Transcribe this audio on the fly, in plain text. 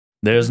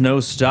There's no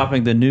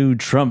stopping the new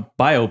Trump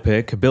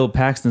biopic, Bill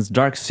Paxton's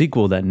dark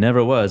sequel that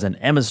never was, and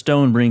Emma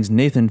Stone brings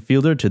Nathan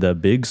Fielder to the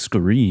big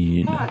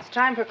screen. Oh, it's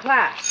time for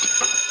class.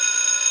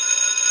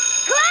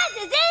 Class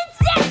is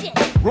in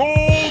session!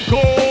 Roll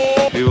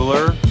call!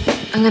 Bueller?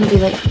 I'm gonna be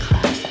late for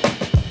class.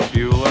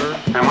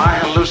 Bueller? Am I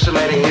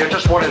hallucinating here?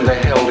 Just what in the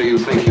hell do you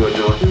think you're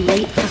doing? I'm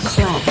late for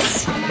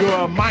class. You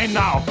are mine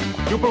now.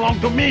 You belong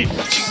to me. Did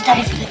you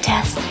study for the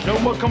test? No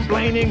more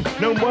complaining.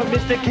 No more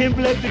Mr.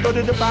 Kimball to go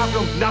to the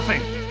bathroom.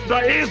 Nothing.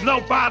 There is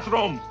no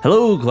bathroom.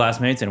 Hello,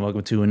 classmates, and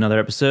welcome to another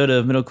episode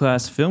of Middle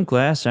Class Film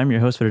Class. I'm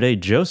your host for today,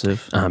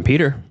 Joseph. I'm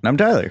Peter. And I'm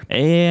Tyler.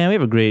 And we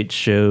have a great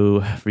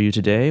show for you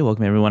today.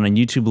 Welcome everyone on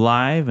YouTube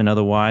Live and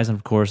otherwise, and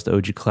of course, the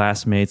OG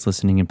classmates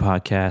listening in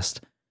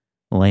podcast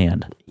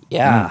land.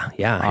 Yeah,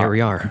 here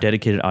we are.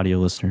 Dedicated audio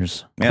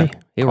listeners. Yeah.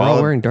 Hey, we're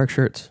all wearing dark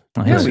shirts.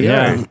 we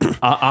are.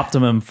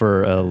 Optimum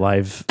for a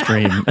live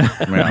stream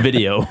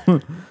video.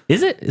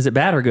 Is it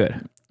bad or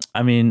good?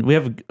 I mean, we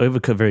have a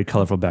very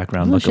colorful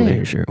background, luckily.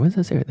 Your shirt. What does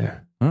that say right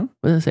there? Huh?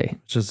 What does that say?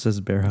 It just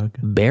says bear hug.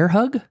 Bear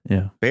hug?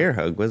 Yeah. Bear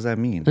hug? What does that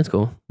mean? That's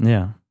cool.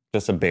 Yeah.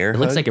 Just a bear It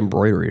hug? looks like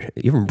embroidery.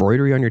 You have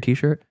embroidery on your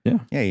t-shirt? Yeah.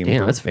 Yeah. You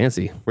Damn, that's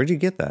fancy. Where'd you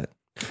get that?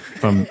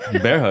 From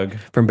Bear Hug.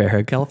 From Bear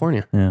Hug,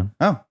 California. Yeah.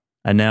 Oh.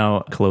 And now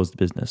closed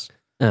business.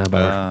 Oh,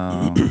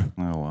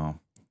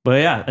 well.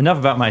 But yeah, enough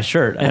about my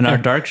shirt and our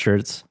dark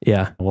shirts.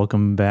 Yeah.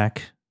 Welcome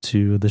back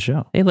to the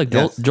show. Hey, look,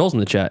 Yes. Joel's in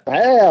the chat.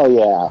 Hell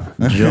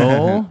yeah.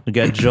 Joel. We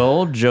got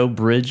Joe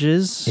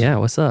Bridges. Yeah,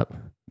 what's up?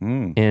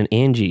 Mm. And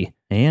Angie.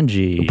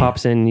 Angie. Who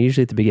pops in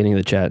usually at the beginning of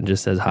the chat and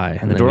just says hi.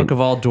 And the dork of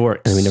all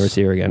dorks. And we never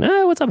see her again.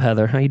 Oh, what's up,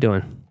 Heather? How you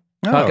doing?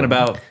 Talking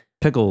about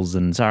pickles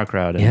and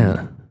sauerkraut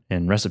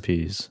and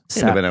recapes.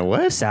 Been a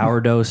what?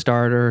 Sourdough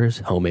starters,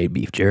 homemade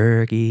beef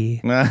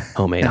jerky,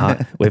 homemade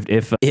hot.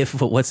 If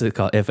what's it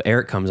called? If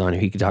Eric comes on,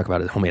 he could talk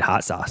about his homemade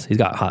hot sauce. He's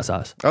got hot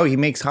sauce. Oh, he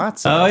makes hot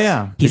sauce. Oh,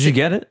 yeah. Did you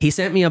get it? He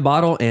sent me a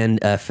bottle, and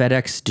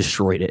FedEx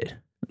destroyed it.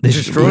 They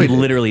destroyed it?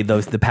 Literally,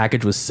 the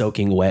package was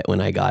soaking wet when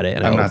I got it.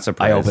 And I'm not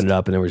surprised. I opened it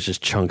up, and there was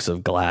just chunks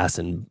of glass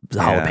and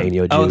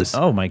jalapeno juice.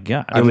 Oh my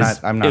God. I'm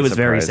not It was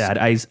very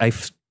surprised.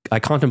 sad. I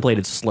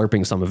contemplated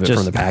slurping some of it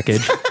from the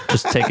package.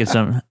 Just taking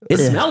some. It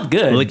smelled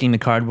good. Licking the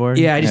cardboard.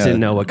 Yeah, I just didn't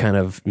know what kind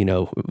of,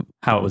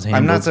 how it was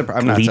handled.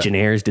 I'm not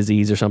Legionnaire's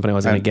disease or something I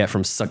was going to get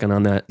from sucking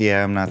on that.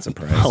 Yeah, I'm not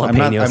surprised.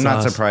 Jalapeno I'm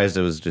not sauce. surprised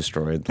it was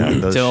destroyed.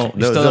 Those don't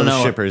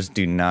know. shippers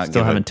do not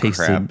Still give haven't a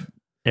tasted crap.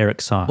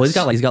 Eric's sauce. Well,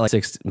 he's got like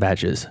 6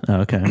 batches,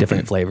 Oh, okay.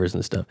 different flavors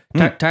and stuff.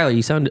 Tyler,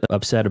 you sound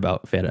upset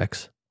about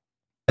FedEx.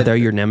 They're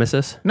your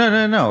nemesis?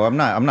 No. I'm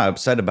not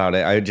upset about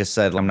it. I just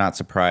said I'm not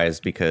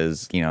surprised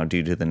because,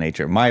 due to the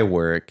nature of my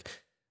work,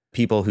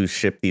 people who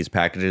ship these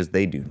packages,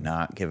 they do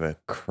not give a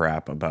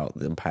crap about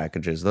the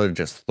packages. They're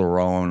just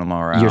throwing them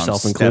around.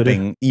 Yourself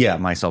included? Yeah,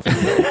 myself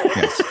included.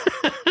 Yes.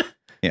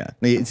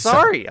 Yeah.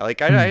 Sorry,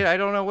 I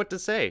don't know what to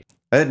say.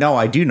 No,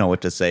 I do know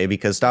what to say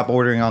because stop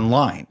ordering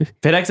online.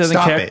 FedEx doesn't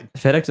Stop care. it.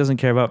 FedEx doesn't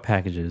care about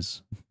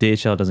packages.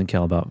 DHL doesn't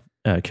care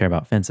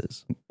about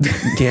fences.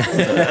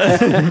 Yeah.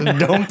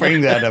 Don't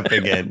bring that up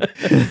again.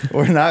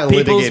 We're not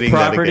People's litigating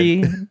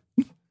property that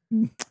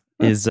again.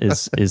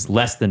 is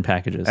less than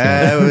packages.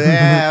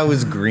 I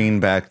was green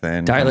back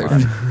then. Tyler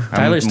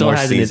I'm still more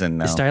hasn't seasoned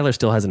now. Tyler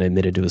still hasn't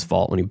admitted to his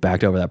fault when he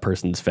backed over that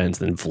person's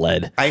fence and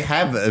fled. I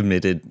have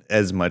admitted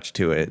as much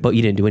to it. But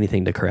you didn't do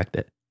anything to correct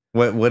it.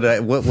 What would I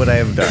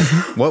have done?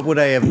 What would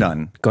I have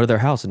done? Go to their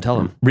house and tell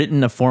them.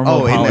 Written a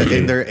formal apology.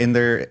 in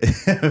their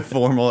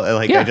formal,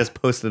 like Yeah.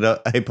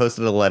 I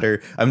posted a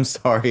letter. I'm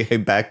sorry I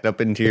backed up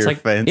into your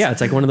fence. Yeah,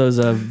 it's like one of those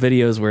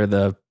videos where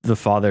the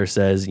father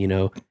says,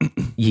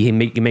 he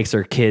makes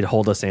their kid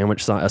hold a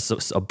sandwich, a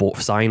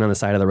sign on the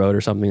side of the road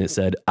or something that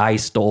said, "I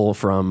stole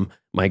from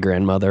my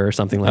grandmother" or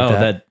something like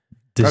that.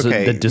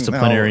 The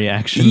disciplinary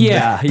action.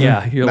 Yeah.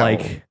 You're No.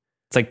 like,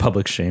 It's like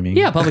public shaming.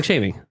 yeah, public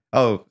shaming.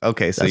 Oh,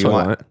 okay. So That's you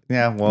what I want?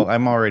 Yeah. Well,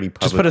 I'm already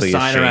Just publicly put a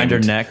sign around your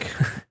ashamed. neck.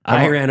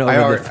 I ran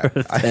over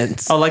the I-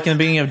 fence. Oh, like in the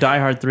beginning of Die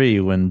Hard 3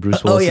 when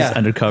Bruce Willis yeah. is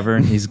undercover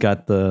and he's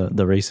got the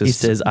racist He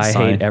says, "I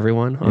sign. hate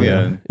everyone." On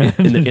Yeah.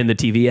 in the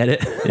TV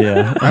edit.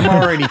 Yeah. I'm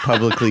already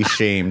publicly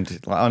shamed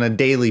on a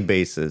daily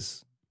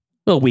basis.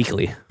 Well,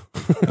 weekly.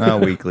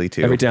 Weekly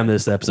too. Every time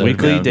this episode,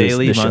 Weekly,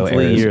 daily, this show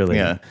monthly, airs. yearly.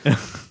 Yeah.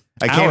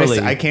 Hourly.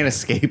 I can't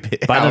escape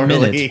it. By the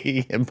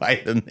Hourly and by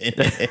the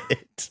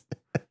minute.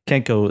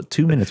 Can't go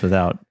 2 minutes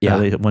without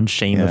one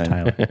shame of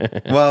Tyler.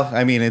 Well,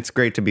 I mean, it's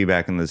great to be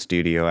back in the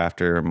studio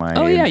after my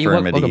you're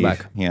infirmity. welcome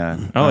back. Yeah.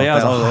 Oh,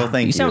 yeah.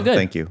 Thank you. You sound good.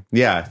 Thank you.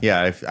 Yeah.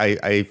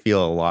 I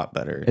feel a lot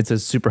better. It's a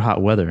super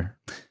hot weather.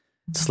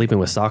 Sleeping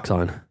with socks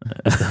on.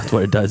 That's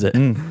what it does. It.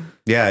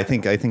 Yeah, I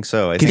think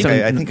so. I Keeps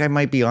think I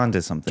might be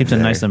onto something. Keeps it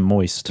there. nice and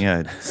moist.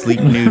 Yeah,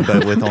 sleep nude,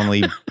 but with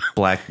only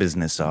black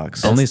business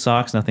socks. Only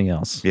socks, nothing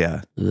else.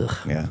 Yeah, Ugh.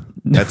 yeah.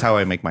 That's how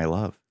I make my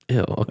love.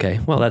 Ew. Okay.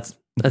 Well, that's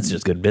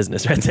just good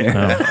business right there.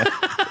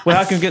 Well,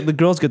 how can the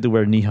girls get to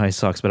wear knee-high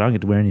socks, but I don't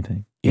get to wear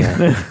anything? Yeah.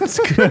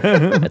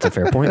 That's a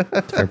fair point.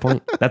 That's a fair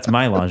point. That's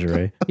my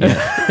lingerie.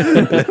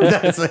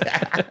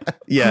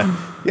 Yeah.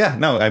 Yeah.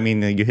 No, I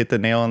mean, you hit the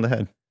nail on the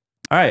head.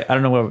 All right, I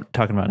don't know what we're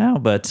talking about now,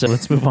 but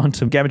let's move on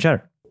to Gab and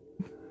Chatter.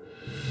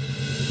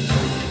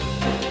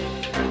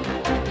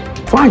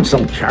 Find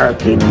some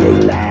charity, ye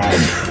lad.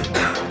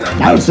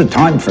 Now's the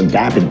time for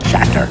Gab and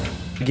Chatter.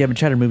 Gab and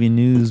Chatter, movie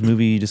news,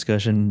 movie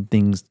discussion,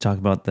 things to talk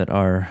about that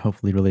are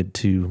hopefully related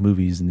to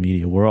movies in the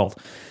media world.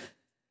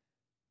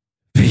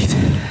 Pete.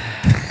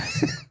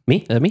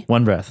 Me? Me?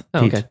 One breath.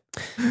 Oh, Pete. okay.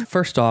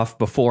 First off,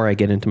 before I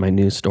get into my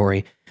news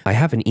story, I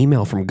have an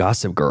email from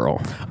Gossip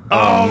Girl.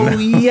 Oh,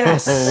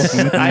 yes.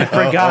 I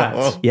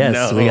forgot.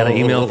 Yes, we got an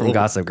email from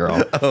Gossip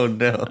Girl. Oh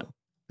no.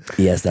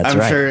 Yes, that's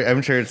right.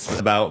 I'm sure it's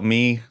about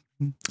me,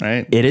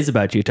 right? It is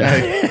about you,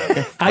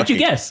 Tyler. How'd you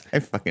guess? I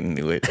fucking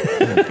knew it.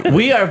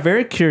 We are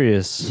very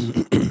curious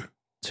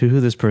to who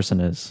this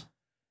person is.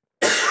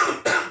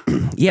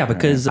 Yeah,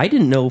 because I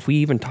didn't know if we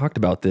even talked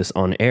about this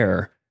on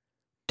air,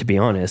 to be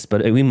honest,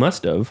 but we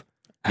must have.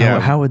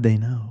 How would they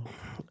know?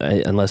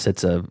 Unless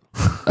it's a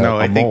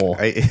mole.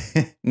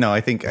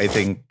 I think.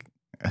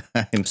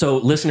 So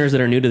listeners that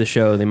are new to the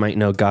show, they might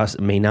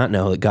may not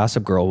know that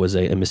Gossip Girl was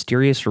a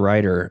mysterious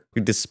writer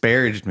who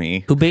disparaged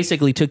me, who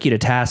basically took you to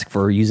task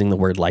for using the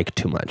word "like"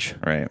 too much.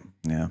 Right.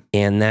 Yeah.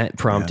 And that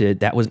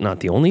prompted, that was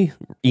not the only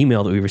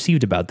email that we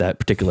received about that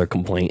particular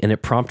complaint. And it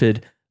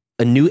prompted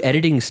a new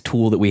editing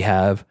tool that we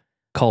have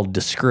called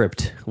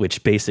Descript,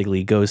 which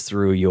basically goes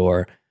through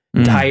your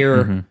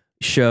entire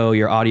show,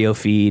 your audio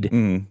feed,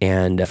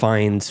 and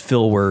finds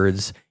fill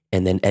words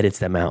and then edits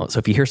them out. So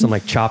if you hear some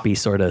like choppy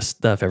sort of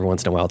stuff every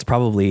once in a while, it's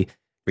probably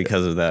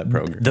because of that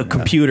program. The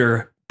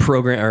computer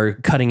program or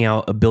cutting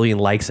out a billion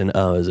likes and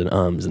uhs and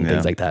ums and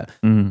things like that.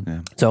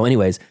 Yeah. So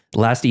anyways, the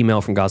last email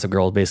from Gossip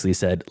Girl basically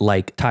said,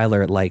 like,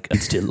 Tyler, like,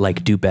 to,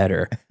 like, do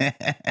better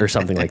or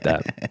something like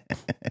that.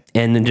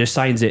 And then just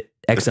signs it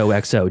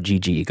XOXO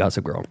GG,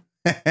 Gossip Girl.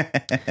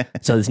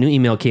 So this new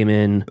email came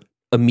in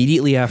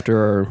immediately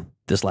after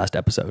this last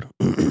episode.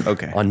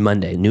 Okay. On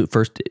Monday,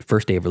 first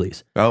day of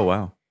release. Oh,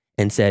 wow.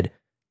 And said,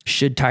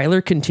 should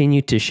Tyler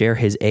continue to share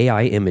his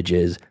AI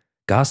images,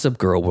 Gossip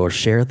Girl will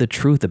share the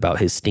truth about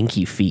his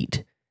stinky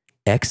feet.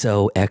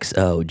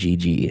 XOXO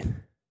GG. Wait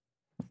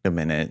a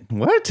minute.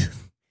 What?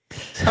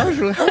 How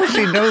would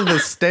she know the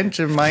stench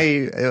of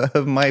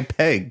my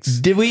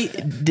pegs? Did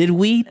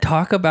we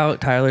talk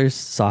about Tyler's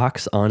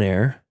socks on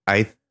air?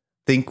 I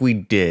think we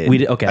did. We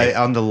did. Okay.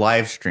 On the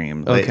live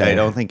stream. Okay. I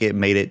don't think it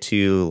made it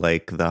to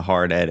like the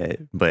hard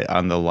edit, but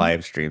on the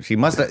live stream, she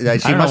must have. She I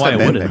must don't know have why it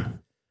been wouldn't. there.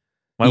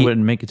 Why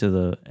wouldn't it make it to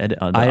the edit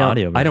on the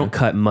audio? I don't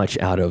cut much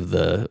out of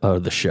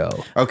the show.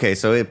 Okay,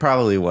 so it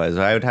probably was.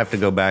 I would have to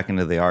go back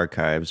into the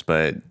archives,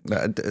 but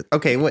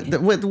okay. What does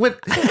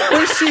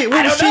she?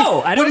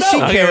 I don't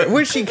know. Care? What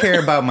does she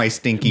care about my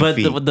stinky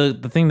feet? But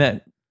the thing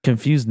that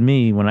confused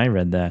me when I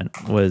read that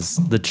was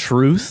the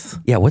truth.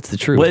 Yeah, what's the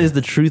truth? What is the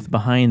truth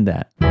behind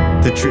that?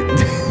 The truth.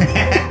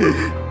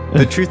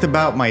 The truth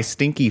about my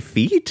stinky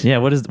feet? Yeah.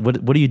 What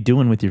are you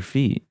doing with your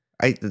feet?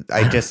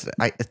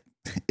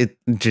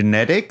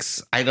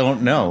 Genetics? I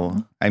don't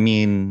know. I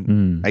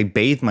mean, I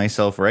bathe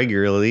myself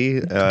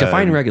regularly.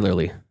 Define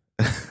regularly.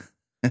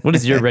 What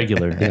is your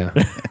regular? Yeah.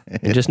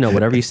 And just know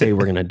whatever you say,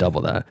 we're going to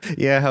double that.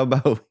 Yeah, how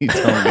about we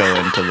don't go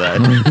into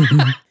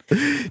that?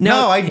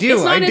 No, I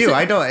do.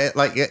 I don't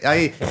like.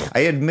 I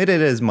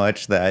admitted as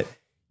much that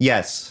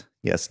yes,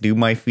 do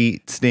my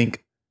feet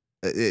stink?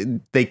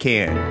 They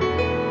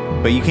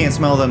can, but you can't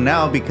smell them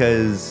now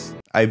because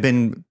I've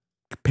been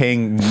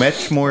paying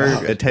much more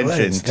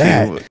attention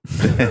to.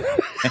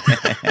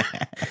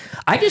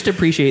 I just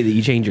appreciate that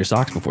you change your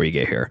socks before you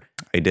get here.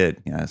 I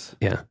did, yes.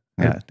 Yeah,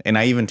 and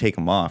I even take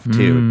them off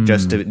too,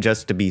 just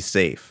to be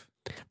safe.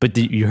 But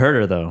you heard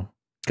her though.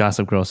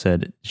 Gossip Girl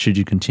said, "Should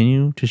you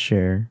continue to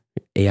share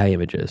AI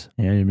images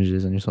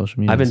on your social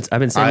media?" I've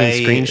been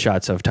sending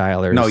screenshots of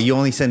Tyler's. No, you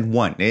only send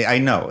one. I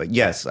know.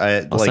 Yes,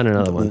 I'll send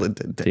another one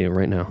to you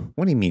right now.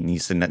 What do you mean you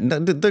send?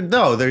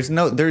 No, there's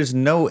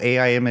no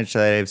AI image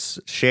that I've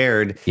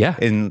shared. Yeah.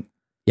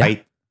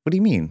 What do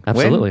you mean?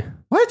 Absolutely. When?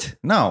 What?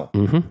 No.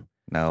 Mm-hmm.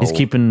 No. He's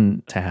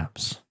keeping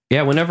tabs.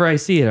 Yeah, whenever I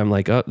see it, I'm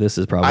like, oh, this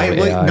is probably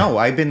AI. No,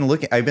 I've been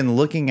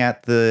looking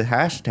at the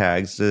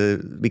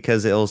hashtags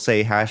because it'll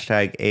say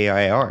hashtag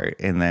AI art,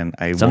 and then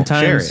I won't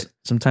share it.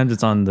 Sometimes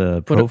it's on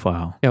the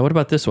profile. What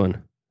about this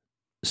one?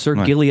 Sir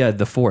Gilead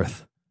the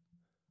Fourth.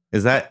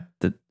 Is that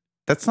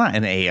that's not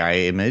an AI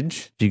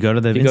image? If you go to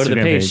the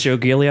page, show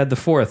Gilead the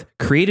Fourth,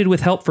 created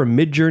with help from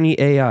Midjourney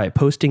AI,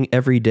 posting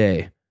every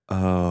day.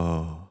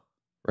 Oh,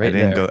 right.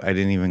 I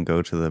didn't even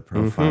go to the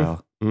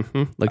profile.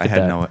 Mm-hmm. Look at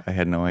that. I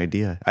had no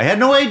idea.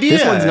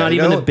 This one's not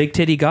even a big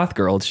titty goth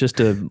girl. It's just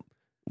a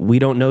we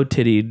don't know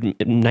titty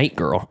night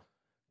girl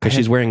because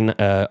she's wearing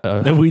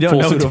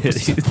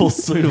full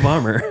suit of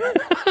armor.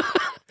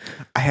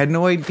 I had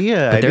no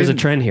idea. But there's a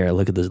trend here.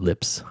 Look at those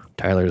lips.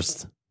 Tyler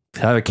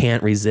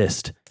can't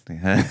resist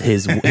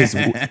his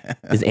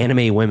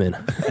anime women.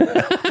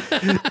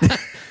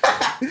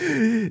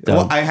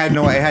 Well, I had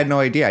no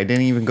idea. I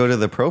didn't even go to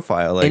the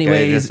profile.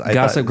 Anyways,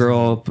 Gossip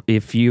Girl,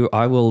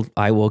 I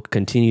will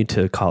continue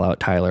to call out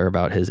Tyler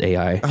about his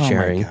AI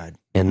sharing. God.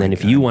 And then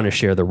if you want to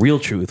share the real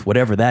truth,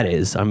 whatever that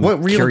is, I'm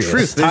What real curious.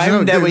 truth?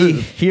 Time that we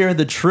hear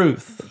the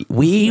truth.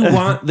 We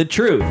want the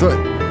truth.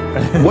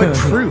 What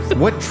truth?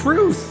 What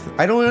truth?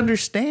 I don't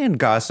understand,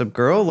 Gossip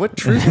Girl. What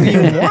truth do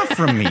you want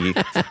from me?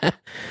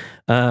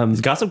 Is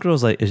Gossip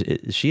Girl's like,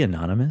 is she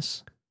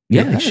anonymous?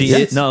 Yeah, she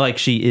is. No, like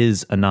she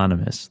is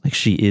anonymous. Like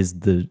she is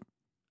the.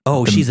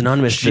 Oh, she's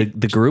anonymous. The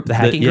group, the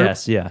hacking group.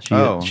 Yes, yeah.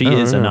 Oh. She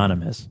is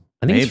anonymous.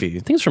 I think Maybe. I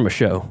think it's from a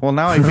show. Well,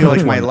 now I feel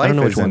like my life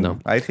know which is one, in. though.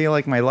 I feel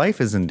like my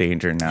life is in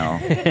danger now.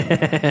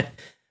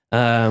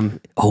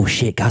 Oh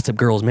shit, Gossip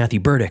Girl's Matthew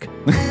Burdick.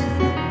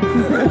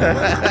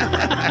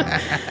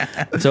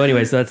 So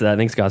anyway, so that's that.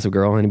 Thanks, Gossip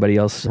Girl. Anybody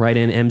else? Write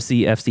in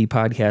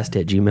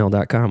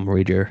mcfcpodcast@gmail.com.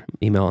 Read your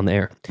email on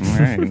there. All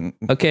right.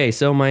 Okay,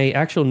 so my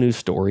actual news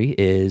story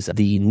is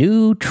the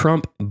new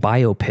Trump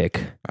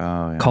biopic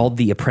called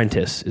The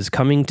Apprentice is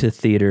coming to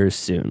theaters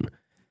soon.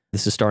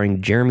 This is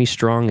starring Jeremy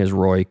Strong as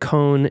Roy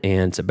Cohn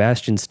and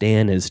Sebastian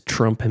Stan as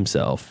Trump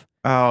himself.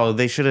 Oh,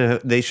 they should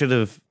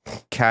have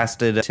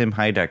casted Tim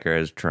Heidecker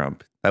as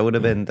Trump. That would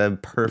have been the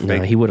perfect.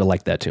 No, he would have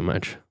liked that too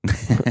much.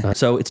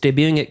 So it's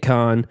debuting at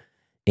Cannes,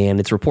 and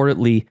it's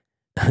reportedly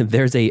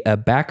there's a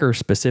backer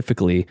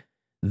specifically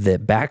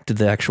that backed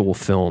the actual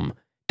film,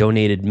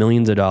 donated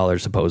millions of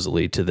dollars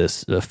supposedly to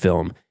this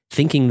film,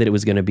 thinking that it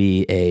was going to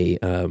be a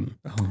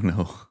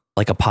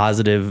like a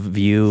positive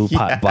view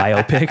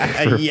biopic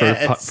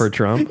for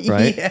Trump,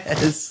 right?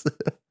 Yes.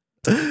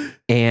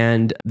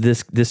 And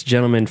this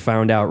gentleman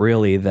found out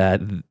really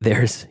that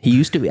he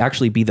used to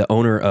actually be the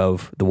owner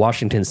of the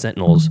Washington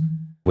Sentinels,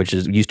 which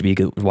used to be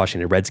the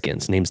Washington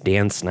Redskins. His name's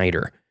Dan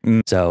Snyder.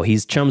 So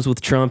he's chums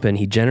with Trump, and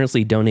he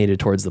generously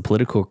donated towards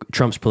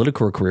Trump's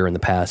political career in the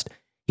past.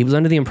 He was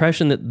under the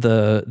impression that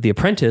the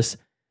Apprentice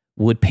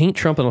would paint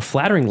Trump in a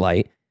flattering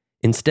light.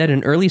 Instead,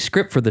 an early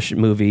script for the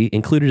movie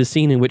included a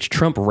scene in which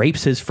Trump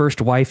rapes his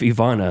first wife,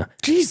 Ivana.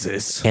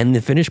 Jesus. And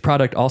the finished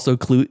product also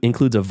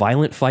includes a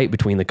violent fight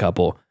between the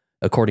couple,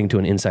 according to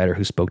an insider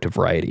who spoke to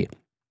Variety.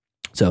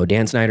 So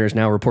Dan Snyder is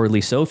now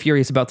reportedly so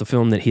furious about the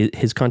film that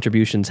his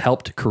contributions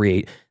helped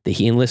create that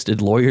he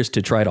enlisted lawyers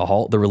to try to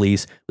halt the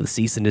release with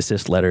cease and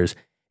desist letters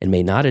and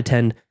may not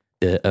attend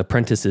the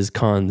Apprentice's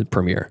Cannes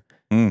premiere.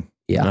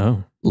 Yeah,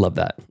 love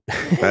that.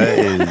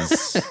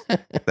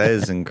 That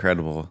is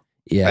incredible.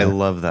 Yeah, I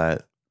love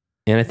that.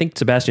 And I think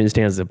Sebastian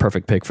Stan is the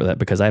perfect pick for that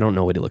because I don't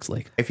know what he looks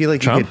like. I feel like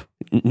Trump?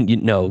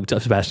 No,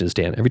 Sebastian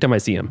Stan. Every time I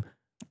see him,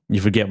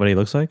 you forget what he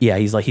looks like? Yeah,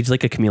 he's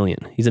like a chameleon.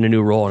 He's in a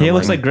new role. And he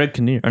looks like Greg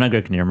Kinnear, or not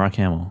Greg Kinnear, Mark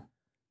Hamill.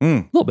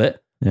 A little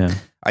bit. Yeah.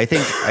 I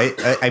think,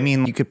 I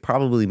mean, you could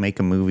probably make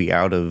a movie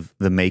out of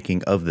the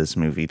making of this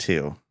movie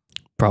too.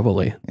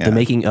 Probably. Yeah. The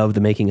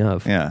making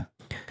of. Yeah.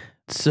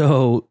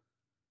 So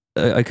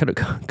I got a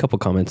couple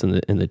comments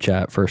in the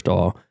chat. First of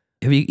all,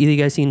 have either of you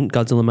guys seen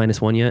Godzilla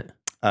 -1 yet?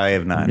 I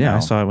have not. Yeah, no. I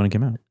saw it when it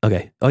came out.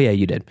 Okay. Oh yeah,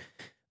 you did.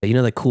 You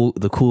know the cool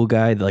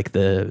guy, like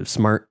the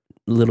smart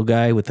little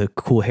guy with the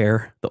cool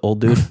hair, the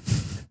old dude.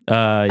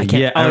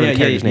 Yeah. I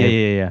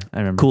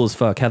remember. Cool as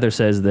fuck. Heather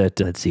says that.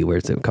 Let's see,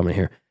 where's it coming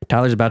here?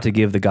 Tyler's about to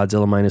give the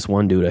Godzilla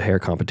 -1 dude a hair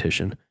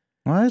competition.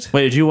 What?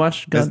 Wait, did you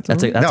watch Godzilla?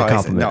 That's a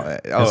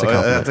compliment.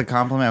 That's a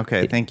compliment.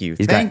 Okay, thank you.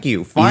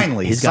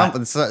 Finally,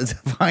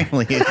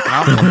 finally a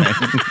compliment.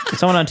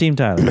 Someone on Team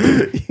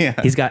Tyler. Yeah,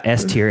 he's got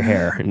S tier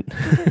hair.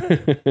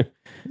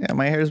 Yeah,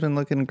 my hair's been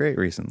looking great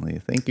recently.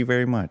 Thank you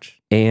very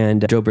much.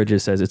 And Joe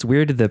Bridges says it's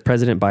weird that the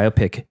president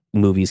biopic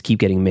movies keep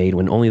getting made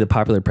when only the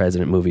popular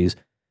president movies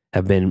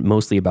have been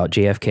mostly about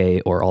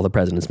JFK or All the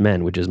President's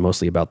Men, which is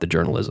mostly about the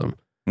journalism.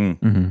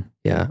 Mm-hmm.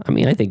 Yeah, I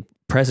mean, I think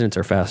presidents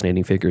are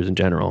fascinating figures in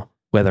general,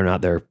 whether or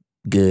not they're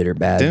good or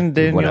bad.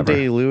 Didn't whatever.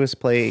 Day-Lewis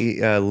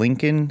play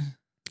Lincoln?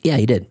 Yeah,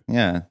 he did.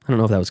 Yeah. I don't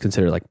know if that was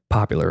considered like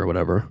popular or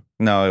whatever.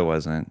 No, it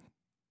wasn't.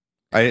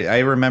 I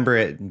remember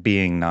it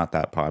being not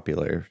that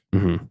popular.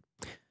 Mm-hmm.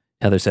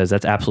 Heather says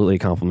that's absolutely a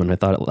compliment. I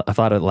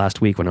thought it last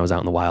week when I was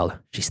out in the wild.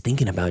 She's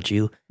thinking about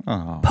you.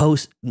 Oh.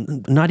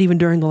 Not even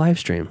during the live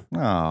stream.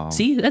 Oh.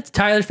 See, that's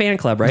Tyler's fan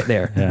club right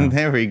there. Yeah.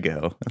 There we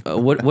go.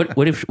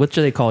 What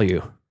should they call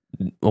you?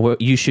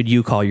 What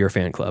you call your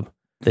fan club?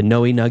 The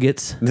Noe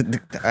Nuggets?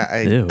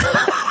 Ew.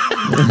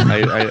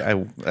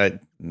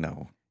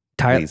 No.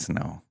 Tyler, please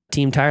no.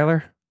 Team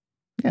Tyler?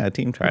 Yeah,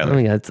 Team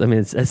Tyler.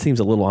 That seems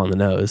a little on the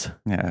nose.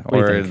 Yeah,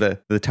 What do you or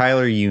the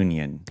Tyler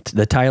Union.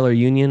 The Tyler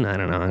Union? I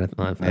don't know.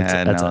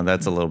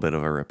 That's a little bit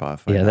of a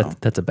ripoff.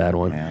 That's a bad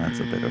one. Yeah,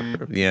 that's a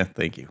bit of yeah.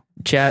 Thank you.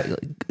 Chat,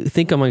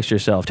 think amongst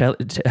yourself.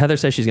 Heather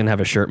says she's gonna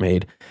have a shirt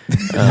made.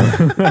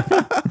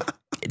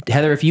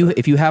 Heather, if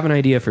you have an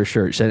idea for a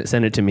shirt,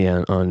 send it to me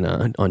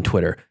on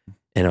Twitter,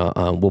 and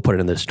we'll put it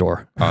in the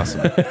store.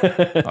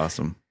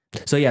 Awesome.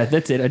 So yeah,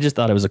 that's it. I just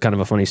thought it was a kind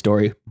of a funny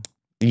story.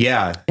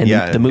 Yeah, and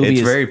the movie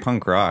is very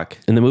punk rock,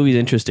 and the movie is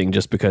interesting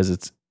just because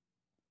it's.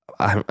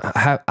 I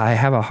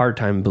have a hard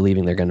time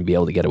believing they're going to be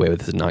able to get away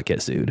with this and not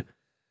get sued.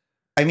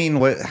 I mean,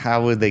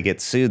 how would they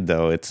get sued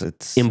though? It's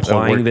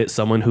implying that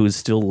someone who's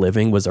still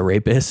living was a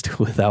rapist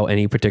without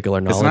any particular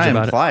knowledge about it. It's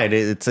not implied.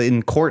 It's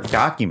in court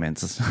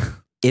documents.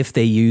 If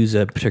they use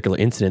a particular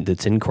incident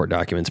that's in court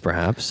documents,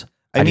 perhaps.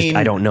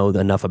 I don't know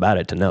enough about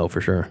it to know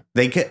for sure.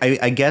 They could,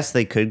 I guess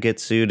they could get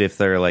sued if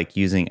they're like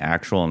using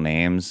actual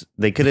names.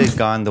 They could have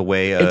gone the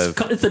way of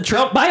It's a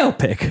Trump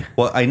biopic.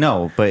 Well, I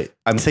know, but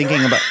I'm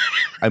thinking about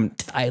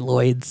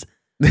Tyloids.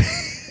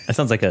 That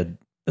sounds like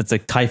it's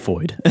like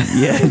typhoid.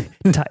 Yeah,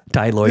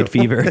 tyloid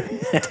fever.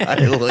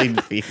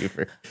 tyloid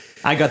fever.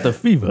 I got the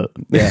fever.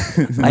 Yeah,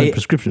 My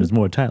prescription is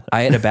more Tyler.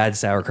 I had a bad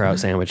sauerkraut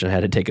sandwich and I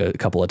had to take a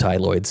couple of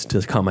tyloids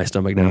to calm my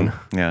stomach down.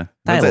 Yeah,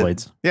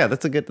 Tyloids. Yeah,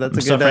 that's a good. That's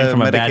a good. Suffering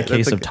from a bad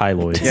case of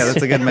tyloids. Yeah,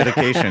 that's a good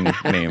medication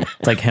name.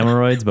 It's like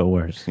hemorrhoids, but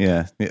worse.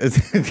 Yeah.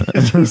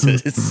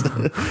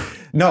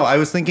 No, I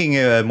was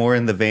thinking more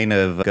in the vein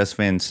of Gus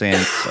Van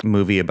Sant's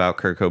movie about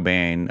Kurt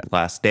Cobain,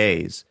 Last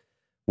Days,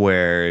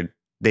 where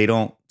they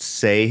don't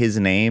say his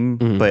name,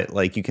 but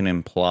like you can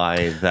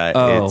imply that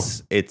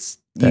it's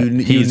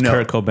he's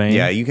Kurt Cobain.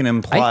 Yeah, you can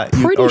imply,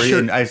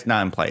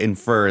 not imply,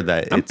 infer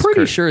that. I'm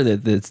pretty sure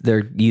that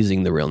they're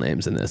using the real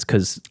names in this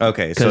because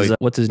so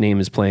what's his name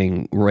is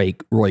playing Roy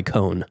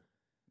Cohn.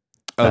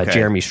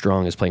 Jeremy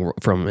Strong is playing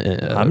from.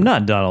 I'm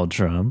not Donald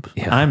Trump.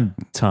 Yeah. I'm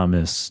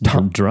Thomas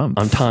Trump.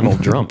 I'm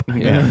Donald Trump.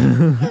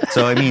 Yeah.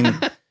 So I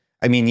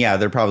mean, yeah,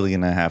 they're probably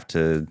gonna have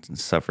to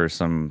suffer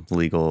some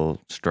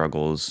legal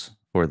struggles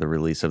for the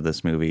release of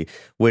this movie,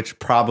 which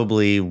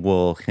probably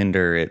will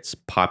hinder its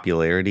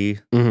popularity.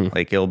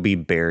 Like it'll be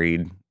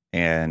buried,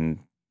 and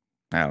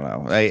I don't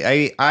know.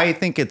 I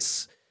think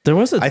it's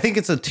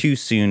a too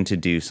soon to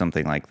do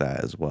something like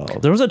that as well.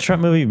 There was a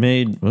Trump movie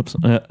made.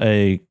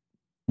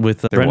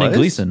 With Brendan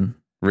Gleeson.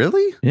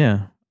 Really?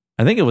 Yeah,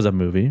 I think it was a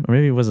movie, or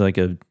maybe it was like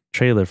a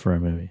trailer for a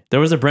movie.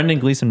 There was a Brendan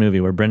Gleeson movie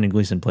where Brendan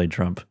Gleeson played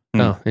Trump.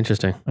 Oh,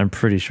 interesting. I'm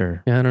pretty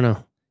sure. Yeah, I don't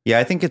know. Yeah,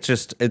 I think it's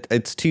just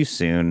it's too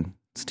soon.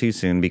 It's too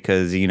soon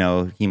because, you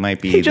know, he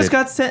might be... He just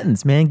got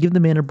sentenced, man. Give the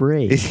man a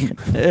break.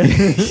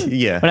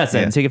 Yeah. Well, not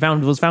sentenced. He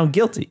was found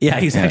guilty. Yeah,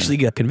 he's actually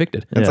got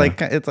convicted.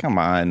 It's come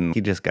on.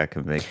 He just got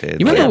convicted.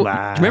 You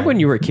remember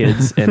when you were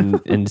kids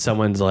and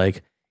someone's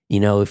like, you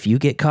know, if you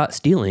get caught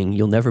stealing,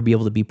 you'll never be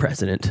able to be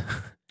president.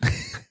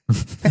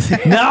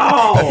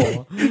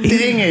 No!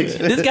 Dang it.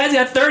 This guy's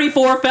got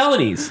 34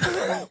 felonies.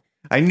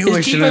 I knew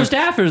His chief of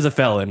staff is a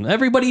felon.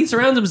 Everybody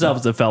surrounds himself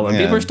as a felon.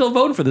 People are still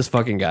voting for this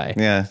fucking guy.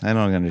 Yeah, I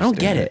don't understand. I don't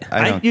get it.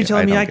 You're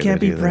telling me I can't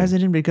be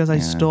president because I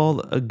stole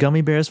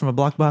gummy bears from a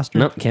Blockbuster?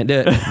 Nope, can't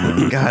do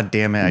it. God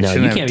damn it. I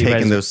shouldn't have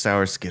taken those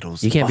sour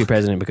Skittles. You can't be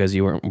president because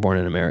you weren't born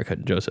in America,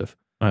 Joseph.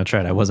 Oh, that's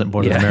right. I wasn't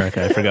born in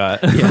America. I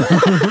forgot.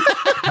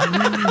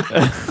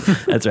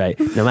 That's right.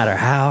 No matter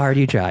how hard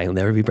you try, you'll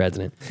never be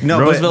president.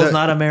 No, Roseville's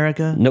not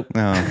America? Nope.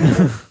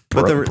 No.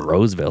 But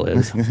Roseville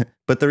is.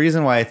 But the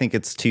reason why I think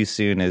it's too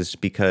soon is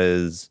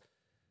because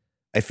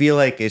I feel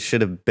like it should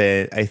have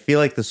been, I feel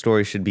like the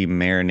story should be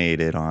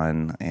marinated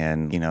on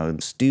and, you know,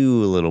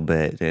 stew a little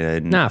bit.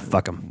 And, nah,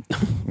 fuck him.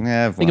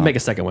 Yeah, He can make a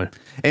second one.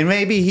 And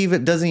maybe he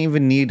doesn't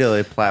even need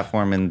a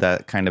platform in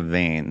that kind of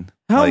vein.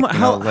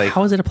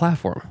 How is it a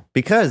platform?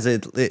 Because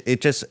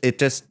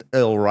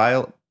it'll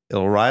rile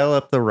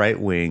up the right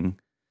wing.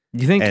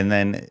 You think? And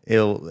then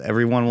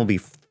everyone will be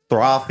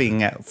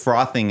frothing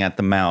at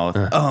the mouth.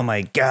 Oh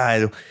my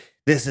God,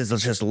 this is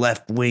just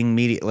left wing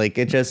media. Like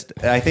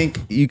I think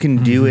you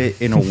can do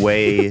it in a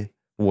way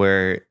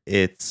where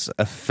it's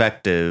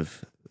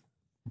effective,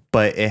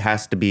 but it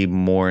has to be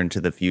more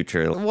into the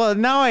future. Well,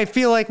 now I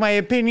feel like my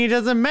opinion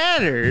doesn't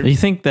matter. You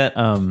think that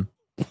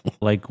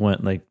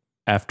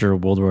after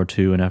World War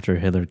II and after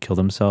Hitler killed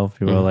himself,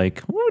 people were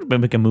like, we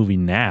make a movie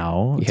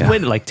now. It's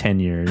waited like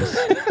 10 years.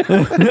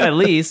 At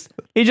least.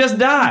 He just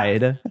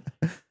died.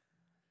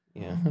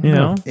 Yeah. You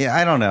know? Yeah,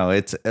 I don't know.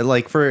 It's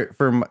like for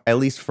at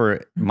least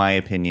for my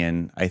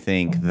opinion, I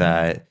think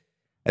that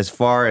as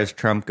far as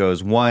Trump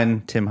goes, Tim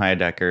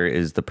Heidecker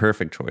is the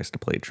perfect choice to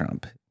play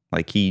Trump.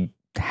 Like Tim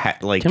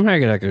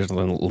Heidecker is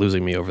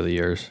losing me over the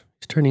years.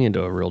 He's turning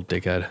into a real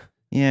dickhead.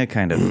 Yeah,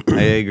 kind of.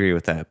 I agree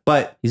with that.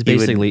 But he's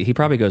basically he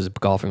probably goes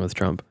golfing with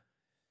Trump.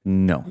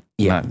 No.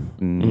 Yeah.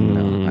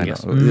 No. I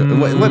don't.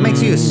 What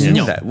makes you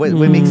assume that? What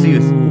makes you?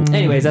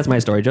 Anyways, that's my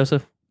story,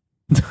 Joseph.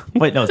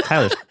 Wait, no, it's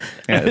Tyler's.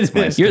 Yeah, it's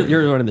my story.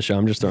 You're running the show.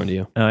 I'm just throwing to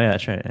you. Oh yeah,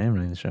 that's right. I am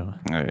running the show.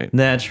 All right.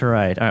 That's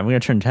right. All right, we're gonna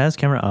turn Taz's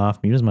camera off,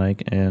 mute his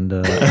mic, and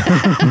is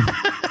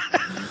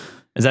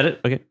that it?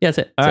 Okay. Yeah, that's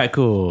it. All right,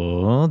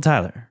 cool.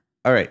 Tyler.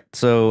 All right.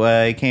 So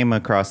I came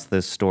across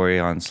this story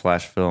on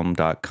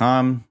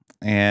slashfilm.com,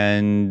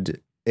 and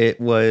it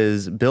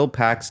was Bill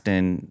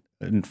Paxton,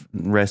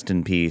 rest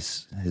in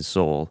peace, his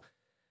soul.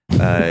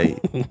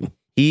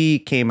 He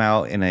came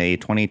out in a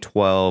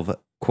 2012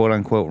 quote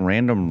unquote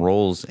random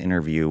roles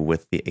interview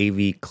with the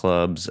AV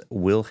Club's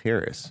Will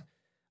Harris.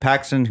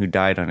 Paxton, who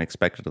died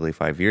unexpectedly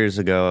 5 years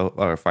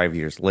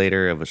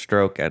later of a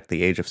stroke at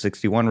the age of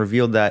 61,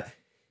 revealed that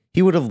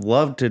he would have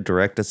loved to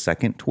direct a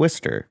second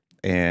Twister.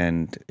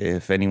 And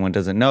if anyone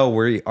doesn't know,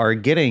 we are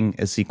getting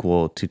a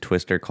sequel to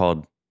Twister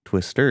called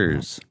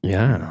Twisters.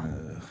 Yeah.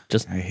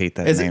 I hate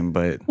that name,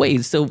 but...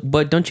 Wait,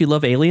 but don't you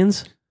love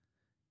aliens?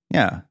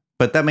 Yeah,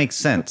 but that makes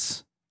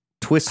sense.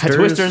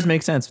 Twisters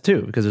make sense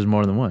too because there's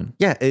more than one.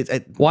 Yeah.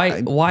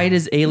 Why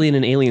does Alien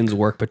and Aliens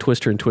work, but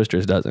Twister and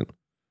Twisters doesn't?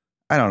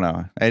 I don't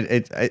know.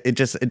 It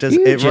just You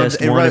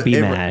just want to be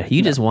mad.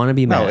 You just want to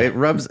be mad. No, it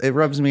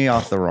rubs me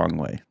off the wrong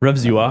way.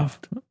 Rubs you off?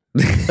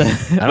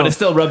 But it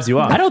still rubs you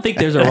off. I don't think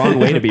there's a wrong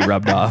way to be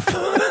rubbed off.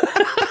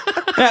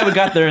 Yeah, we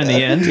got there in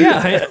the end.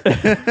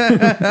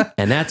 Yeah.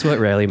 And that's what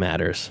really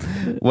matters.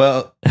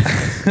 Well,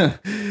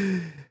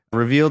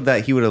 revealed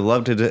that he would have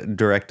loved to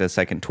direct a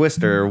second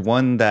Twister,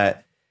 one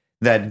that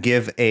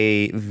give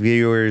a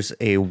viewers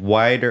a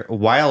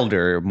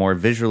wilder, more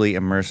visually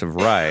immersive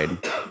ride.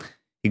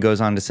 He goes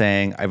on to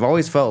saying, "I've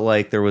always felt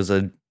like there was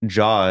a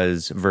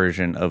Jaws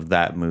version of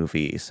that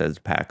movie," says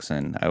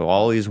Paxton. "I've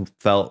always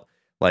felt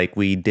like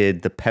we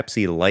did the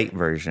Pepsi Light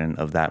version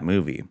of that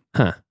movie."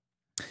 Huh.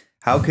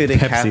 How could a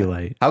Pepsi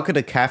Light. How could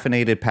a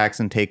caffeinated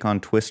Paxton take on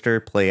Twister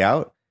play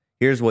out?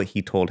 Here's what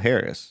he told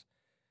Harris.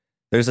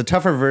 "There's a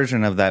tougher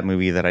version of that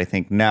movie that I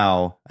think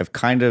now I've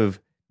kind of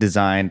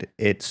designed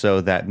it so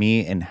that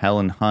me and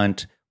Helen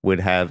Hunt would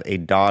have a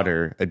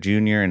daughter, a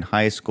junior in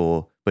high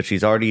school, but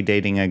she's already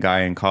dating a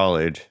guy in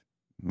college."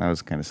 That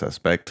was kind of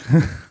suspect.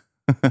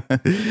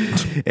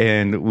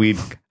 "And we'd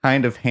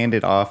kind of hand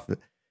it off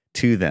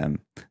to them.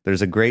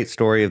 There's a great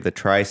story of the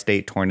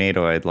tri-state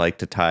tornado I'd like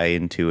to tie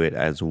into it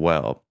as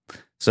well."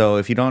 So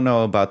if you don't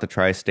know about the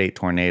tri-state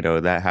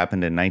tornado, that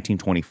happened in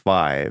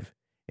 1925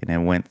 and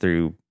it went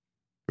through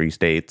 3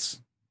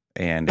 states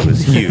and it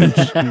was huge.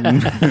 Hence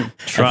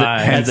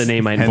the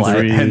name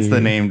hence the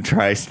name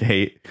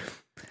tri-state.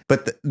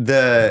 But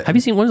have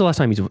you seen, when's the last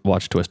time you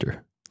watched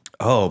Twister?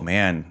 Oh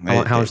man.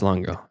 How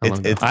long ago? I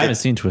haven't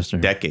seen Twister.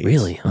 Decades.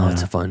 Really? Oh,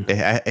 it's fun. It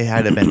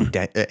had to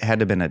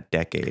have been a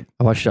decade.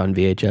 I watched it on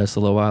VHS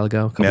a little while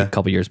ago, a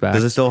couple years back.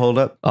 Does it still hold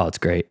up? Oh, it's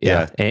great.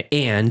 Yeah.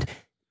 And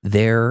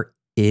there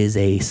is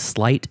a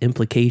slight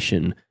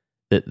implication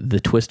that the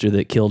Twister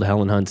that killed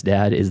Helen Hunt's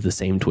dad is the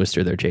same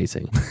Twister they're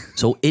chasing.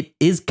 So it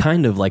is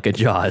kind of like a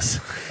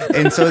Jaws.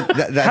 And so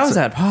how is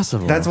that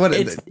possible? That's what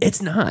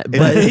it's not.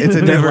 But it's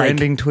a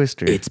never-ending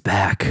Twister. It's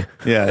back.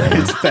 Yeah,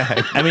 it's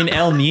back. I mean,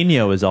 El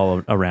Nino is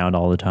all around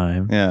all the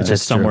time. Yeah, it's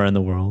just somewhere in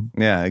the world.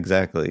 Yeah,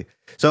 exactly.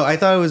 So I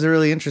thought it was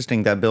really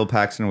interesting that Bill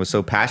Paxton was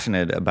so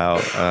passionate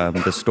about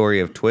the story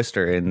of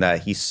Twister, and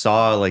that he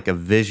saw like a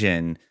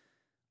vision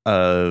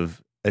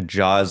of a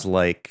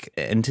Jaws-like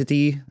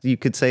entity, you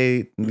could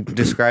say,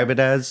 describe it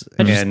as.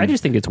 I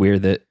just think it's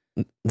weird that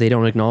they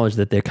don't acknowledge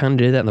that they kind of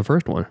did that in the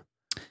first one.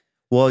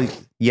 Well,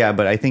 yeah,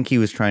 but I think he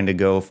was trying to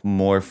go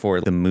more for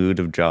the mood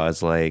of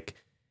Jaws, like,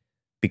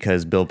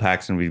 because Bill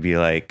Paxton would be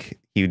like,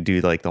 he would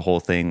do like the whole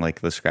thing, like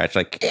the scratch,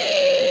 like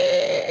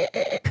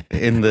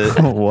in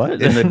the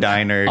what in the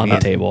diner on the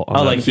table.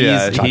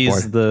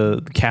 He's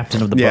the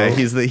captain of the boat. Yeah,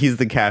 he's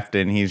the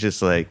captain. He's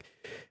just like,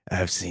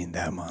 "I've seen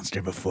that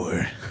monster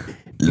before."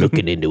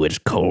 Looking into its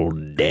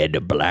cold,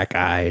 dead black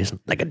eyes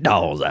like a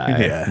doll's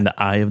eye. Yeah. In the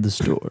eye of the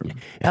storm.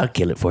 I'll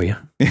kill it for you.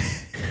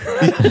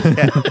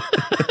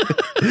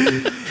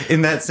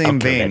 In that same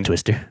vein, that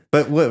Twister.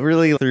 But what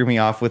really threw me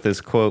off with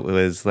this quote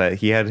was that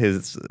he had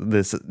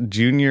this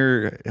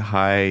junior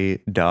high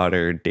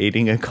daughter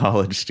dating a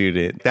college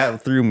student.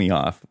 That threw me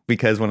off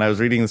because when I was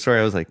reading the story,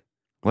 I was like,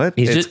 what?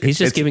 He's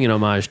just giving an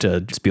homage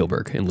to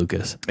Spielberg and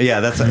Lucas. Yeah,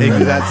 that's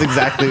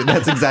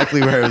exactly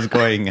where I was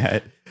going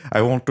at.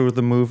 I won't do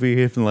the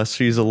movie unless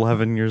she's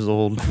 11 years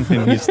old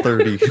and he's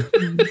 30.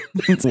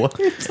 What?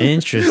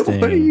 Interesting.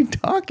 What are you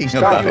talking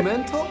about? You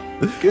mental?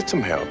 Get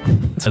some help.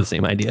 It's the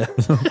same idea.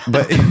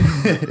 But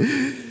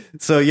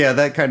so yeah,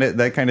 that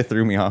kind of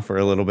threw me off for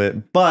a little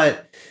bit,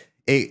 but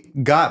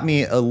it got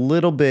me a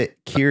little bit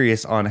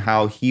curious on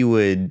how he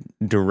would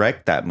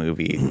direct that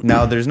movie.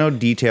 Now, there's no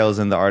details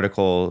in the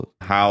article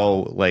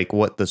how, like,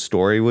 what the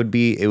story would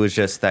be. It was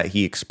just that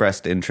he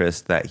expressed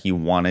interest that he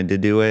wanted to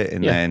do it,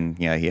 and then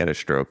he had a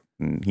stroke.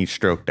 And he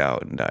stroked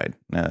out and died.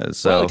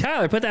 So, whoa,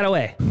 Tyler, put that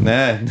away.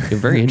 Nah. You're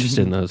very interested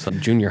in those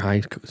junior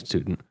high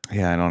student.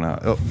 Yeah, I don't know.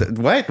 Oh,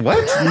 what?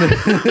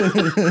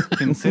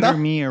 Consider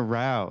me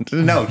aroused.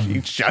 No,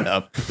 you shut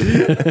up.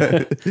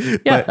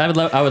 Yeah,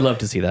 I would love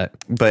to see that.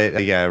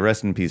 But yeah,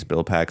 rest in peace,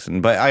 Bill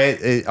Paxton. But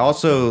it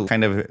also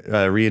kind of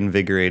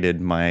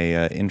reinvigorated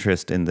my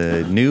interest in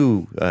the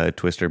new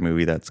Twister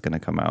movie that's going to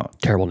come out.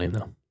 Terrible name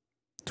though.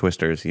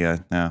 Twisters, yeah,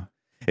 no.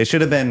 It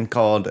should have been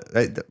called.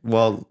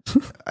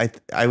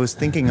 I was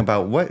thinking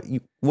about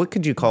what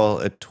could you call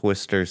a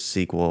Twister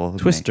sequel?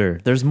 Twister.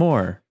 There's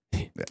more.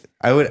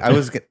 I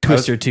was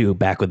Twister 2,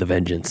 Back with a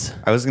Vengeance.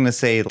 I was gonna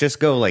say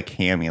just go like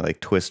hammy, like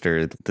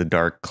Twister, the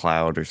Dark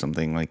Cloud or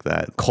something like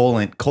that.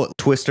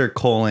 Twister :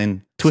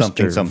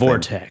 something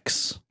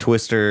Vortex.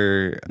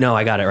 Twister. No,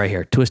 I got it right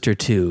here. Twister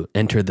 2,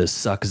 Enter the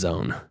Suck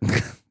Zone.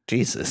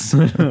 Jesus,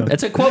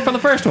 that's a quote from the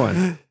first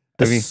one.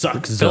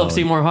 Suck Zone. Philip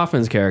Seymour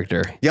Hoffman's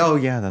character. Oh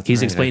yeah,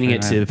 he's explaining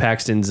it to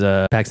Paxton's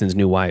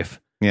new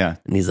wife. Yeah,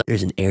 and he's like,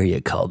 "There's an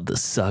area called the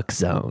Suck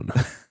Zone."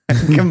 I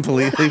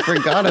completely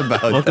forgot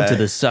about that. Welcome to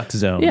the Suck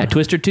Zone. Yeah,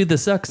 Twister 2, the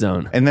Suck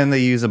Zone. And then they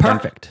use a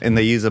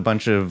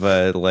bunch of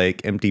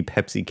like empty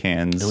Pepsi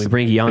cans. And we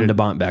bring Jan de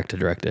Bont back to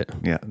direct it.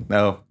 Yeah.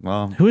 Oh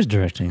well. Who is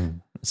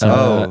directing?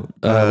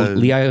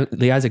 Lee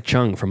Isaac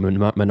Chung from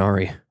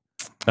Minari.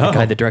 The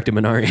guy that directed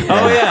Minari.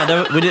 Oh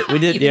yeah, we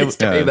did. did a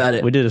story about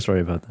it. We did a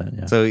story about that.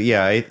 Yeah. So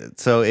yeah,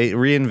 so it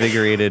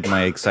reinvigorated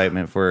my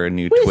excitement for a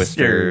new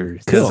Twister.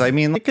 Because Cool. I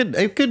mean,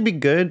 it could be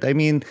good. I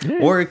mean,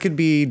 or it could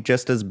be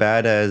just as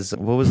bad as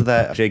what was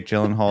that Jake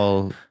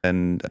Gyllenhaal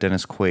and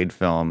Dennis Quaid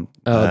film?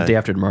 Day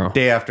After Tomorrow.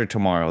 Day After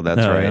Tomorrow.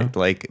 That's Oh, right. yeah.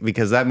 Like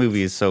because that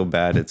movie is so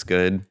bad, it's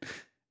good.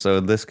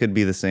 So this could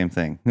be the same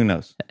thing. Who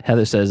knows?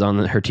 Heather says on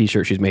her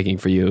T-shirt she's making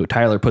for you,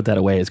 Tyler, put that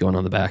away is going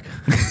on the back.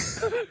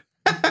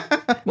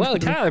 Whoa,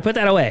 Tyler, put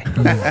that away.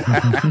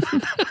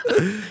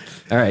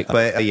 All right.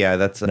 But yeah,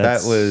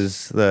 that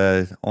was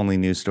the only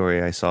news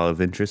story I saw of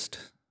interest.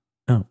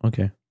 Oh,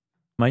 okay.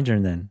 My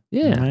turn then.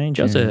 Yeah, My turn.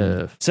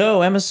 Joseph.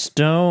 So Emma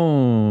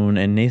Stone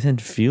and Nathan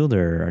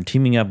Fielder are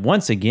teaming up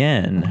once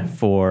again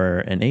for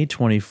an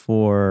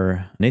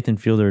A24 Nathan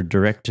Fielder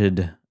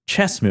directed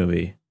chess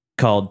movie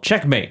called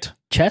Checkmate.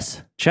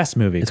 Chess? Chess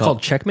movie. It's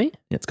called Checkmate?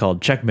 It's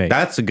called Checkmate.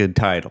 That's a good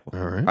title. All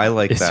right. I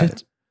like Is that.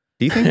 it?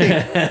 Do you think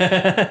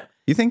they?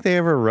 You think they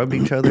ever rub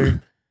each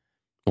other?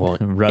 Well,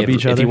 Rub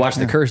each If other? you watch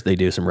The Curse, they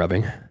do some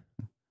rubbing.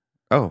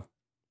 Oh,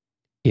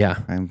 Yeah.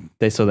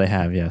 They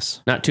have,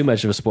 yes. Not too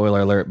much of a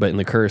spoiler alert, but in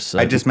The Curse,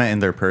 I just meant in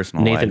their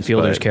personal Nathan lives,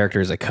 Fielder's but- character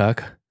is a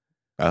cuck.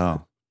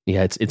 Oh,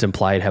 Yeah, it's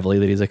implied heavily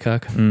that he's a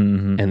cuck.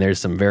 Mm-hmm. And there's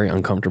some very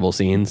uncomfortable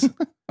scenes.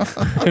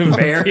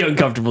 Very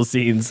uncomfortable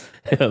scenes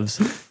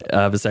of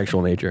a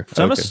sexual nature.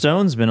 So Emma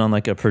Stone's been on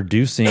like a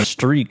producing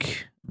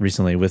streak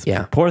recently with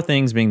Poor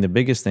Things being the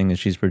biggest thing that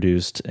she's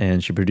produced.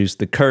 And she produced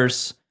The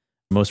Curse.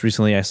 Most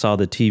recently, I saw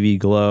the TV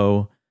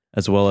Glow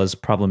as well as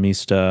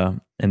Problemista.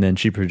 And then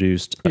she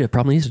produced... Yeah,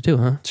 Problemista too,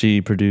 huh?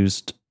 She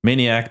produced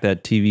Maniac,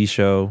 that TV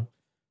show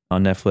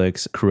on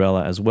Netflix,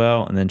 Cruella as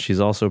well. And then she's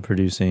also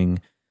producing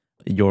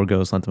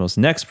Yorgos Lanthimos'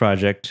 next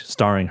project,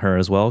 starring her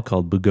as well,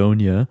 called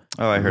Begonia.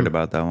 Oh, I heard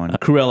about that one.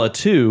 Cruella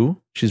 2,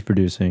 she's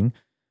producing.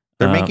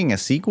 They're making a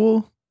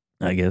sequel?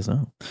 I guess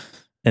so.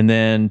 And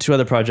then 2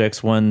 other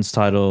projects. One's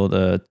titled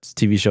a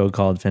TV show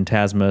called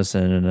Phantasmus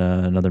and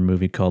another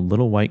movie called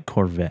Little White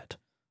Corvette.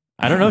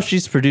 I don't know if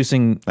she's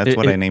producing... That's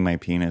what I name my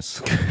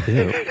penis.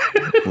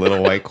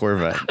 Little White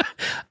Corvette.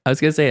 I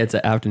was going to say it's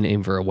an apt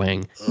name for a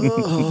wang.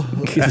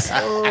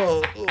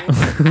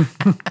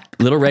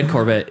 Little Red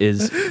Corvette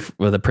is,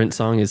 well, the Prince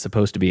song is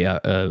supposed to be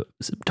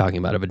talking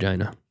about a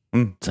vagina.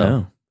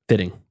 So,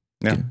 fitting.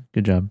 Yeah.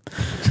 Good job.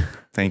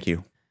 Thank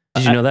you.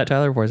 Did you know that,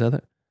 Tyler, before I said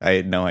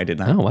that? No, I did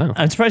not. Oh, wow.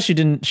 I'm surprised she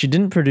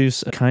didn't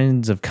produce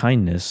Kinds of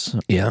Kindness.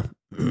 Yeah.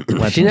 She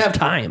didn't have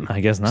time.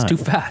 I guess not. It's too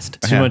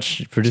fast. Too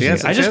much producing.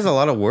 She has a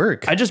lot of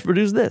work. I just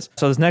produced this.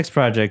 So this next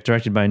project,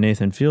 directed by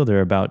Nathan Fielder,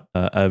 about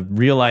a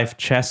real-life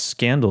chess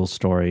scandal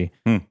story,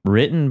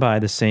 written by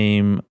the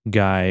same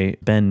guy,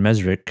 Ben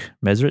Mesrich,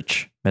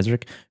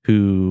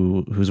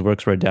 whose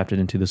works were adapted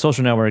into The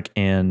Social Network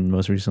and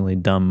most recently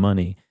Dumb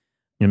Money.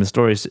 And the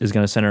story is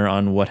going to center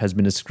on what has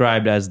been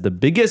described as the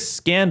biggest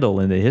scandal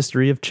in the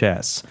history of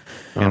chess.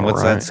 And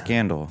what's that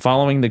scandal?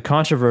 Following the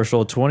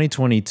controversial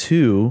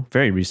 2022,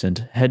 very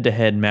recent,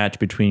 head-to-head match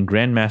between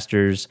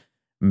Grandmasters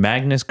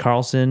Magnus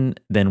Carlsen,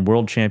 then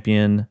world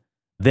champion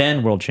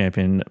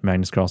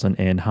Magnus Carlsen,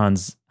 and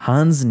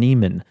Hans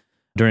Niemann,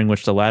 during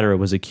which the latter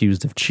was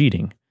accused of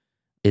cheating.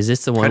 Is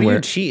this the one How do where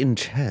you cheat in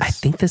chess? I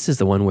think this is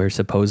the one where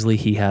supposedly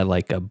he had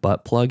like a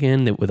butt plug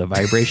in with a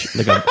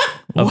vibration, like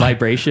a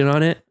vibration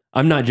on it?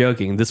 I'm not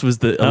joking. This was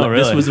the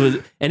really? This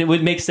was and it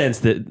would make sense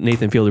that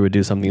Nathan Fielder would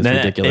do something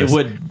that's ridiculous.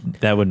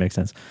 That would make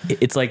sense.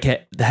 It's like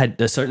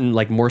had a certain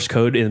like Morse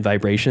code in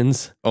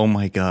vibrations. Oh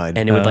my god!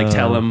 And it would like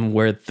tell him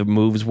where the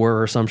moves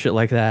were or some shit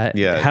like that.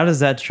 Yeah. How does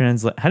that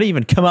translate? How do you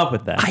even come up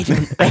with that?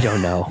 I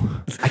don't know.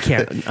 I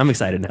can't. I'm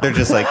excited now. They're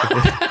just like,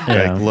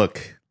 Yeah. like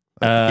look,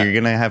 you're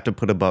gonna have to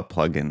put a butt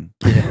plug in.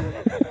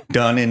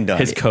 Done and done.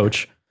 His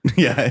coach.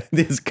 Yeah,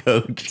 his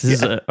coach.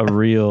 This is a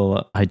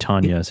real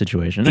Titania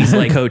situation. He's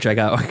like, Coach, I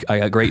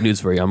got great news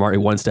for you. I'm already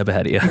one step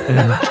ahead of you.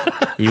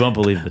 You won't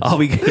believe this. I'll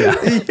be,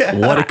 yeah.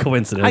 What a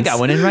coincidence. I got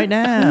one in right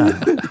now.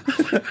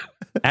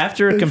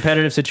 After a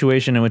competitive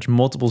situation in which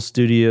multiple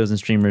studios and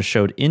streamers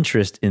showed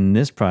interest in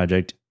this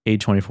project,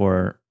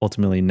 A24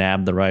 ultimately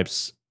nabbed the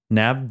rights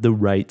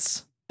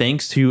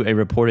thanks to a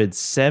reported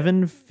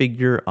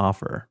 7-figure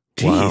offer.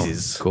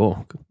 Jesus.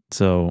 Cool.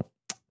 So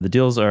the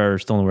deals are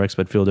still in the works,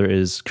 but Fielder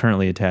is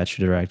currently attached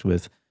to direct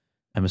with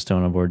Emma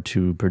Stone on board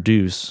to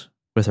produce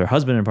with her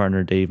husband and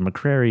partner, Dave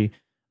McCrary,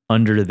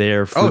 under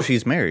their... Oh,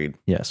 she's married.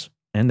 Yes.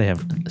 And they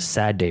have... A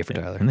sad day for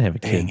Tyler. And they have a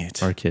kid. Dang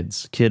it. Or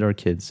kids. Kid or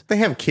kids. They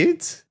have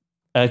kids?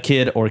 A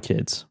kid or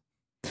kids.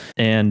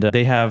 And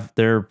they have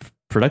their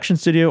production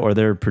studio or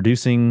their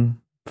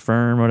producing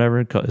firm,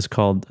 whatever, is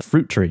called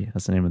Fruit Tree.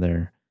 That's the name of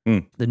their...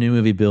 The new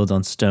movie builds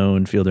on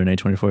Stone, Fielder, and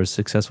A24's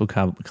successful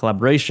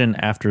collaboration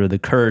after The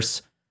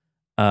Curse,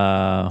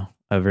 a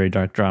very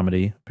dark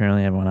dramedy.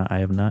 Apparently, I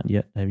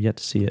have yet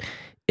to see it.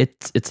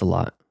 It's a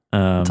lot.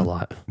 It's a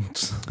lot.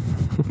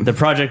 The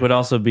project would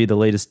also be the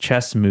latest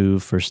chess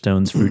move for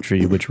Stone's Fruit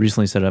Tree, which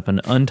recently set up an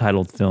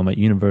untitled film at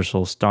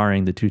Universal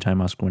starring the 2-time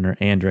Oscar winner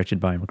and directed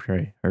by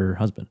McCrary, her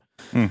husband.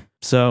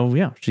 So,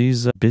 yeah,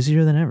 she's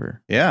busier than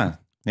ever. Yeah.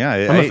 Yeah,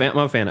 I'm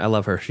a fan. I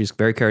love her. She's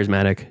very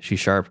charismatic. She's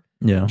sharp.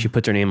 Yeah. She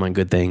puts her name on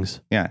good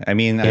things. Yeah, I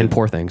mean, and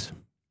poor things.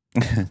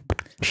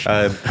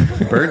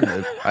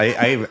 Bird.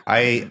 I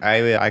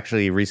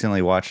actually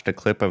recently watched a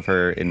clip of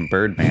her in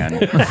Birdman.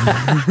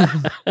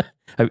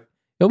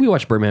 We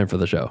watched Birdman for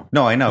the show.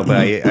 No, I know,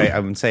 but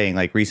I'm saying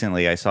like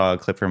recently I saw a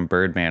clip from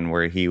Birdman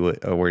where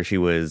where she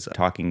was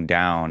talking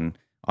down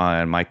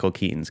on Michael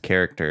Keaton's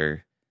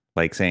character,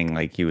 like saying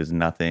like he was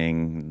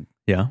nothing.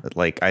 Yeah,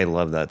 like I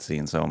love that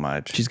scene so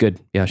much. She's good.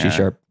 Yeah, she's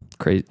sharp.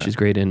 She's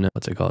great in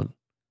what's it called?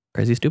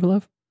 Crazy Stupid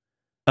Love.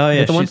 Oh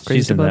yeah,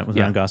 she's in that with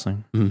Ryan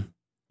Gosling. Mm-hmm.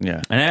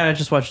 Yeah, and I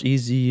just watched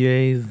Easy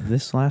A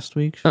this last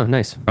week. Oh,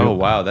 nice. Oh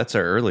wow, that's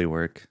our early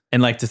work.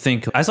 And like to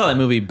think, I saw that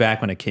movie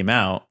back when it came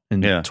out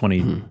in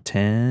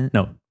 2010.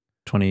 No,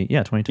 2010.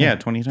 Yeah,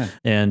 2010.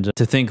 And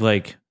to think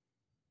like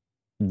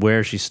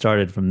where she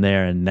started from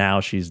there, and now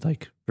she's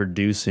like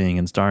producing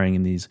and starring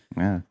in these.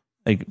 Yeah,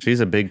 like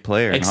she's a big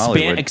player in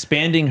Hollywood.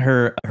 Expanding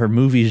her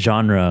movie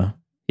genre,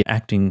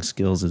 acting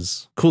skills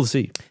is cool to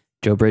see.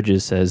 Joe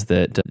Bridges says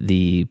that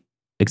the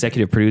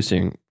executive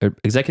producing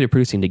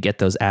to get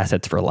those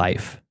assets for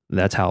life.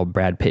 That's how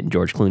Brad Pitt and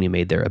George Clooney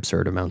made their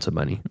absurd amounts of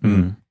money.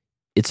 Mm.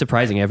 It's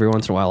surprising every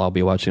once in a while I'll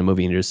be watching a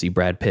movie and just see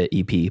Brad Pitt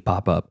EP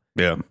pop up.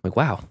 Yeah. Like,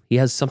 wow, he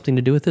has something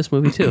to do with this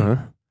movie too, huh?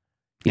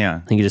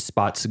 Yeah. He just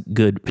spots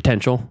good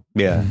potential.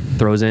 Yeah.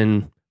 Throws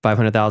in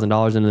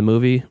 $500,000 into the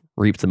movie,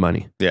 reaps the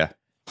money. Yeah.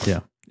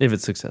 Yeah. If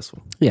it's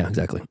successful. Yeah,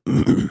 exactly.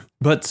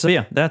 But so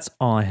yeah, that's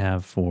all I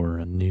have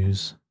for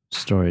news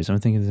stories. I don't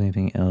think there's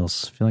anything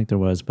else. I feel like there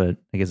was, but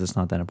I guess it's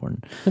not that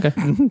important. Okay.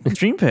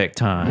 Stream pick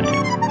time.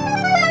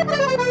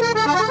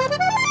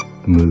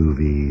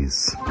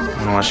 Movies.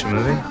 Wanna watch a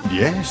movie?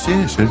 Yes,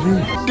 I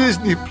do.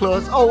 Disney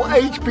Plus. Oh,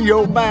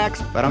 HBO Max.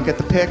 If I don't get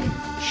the pick,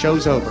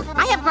 show's over.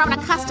 I have grown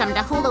accustomed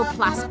to Hulu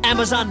Plus.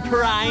 Amazon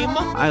Prime.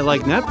 I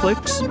like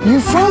Netflix. You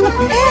found the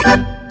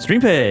pick. Stream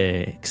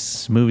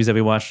picks. Movies that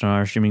we watched on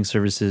our streaming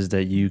services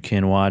that you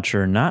can watch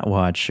or not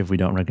watch if we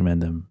don't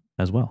recommend them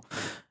as well.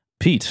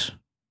 Pete.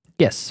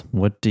 Yes.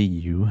 What do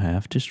you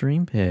have to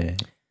stream pick?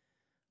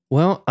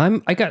 Well,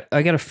 I got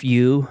a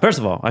few. First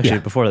of all, actually,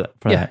 before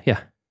that.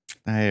 Yeah.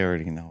 I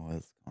already know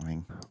what's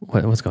going.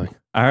 What's going?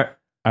 I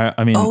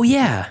mean. Oh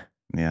yeah.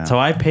 Yeah. So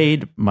I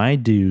paid my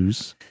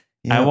dues.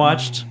 Yeah. I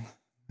watched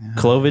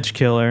Clovehitch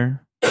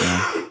Killer.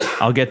 Yeah.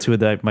 I'll get to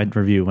it, my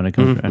review when it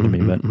comes around to me.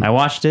 But I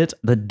watched it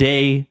the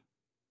day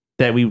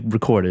that we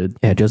recorded.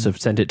 Yeah, Joseph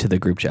sent it to the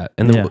group chat.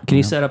 And then can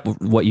you set up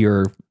what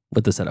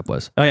the setup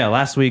was? Oh yeah,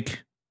 last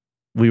week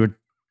we were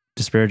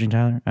disparaging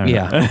Tyler. I don't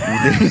know.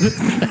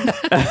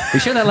 We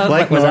sure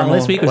that was on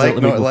this week? Or was it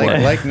the week before?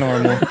 Like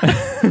normal.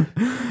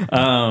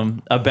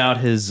 About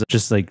his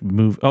just like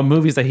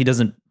movies that he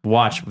doesn't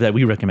watch that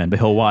we recommend, but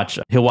he'll watch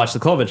the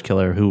Clovehitch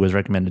Killer, who was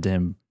recommended to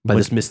him by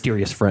this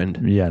mysterious friend.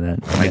 Yeah,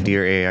 that my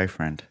dear AI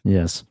friend.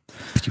 Yes,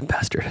 you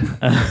bastard.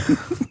 I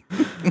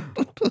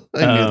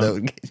knew that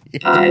would get you.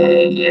 I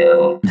hate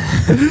you.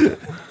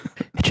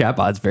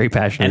 Chatbot's very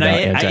passionate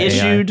about I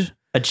issued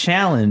a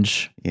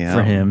challenge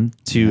for him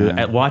to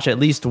watch at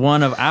least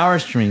one of our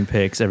stream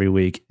picks every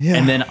week,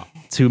 and then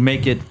to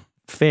make it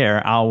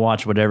fair, I'll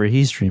watch whatever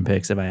he stream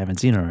picks if I haven't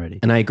seen it already.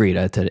 And I agreed.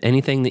 I said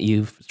anything that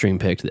you've stream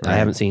picked that I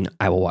haven't seen,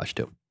 I will watch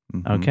too.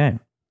 Mm-hmm. Okay,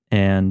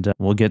 and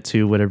we'll get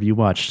to whatever you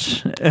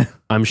watched.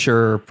 I'm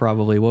sure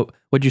probably what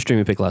did you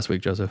stream pick last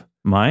week, Joseph?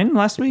 Mine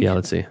last week? Yeah,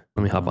 let's see.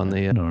 Let me hop on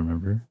the I don't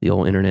remember the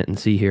old internet and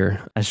see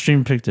here. I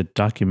stream picked a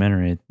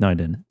documentary. No, I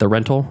didn't. The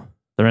Rental.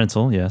 The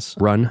Rental. Yes.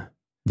 Run.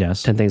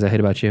 Yes. 10 Things I Hate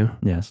About You.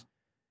 Yes.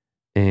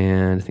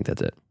 And I think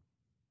that's it.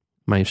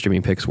 My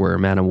streaming picks were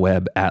Madam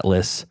Web,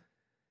 Atlas,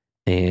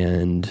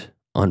 and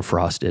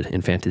Unfrosted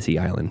in Fantasy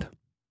Island.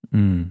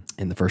 And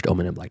the first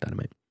Omen and Black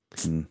Dynamite.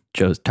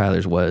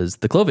 Tyler's was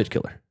The Clovehitch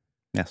Killer.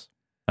 Yes.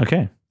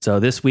 Okay. So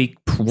this week,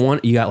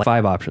 you got like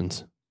 5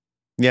 options.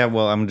 Yeah,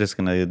 well, I'm just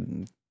gonna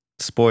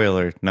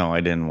spoiler. No,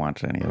 I didn't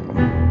watch any of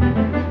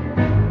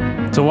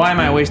them. So why am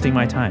I wasting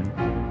my time?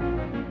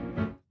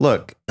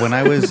 Look, when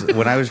I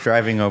was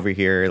driving over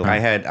here, I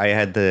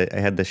had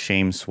the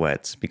shame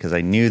sweats because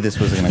I knew this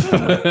was going to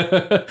come up.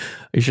 Are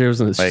you sure it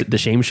was the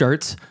shame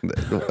shirts?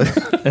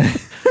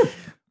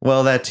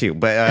 Well, that too,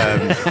 but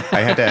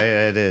I had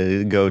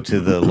to go to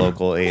the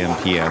local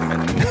AM/PM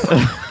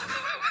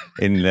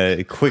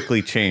and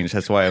quickly change.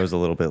 That's why I was a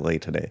little bit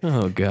late today.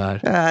 Oh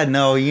God!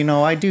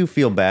 No, I do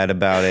feel bad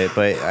about it,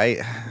 but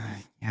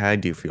I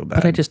do feel bad.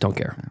 But I just don't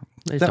care.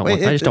 I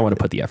just don't want to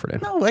put the effort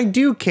in. No, I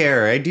do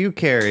care.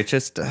 It's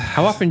just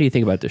how often do you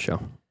think about this show?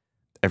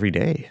 Every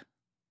day.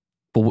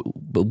 But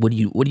what do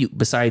you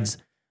besides?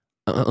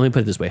 Let me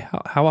put it this way: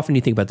 how often do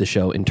you think about the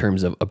show in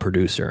terms of a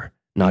producer,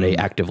 not a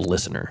active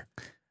listener?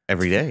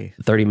 Every day.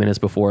 30 minutes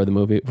before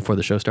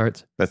the show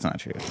starts. That's not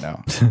true.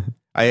 No.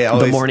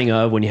 The morning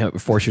of when you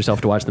force yourself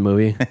to watch the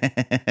movie.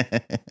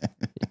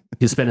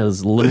 You spend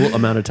as little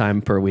amount of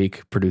time per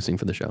week producing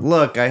for the show.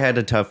 Look, I had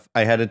a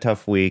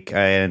tough week,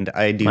 and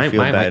I do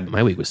feel bad.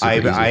 My week was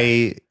super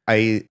easy.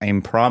 I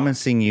am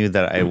promising you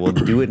that I will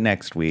do it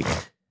next week.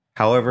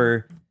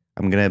 However,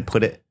 I'm gonna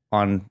put it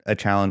on a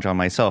challenge on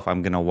myself.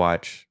 I'm gonna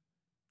watch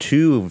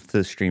 2 of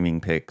the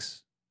streaming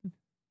picks.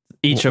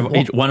 Each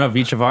one of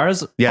each of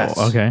ours? Yes.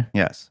 Oh, okay.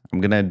 Yes.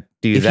 I'm going to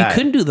do if that. If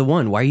you couldn't do the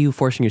one, why are you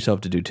forcing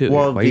yourself to do 2?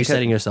 Well, why are you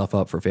setting yourself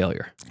up for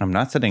failure? I'm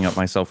not setting up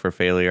myself for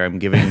failure. I'm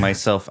giving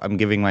myself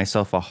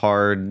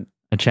a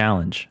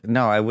challenge.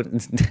 No, I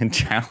wouldn't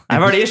challenge.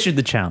 I've already issued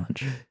the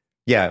challenge.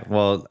 Yeah,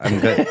 well, I'm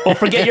good. Well,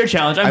 forget your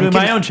challenge. I'm doing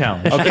my own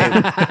challenge.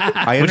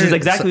 Okay. Which is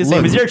exactly the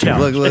same as your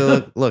challenge.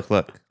 Look.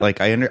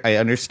 Like I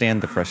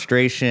understand the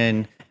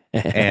frustration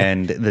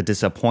and the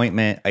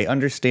disappointment. I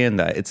understand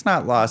that. It's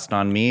not lost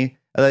on me.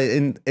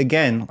 And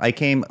again, I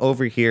came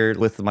over here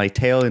with my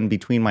tail in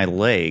between my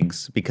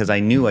legs because I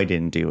knew I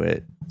didn't do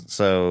it.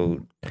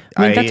 So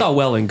I mean, that's all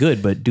well and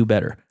good, but do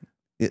better.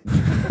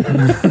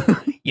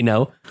 You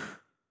know?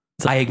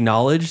 So I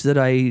acknowledge that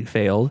I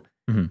failed.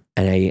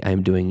 And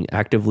I'm doing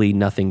actively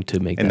nothing to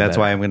make that And that's better.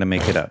 why I'm going to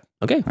make it up.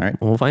 Okay. All right.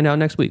 We'll find out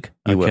next week.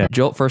 You will.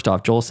 Joel, first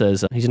off, Joel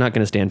says he's not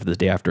going to stand for this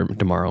day after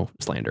tomorrow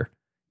slander.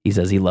 He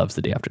says he loves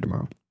the day after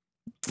tomorrow.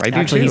 I do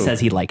Actually, too. he says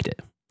he liked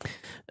it.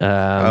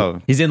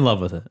 He's in love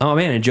with it. Oh,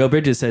 man. And Joe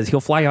Bridges says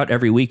he'll fly out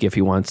every week if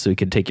he wants so he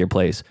can take your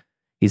place.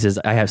 He says,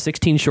 I have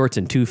 16 shorts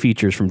and 2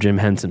 features from Jim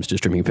Henson's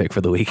streaming pick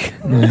for the week.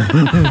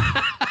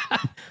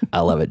 I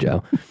love it,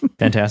 Joe.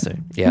 Fantastic.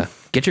 Yeah.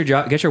 Get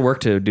your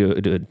work to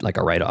do like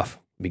a write-off.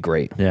 It'd be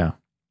great. Yeah.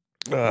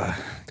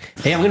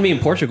 Hey, I'm going to be in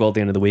Portugal at the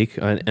end of the week,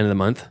 end of the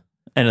month.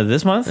 End of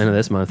this month? End of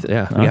this month,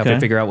 yeah. We have to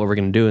figure out what we're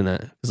going to do in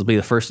that. This will be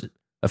the first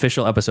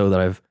official episode that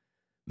I've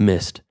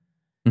missed.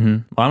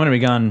 Mm-hmm. Well, I'm going to be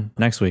gone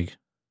next week.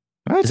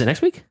 What? Is it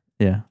next week?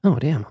 Yeah. Oh,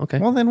 damn. Okay.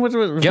 Well, then what?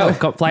 Joe,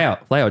 come, fly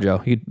out,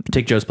 Joe. You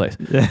take Joe's place.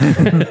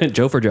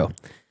 Joe for Joe.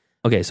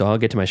 Okay, so I'll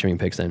get to my streaming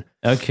picks then.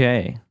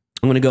 Okay.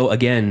 I'm going to go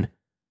again,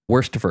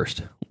 worst to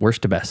first,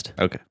 worst to best.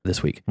 Okay.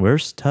 This week.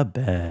 Worst to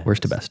best.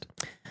 Worst to best.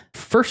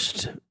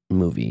 First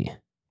movie.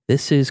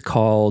 This is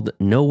called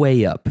No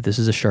Way Up. This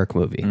is a shark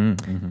movie.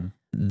 Mm-hmm.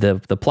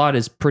 The plot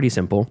is pretty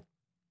simple.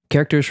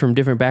 Characters from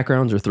different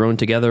backgrounds are thrown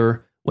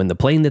together when the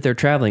plane that they're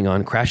traveling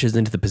on crashes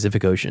into the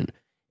Pacific Ocean.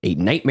 A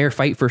nightmare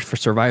fight for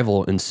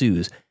survival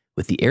ensues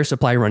with the air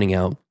supply running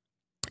out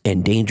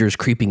and dangers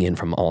creeping in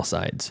from all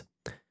sides.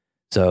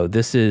 So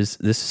this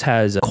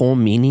has Cole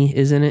Meany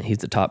is in it. He's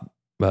the top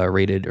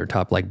rated or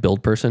top like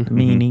build person.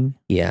 Meaning?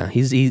 Yeah,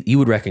 you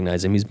would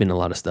recognize him. He's been in a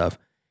lot of stuff.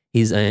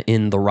 He's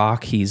in The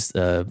Rock. He's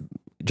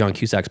John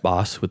Cusack's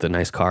boss with the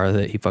nice car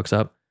that he fucks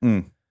up.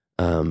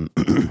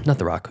 Not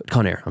The Rock,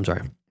 Con Air. I'm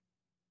sorry.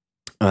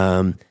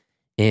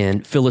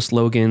 And Phyllis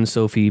Logan,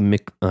 Sophie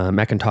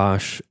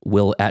McIntosh,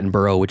 Will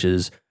Attenborough, which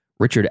is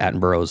Richard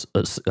Attenborough's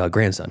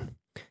grandson.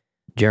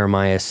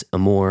 Jeremiah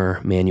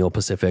Amor, Manuel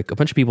Pacific, a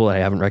bunch of people that I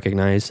haven't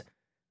recognized,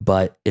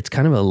 but it's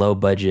kind of a low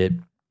budget,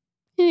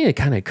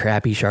 kind of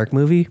crappy shark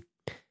movie.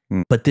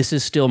 But this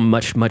is still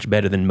much, much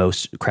better than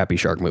most crappy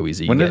shark movies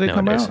that you get nowadays.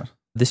 When did it come out?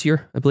 This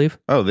year, I believe.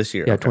 Oh, this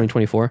year. Yeah, okay.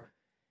 2024.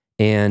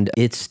 And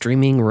it's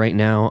streaming right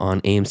now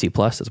on AMC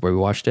Plus. That's where we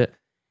watched it.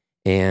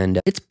 And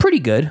it's pretty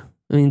good.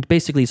 I mean,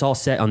 basically, it's all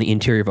set on the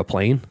interior of a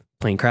plane.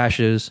 Plane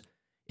crashes.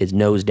 It's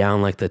nose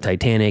down like the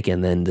Titanic.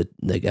 And then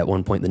at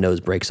one point, the nose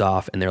breaks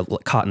off and they're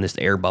caught in this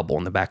air bubble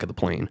in the back of the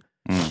plane.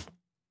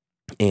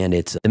 And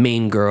it's the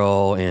main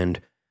girl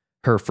and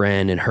her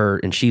friend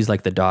and she's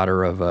like the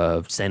daughter of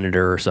a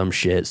senator or some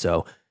shit.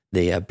 So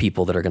they have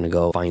people that are going to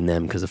go find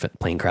them because the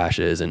plane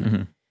crashes.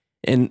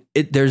 And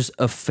there's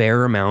a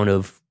fair amount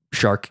of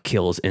shark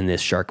kills in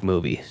this shark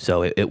movie.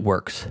 So it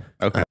works.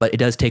 Okay. But it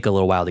does take a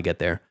little while to get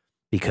there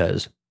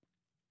because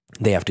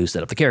they have to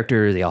set up the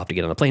characters. They all have to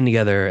get on the plane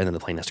together and then the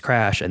plane has to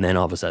crash. And then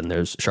all of a sudden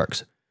there's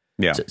sharks.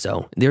 Yeah.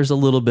 So there's a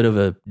little bit of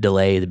a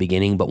delay at the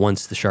beginning, but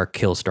once the shark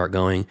kills start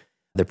going,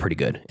 they're pretty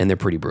good and they're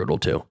pretty brutal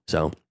too.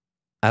 So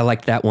I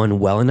liked that one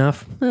well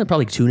enough.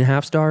 Probably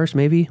 2.5 stars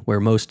maybe, where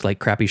most like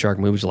crappy shark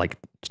movies are like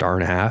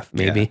 1.5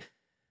 maybe. Yeah.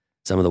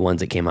 Some of the ones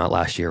that came out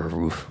last year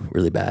were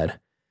really bad.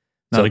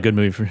 Not a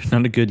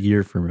good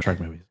year for shark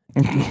movies.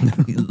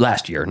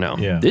 Last year, no.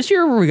 Yeah. This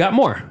year we got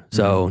more.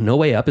 So No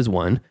Way Up is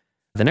one.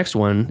 The next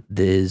one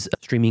is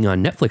streaming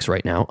on Netflix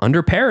right now,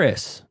 Under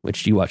Paris,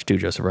 which you watched too,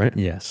 Joseph, right?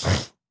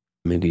 Yes.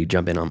 Maybe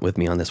jump in with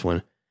me on this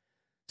one.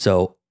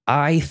 So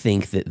I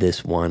think that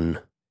this one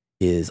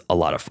is a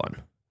lot of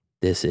fun.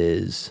 This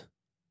is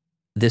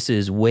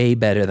way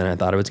better than I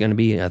thought it was going to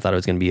be. I thought it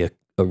was going to be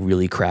a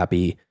really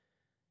crappy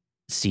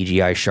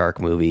CGI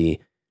shark movie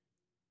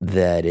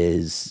that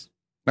is...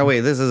 Oh, wait,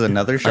 this is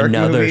another shark movie?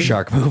 Another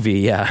shark movie,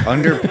 yeah.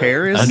 Under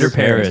Paris? Under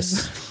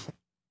Paris.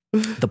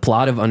 The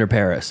plot of Under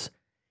Paris.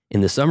 In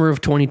the summer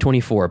of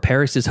 2024,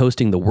 Paris is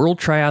hosting the World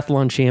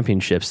Triathlon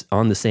Championships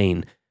on the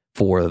Seine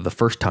for the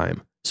first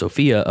time.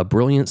 Sophia, a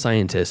brilliant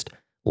scientist,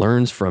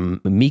 learns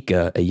from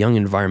Mika, a young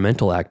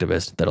environmental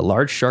activist, that a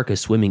large shark is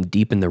swimming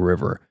deep in the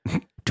river.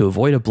 To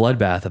avoid a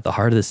bloodbath at the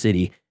heart of the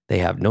city, they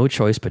have no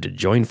choice but to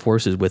join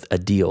forces with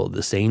Adil,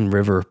 the Seine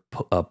River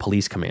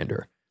police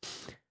commander.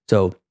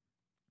 So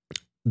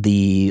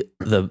the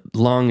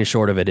long and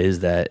short of it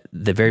is that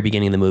the very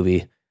beginning of the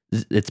movie,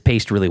 it's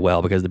paced really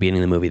well because at the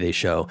beginning of the movie they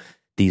show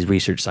these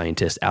research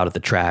scientists out at the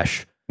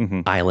trash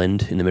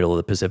island in the middle of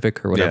the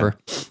Pacific or whatever.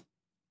 Yeah.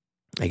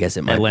 I guess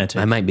it might. Atlantic.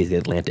 I might be the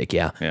Atlantic.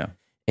 Yeah. Yeah.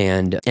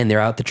 And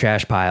they're out the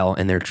trash pile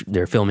and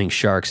they're filming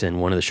sharks,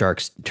 and one of the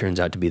sharks turns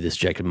out to be this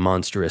giant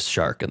monstrous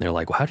shark, and they're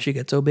like, well, how did she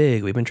get so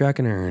big? We've been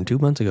tracking her, and 2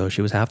 months ago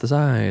she was half the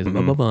size.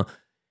 Blah blah blah.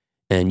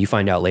 And you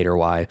find out later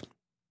why.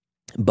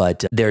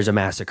 But there's a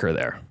massacre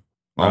there.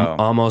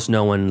 Almost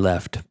no one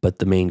left, but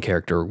the main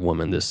character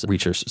woman, this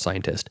research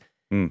scientist.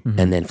 And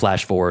then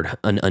flash forward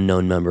an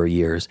unknown number of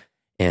years,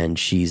 and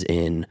she's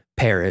in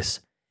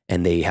Paris,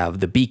 and they have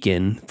the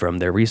beacon from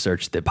their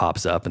research that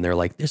pops up, and they're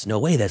like, there's no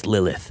way that's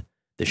Lilith.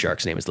 The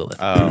shark's name is Lilith.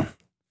 Oh,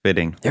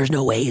 fitting. There's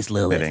no way it's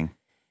Lilith. Fitting.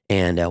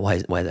 And why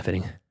is that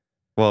fitting?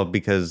 Well,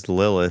 because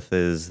Lilith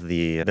is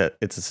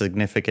it's a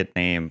significant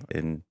name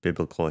in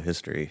biblical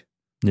history.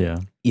 Yeah.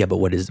 Yeah, but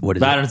what is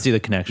But I don't see the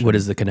connection. What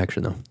is the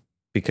connection though?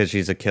 Because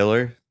she's a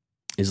killer.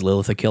 Is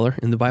Lilith a killer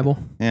in the Bible?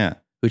 Yeah.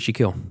 Who'd she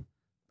kill?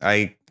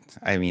 I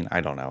mean,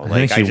 I don't know.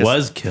 I think she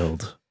was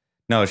killed.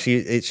 No,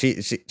 she's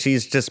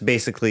just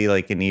basically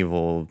like an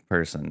evil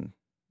person.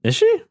 Is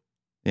she?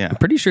 Yeah. I'm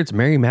pretty sure it's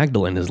Mary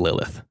Magdalene is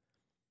Lilith.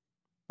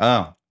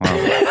 Oh,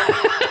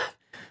 well.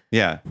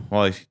 Yeah.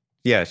 Well,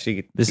 yeah,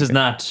 she. This is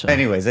not.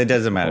 Anyways, it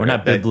doesn't matter. We're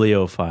not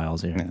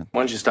bibliophiles here.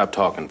 Why don't you stop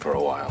talking for a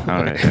while?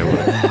 All right. I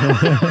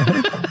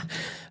will.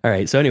 All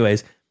right. So,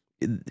 anyways,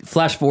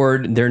 flash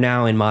forward. They're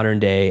now in modern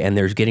day, and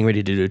they're getting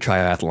ready to do a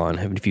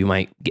triathlon. If you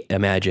might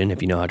imagine,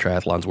 if you know how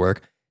triathlons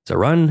work, it's a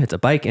run, it's a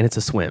bike, and it's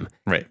a swim.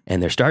 Right.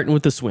 And they're starting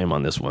with the swim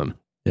on this one.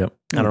 Yep.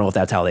 I don't know if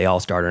that's how they all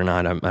start or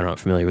not. I'm not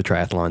familiar with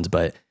triathlons,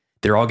 but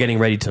they're all getting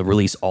ready to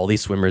release all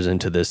these swimmers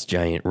into this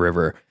giant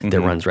river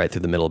that runs right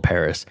through the middle of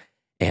Paris.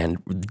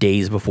 And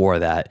days before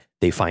that,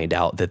 they find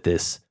out that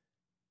this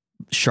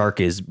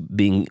shark is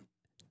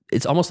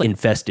it's almost like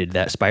Infested,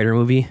 that spider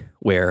movie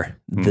where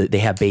they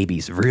have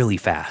babies really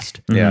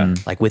fast. Yeah.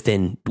 Like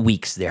within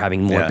weeks, they're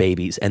having more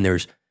babies. And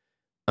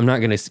I'm not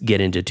going to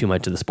get into too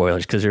much of the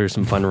spoilers because there's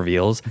some fun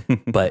reveals,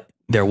 but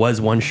there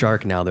was one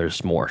shark. Now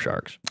there's more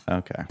sharks.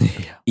 Okay.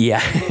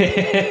 Yeah.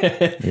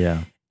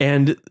 Yeah.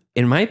 And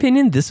in my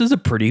opinion, this is a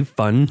pretty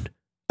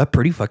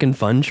fucking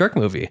fun shark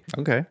movie.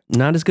 Okay.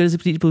 Not as good as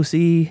Deep Blue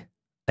Sea.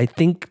 I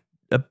think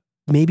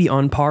maybe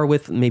on par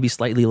with, maybe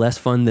slightly less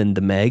fun than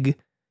The Meg.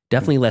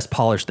 Definitely less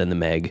polished than The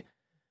Meg.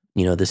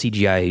 You know, the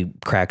CGI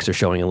cracks are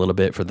showing a little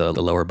bit for the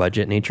lower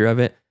budget nature of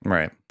it.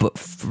 Right. But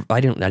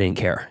I didn't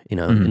care. You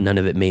know, none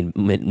of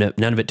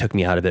it took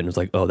me out of it and was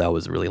like, oh, that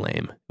was really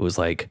lame. It was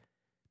like,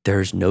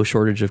 there's no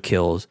shortage of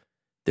kills.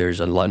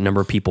 There's a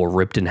number of people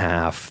ripped in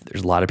half.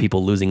 There's a lot of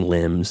people losing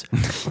limbs.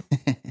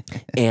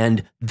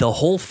 And the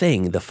whole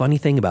thing, the funny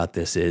thing about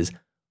this is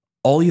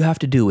all you have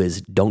to do is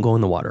don't go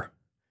in the water.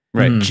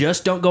 Right.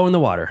 Just don't go in the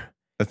water.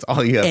 That's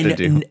all you have to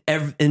do.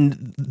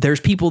 And there's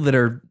people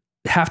that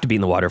have to be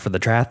in the water for the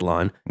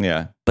triathlon.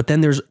 Yeah. But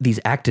then there's these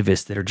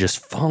activists that are just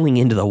falling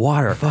into the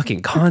water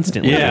fucking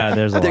constantly. Yeah,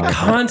 they're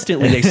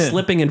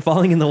slipping and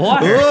falling in the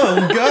water.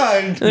 Oh,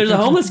 God. There's a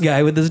homeless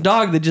guy with this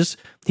dog that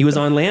he was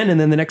on land and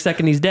then the next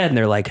second he's dead. And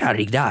they're like, how did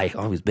he die?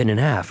 Oh, he's been in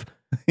half.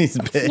 Why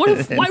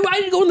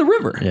did he go in the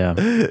river? Yeah.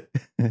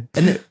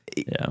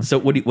 So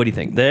what do you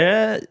think?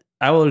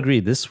 I will agree.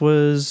 This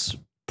was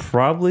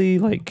probably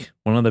like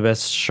one of the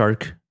best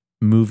shark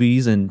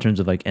movies in terms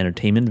of like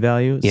entertainment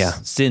values. Yeah.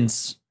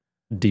 Since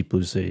Deep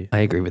Blue Sea. I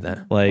agree with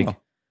that. Like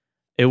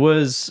it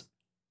was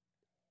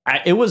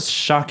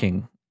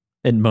shocking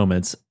in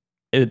moments.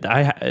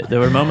 There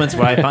were moments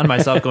where I found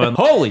myself going,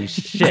 holy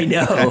shit. I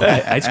know.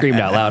 I screamed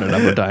out loud a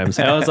number of times.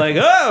 And I was like,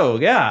 oh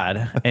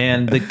God.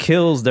 And the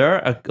kills,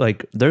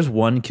 there's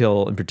one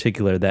kill in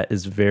particular that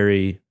is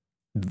very,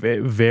 very,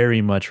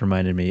 very much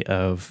reminded me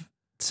of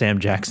Sam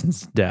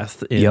Jackson's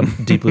death in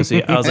Deep Blue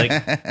Sea. I was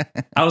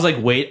like,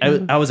 wait,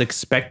 I was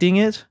expecting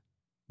it,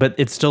 but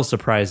it still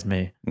surprised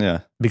me.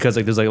 Yeah. Because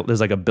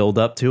there's a build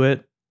up to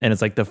it. And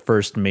it's like the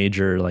first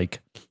major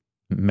like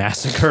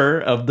massacre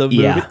of the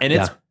movie.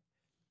 And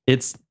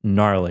it's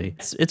gnarly.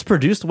 It's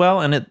produced well,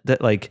 and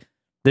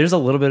there's a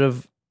little bit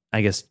of,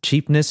 I guess,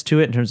 cheapness to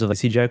it in terms of like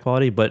CGI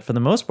quality, but for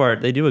the most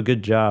part, they do a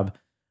good job.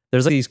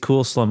 There's like these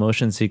cool slow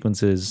motion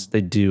sequences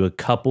they do a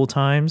couple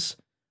times.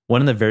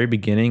 One in the very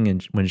beginning,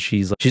 and when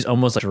she's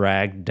almost like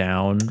dragged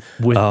down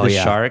with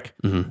shark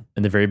in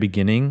the very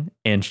beginning,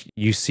 and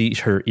you see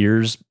her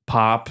ears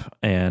pop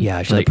and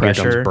she like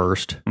pressure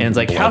burst, and it's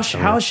like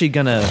how is she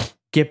gonna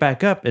get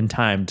back up in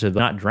time to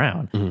not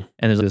drown? And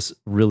there's this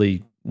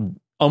really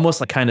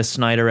almost like kind of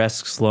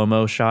Snyder-esque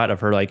slow-mo shot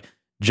of her like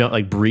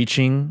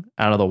breaching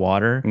out of the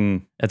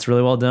water. That's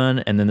really well done.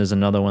 And then there's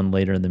another one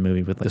later in the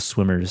movie with the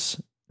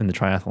swimmers in the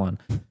triathlon.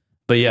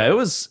 But yeah, it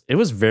was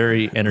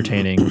very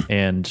entertaining,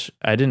 and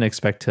I didn't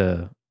expect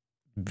to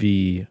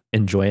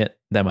enjoy it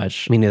that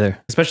much. Me neither.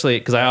 Especially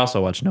because I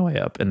also watched No Way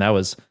Up, and that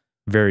was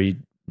very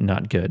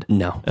not good.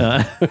 No.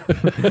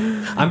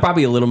 I'm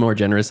probably a little more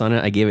generous on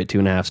it. I gave it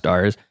 2.5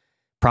 stars,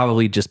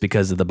 probably just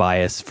because of the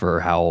bias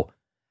for how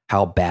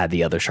bad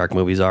the other shark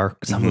movies are.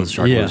 Some of those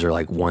shark movies are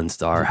like 1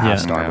 star,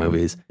 half-star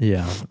movies.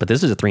 Yeah. But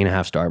this is a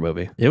 3.5 star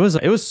movie. It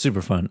was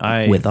super fun.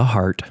 With a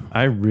heart.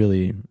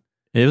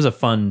 It was a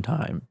fun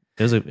time.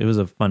 It was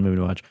a fun movie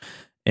to watch.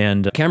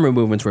 And camera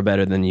movements were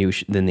better than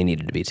than they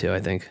needed to be too, I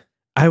think.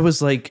 I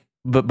was like,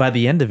 but by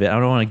the end of it, I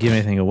don't want to give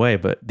anything away,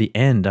 but the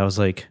end, I was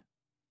like,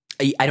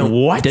 I don't.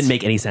 What? It didn't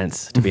make any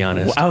sense, to be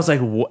honest. I was like,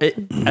 what?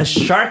 A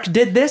shark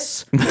did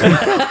this?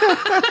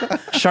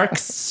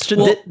 Sharks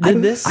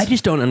did this? I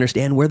just don't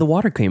understand where the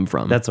water came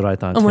from. That's what I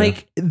thought. I'm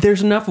like,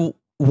 there's enough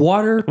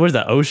water. What is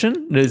that,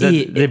 ocean?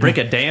 They break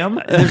a dam?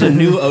 There's a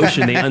new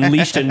ocean. They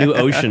unleashed a new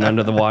ocean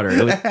under the water.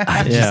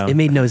 It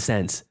made no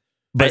sense.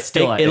 But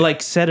still, it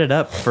like set it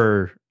up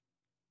for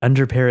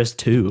Under Paris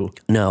 2.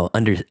 No,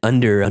 under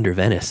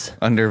Venice.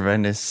 Under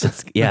Venice.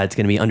 It's going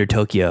to be under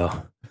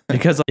Tokyo.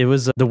 Because it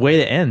was the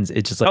way it ends.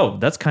 It's just like, oh,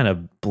 that's kind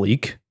of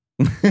bleak.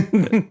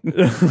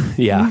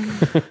 Yeah.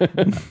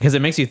 Because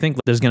it makes you think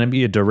there's going to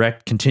be a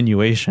direct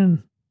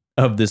continuation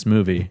of this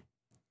movie.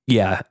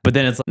 Yeah. But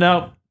then it's like,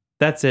 no,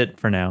 that's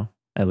it for now,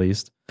 at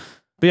least.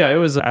 But yeah,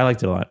 I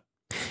liked it a lot.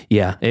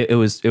 Yeah, it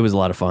was a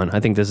lot of fun. I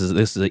think this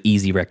is an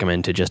easy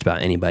recommend to just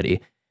about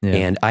anybody. Yeah.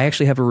 And I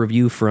actually have a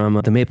review from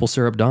the Maple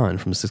Syrup Don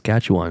from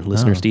Saskatchewan,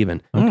 listener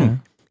Steven. Okay.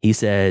 He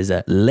says,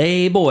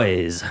 "Lay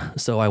boys.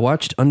 So I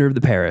watched Under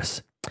the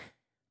Paris.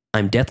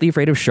 I'm deathly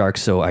afraid of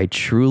sharks, so I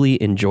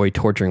truly enjoy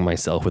torturing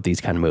myself with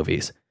these kind of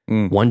movies.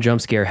 One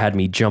jump scare had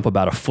me jump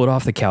about a foot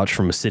off the couch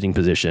from a sitting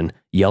position,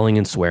 yelling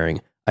and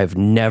swearing. I've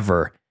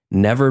never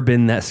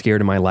been that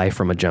scared in my life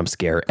from a jump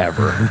scare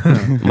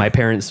ever. My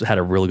parents had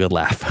a real good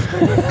laugh.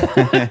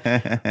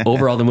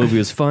 Overall, the movie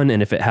was fun,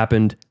 and if it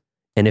happened,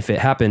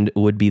 it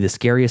would be the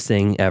scariest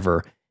thing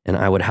ever, and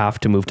I would have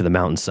to move to the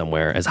mountains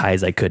somewhere as high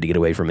as I could to get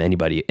away from any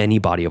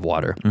body of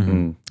water.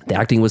 The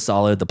acting was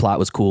solid, the plot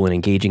was cool and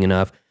engaging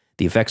enough.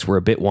 The effects were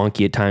a bit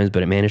wonky at times,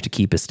 but it managed to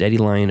keep a steady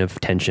line of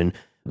tension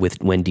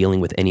when dealing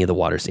with any of the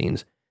water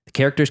scenes. The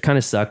characters kind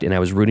of sucked, and I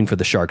was rooting for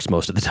the sharks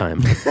most of the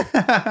time.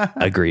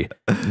 Agree.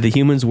 The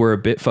humans were a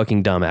bit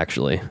fucking dumb,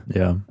 actually.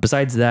 Yeah.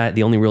 Besides that,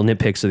 the only real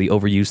nitpicks are the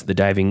overuse of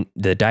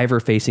the diver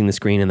facing the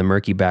screen and the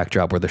murky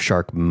backdrop where the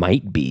shark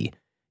might be.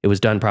 It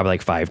was done probably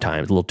like 5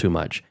 times, a little too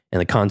much.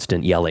 And the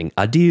constant yelling,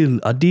 "Adil,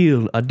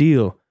 Adil,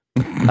 Adil."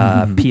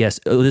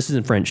 P.S. Oh, this is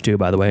in French too,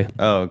 by the way.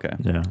 Oh, okay.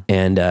 Yeah.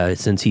 And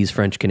since he's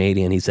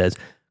French-Canadian, he says,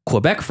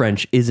 Quebec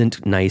French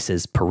isn't nice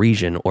as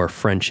Parisian or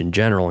French in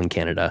general in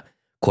Canada.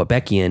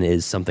 Quebecian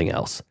is something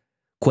else.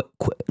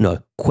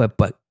 Quebecois.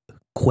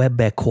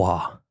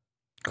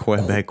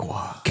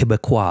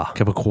 Quebecois.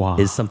 Quebecois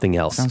is something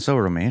else. Sounds so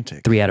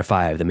romantic. 3 out of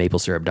 5, the Maple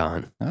Syrup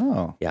Don.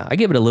 Oh. Yeah, I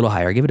give it a little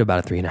higher. I give it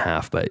about a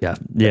 3.5, but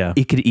yeah.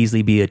 It could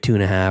easily be a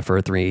 2.5 or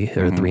a 3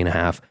 or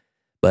 3.5.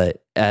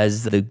 But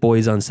as the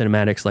boys on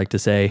Cinematics like to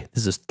say,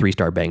 this is a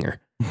 3-star banger.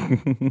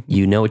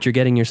 You know what you're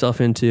getting yourself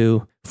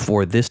into.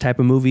 For this type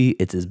of movie,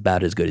 it's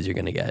about as good as you're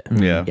going to get.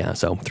 Yeah. Yeah,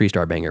 so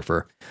 3-star banger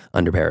for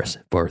Under Paris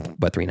for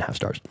about 3.5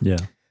 stars. Yeah.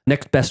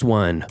 Next best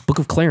one, Book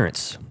of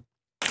Clarence.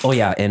 Oh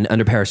yeah, and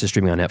Under Paris is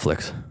streaming on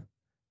Netflix.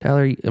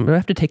 Tyler, I'm going to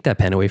have to take that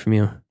pen away from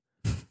you.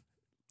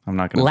 I'm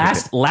not going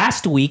to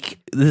Last week,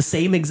 the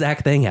same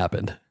exact thing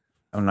happened.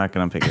 I'm not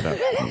going to pick it up.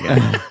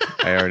 Yeah.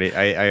 I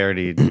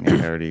already.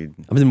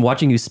 I've been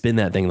watching you spin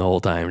that thing the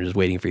whole time, just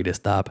waiting for you to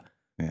stop.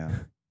 Yeah.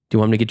 Do you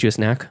want me to get you a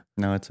snack?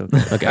 No, it's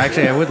okay. Okay.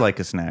 Actually, I would like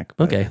a snack.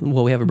 But... Okay.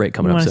 Well, we have a break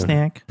coming up soon.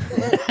 Snack?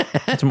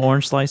 Some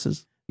orange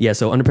slices? Yeah.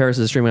 So Under Paris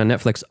is streaming on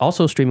Netflix.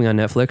 Also streaming on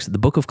Netflix, The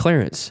Book of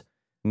Clarence.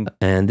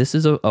 And this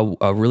is a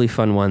really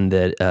fun one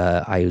that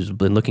I've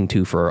been looking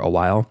to for a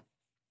while.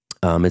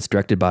 It's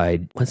directed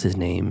by, what's his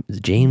name? Is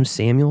it James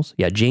Samuels?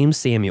 Yeah, James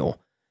Samuel.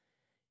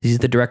 He's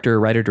the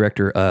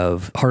writer-director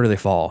of Harder They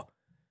Fall,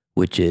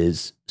 which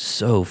is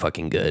so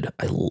fucking good.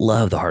 I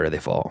love The Harder They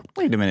Fall.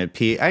 Wait a minute,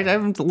 Pete.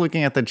 I'm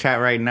looking at the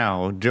chat right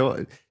now.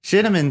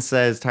 Shinneman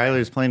says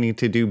Tyler's planning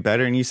to do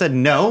better, and you said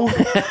no?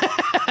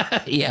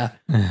 Yeah.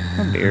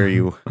 How dare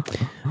you?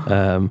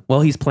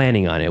 Well, he's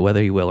planning on it.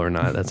 Whether he will or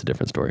not, that's a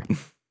different story.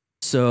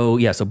 So,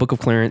 yeah, so Book of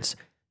Clarence.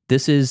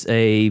 This is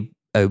a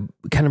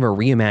kind of a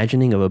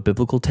reimagining of a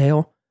biblical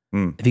tale.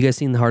 Have you guys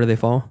seen The Harder They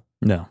Fall?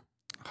 No.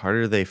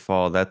 Harder They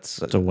Fall.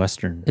 It's a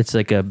Western. It's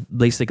like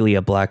basically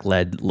a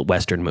black-led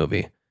Western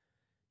movie.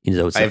 You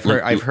know,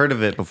 I've heard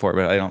of it before,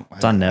 but I don't.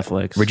 It's on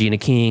Netflix. Regina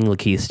King,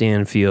 Lakeith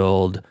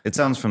Stanfield. It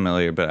sounds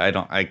familiar, but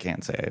I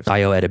can't say.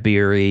 Io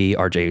Edebiri,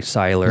 R.J.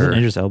 Seiler. Is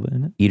Idris Elba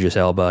in it? Idris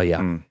Elba,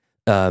 yeah.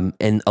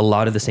 And a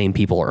lot of the same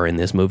people are in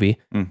this movie,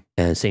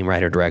 and same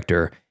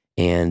writer-director.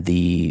 And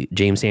the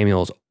James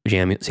Samuel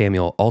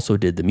also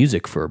did the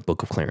music for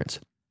Book of Clarence.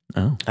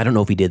 Oh. I don't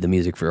know if he did the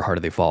music for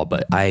Harder They Fall,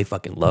 but I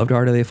fucking loved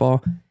Harder They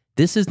Fall.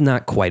 This is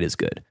not quite as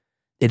good.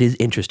 It is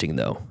interesting,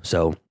 though.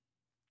 So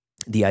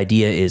the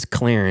idea is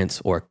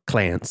Clarence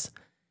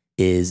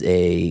is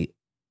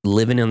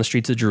living on the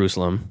streets of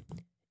Jerusalem,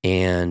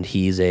 and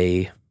he's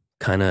a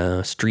kind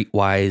of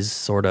streetwise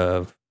sort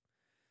of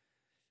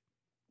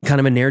kind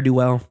of a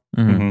ne'er-do-well.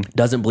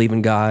 Doesn't believe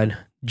in God.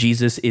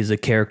 Jesus is a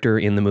character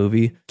in the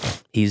movie.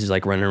 He's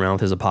like running around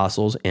with his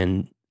apostles,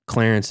 and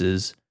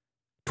Clarence's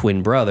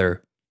twin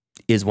brother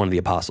is one of the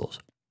apostles.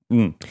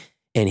 And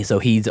so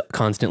he's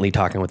constantly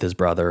talking with his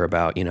brother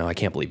about, I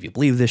can't believe you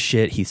believe this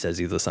shit. He says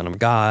he's the son of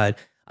God.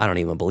 I don't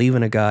even believe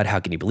in a God.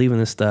 How can you believe in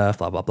this stuff?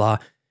 Blah, blah, blah.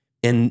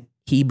 And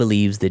he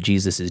believes that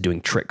Jesus is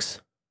doing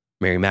tricks.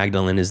 Mary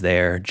Magdalene is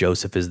there.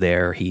 Joseph is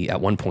there.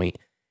 At one point,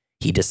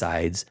 he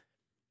decides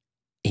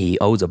he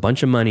owes a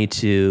bunch of money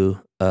to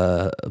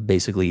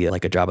basically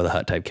like a Jabba the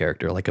Hutt type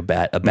character, like a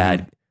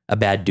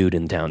bad dude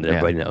in town that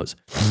everybody knows.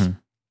 Mm-hmm.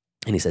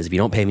 And he says, if you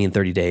don't pay me in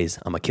 30 days,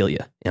 I'm going to kill you,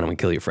 and I'm going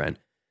to kill your friend.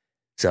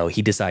 So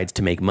he decides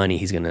to make money.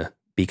 He's going to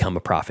become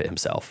a prophet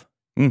himself.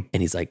 And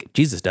he's like,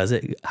 Jesus does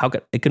it.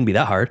 It couldn't be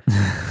that hard.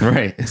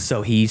 Right.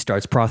 So he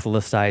starts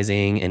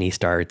proselytizing, and he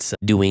starts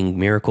doing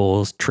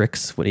miracles,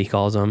 tricks, what he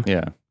calls them.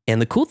 Yeah. And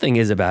the cool thing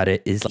is about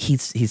it is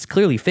he's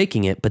clearly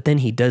faking it, but then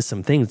he does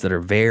some things that are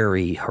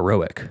very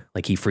heroic.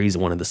 Like he frees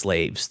one of the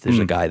slaves. There's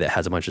a guy that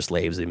has a bunch of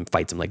slaves and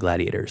fights them like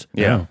gladiators.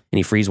 Yeah. And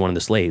he frees one of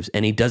the slaves,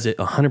 and he does it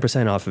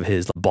 100% off of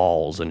his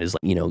balls and his,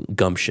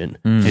 gumption.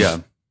 Yeah.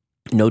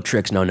 No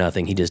tricks, no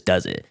nothing. He just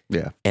does it.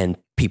 Yeah. And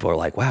people are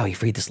like, wow, he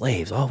freed the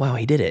slaves. Oh, wow,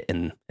 he did it.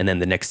 And then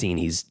the next scene,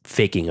 he's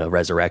faking a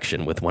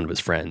resurrection with one of his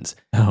friends.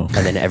 Oh.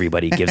 And then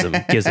everybody gives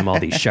him all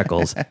these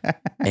shekels.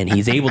 And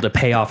he's able to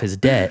pay off his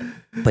debt,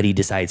 but he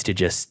decides to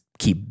just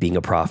keep being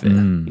a prophet,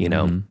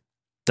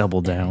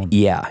 Double down.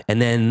 Yeah.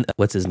 And then,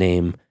 what's his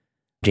name?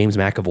 James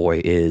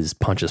McAvoy is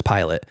Pontius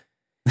Pilate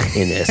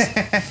in this.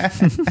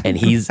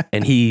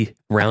 and he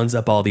rounds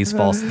up all these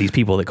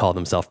people that call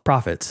themselves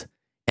prophets.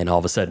 And all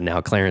of a sudden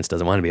now Clarence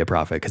doesn't want to be a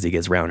prophet because he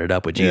gets rounded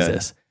up with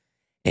Jesus.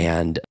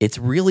 And it's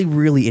really,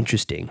 really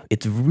interesting.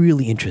 It's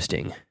really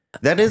interesting.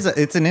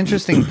 It's an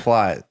interesting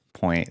plot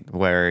point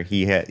where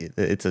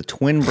it's a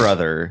twin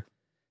brother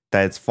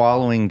that's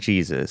following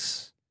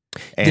Jesus.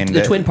 And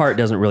the twin part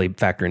doesn't really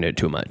factor into it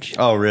too much.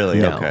 Oh, really?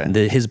 No.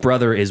 Okay. His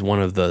brother is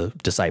one of the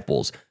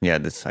disciples. Yeah,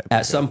 disciple.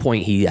 At some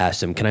point he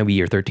asked him, can I be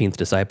your 13th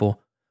disciple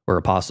or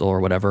apostle or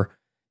whatever?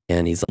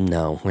 And he's like,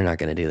 no, we're not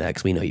going to do that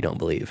because we know you don't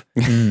believe.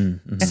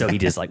 So he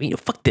just like,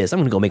 fuck this. I'm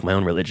going to go make my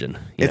own religion.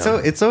 It's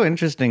so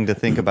interesting to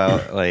think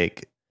about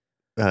like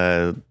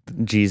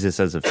Jesus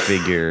as a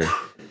figure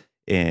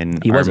in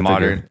our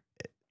modern.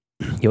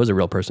 He was a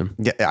real person.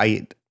 Yeah,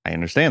 I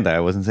understand that. I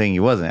wasn't saying he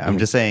wasn't. I'm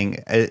just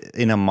saying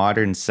in a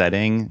modern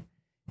setting,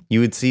 you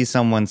would see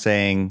someone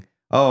saying,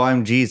 "Oh,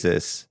 I'm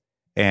Jesus,"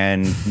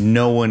 and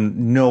no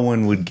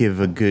one would give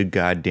a good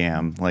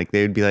goddamn. Like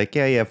they would be like,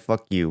 "Yeah,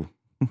 fuck you."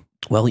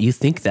 Well, you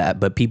think that,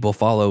 but people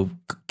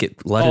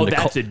get led into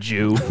that's a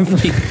Jew.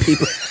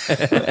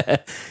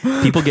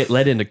 People get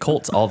led into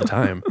cults all the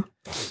time.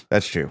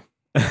 That's true.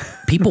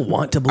 People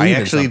want to believe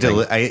in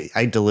something.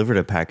 I delivered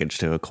a package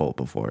to a cult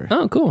before.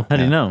 Oh, cool. How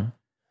do you know?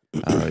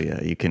 Oh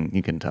yeah, you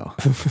can tell.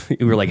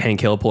 You were like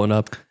Hank Hill pulling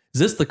up. Is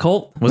this the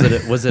cult? Was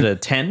it a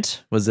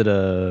tent? Was it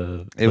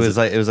a? It was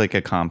like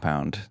a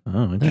compound.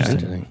 Oh,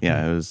 interesting.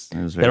 Yeah, it was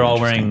very. They're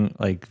all wearing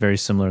like very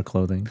similar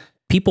clothing.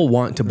 People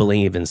want to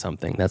believe in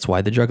something. That's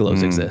why the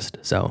Juggalos exist.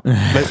 So,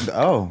 that's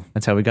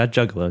how we got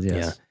Juggalos. Yes.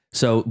 Yeah.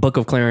 So, Book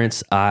of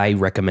Clarence, I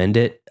recommend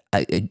it.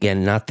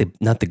 Again, not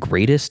the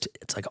greatest.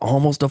 It's like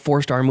almost a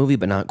 4-star movie,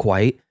 but not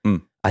quite.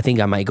 I think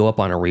I might go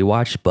up on a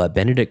rewatch. But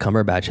Benedict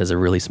Cumberbatch has a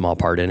really small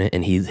part in it,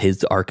 and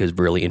his arc is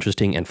really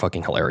interesting and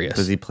fucking hilarious.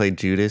 Does he play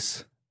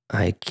Judas?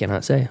 I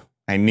cannot say.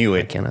 I knew it.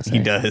 I cannot say. He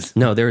does.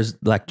 No, there's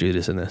Black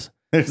Judas in this.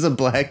 There's a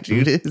Black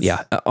Judas?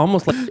 Yeah.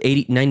 Almost like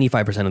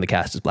 95% of the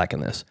cast is black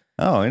in this.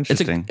 Oh,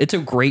 interesting. It's a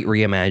great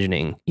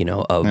reimagining,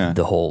 of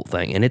the whole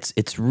thing. And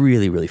it's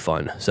really, really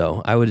fun.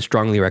 So I would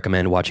strongly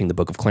recommend watching The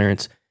Book of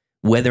Clarence.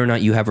 Whether or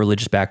not you have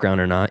religious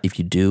background or not, if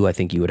you do, I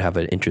think you would have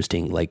an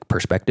interesting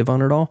perspective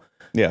on it all.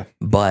 Yeah.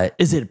 But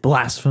is it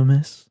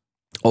blasphemous?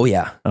 Oh,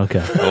 yeah.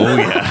 Okay. Oh,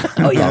 yeah.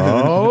 Oh,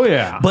 yeah. Oh,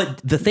 yeah. But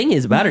the thing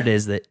is about it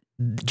is that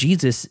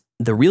Jesus,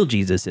 the real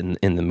Jesus in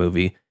the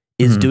movie,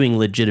 is doing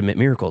legitimate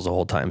miracles the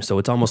whole time. So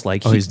it's almost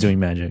like he's doing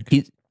magic.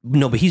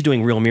 But he's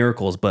doing real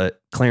miracles,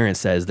 but Clarence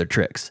says they're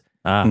tricks.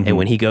 And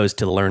when he goes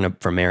to learn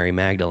from Mary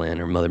Magdalene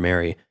or Mother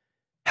Mary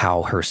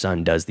how her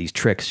son does these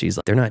tricks, she's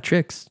like, they're not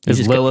tricks.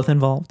 Is Lilith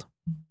involved?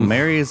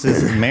 Mary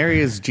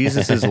is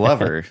Jesus's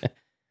lover.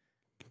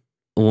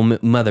 Well,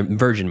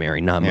 Virgin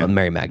Mary, not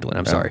Mary Magdalene.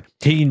 I'm sorry.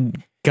 He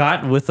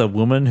got with a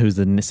woman who's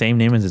the same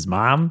name as his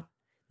mom.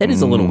 That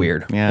is a little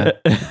weird. Yeah.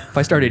 If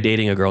I started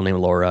dating a girl named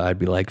Laura, I'd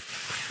be like,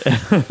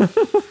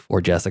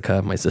 or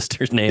Jessica, my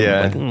sister's name.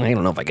 Yeah. I'm like, I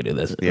don't know if I could do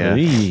this. Yeah.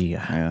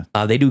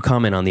 They do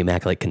comment on the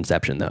Immaculate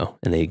Conception though,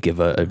 and they give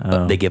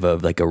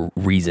a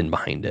reason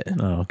behind it.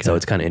 Oh, okay. So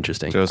it's kind of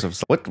interesting.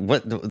 Joseph,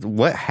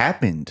 what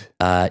happened?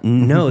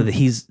 No,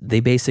 they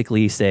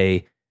basically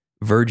say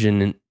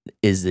virgin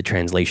is the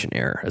translation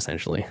error.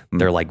 Essentially,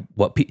 they're like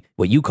what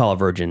you call a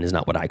virgin is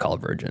not what I call a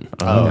virgin.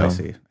 Oh, I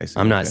see.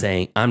 I'm not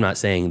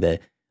saying that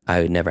I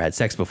had never had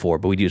sex before,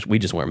 but we just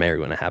weren't married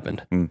when it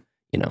happened. So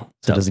it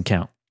doesn't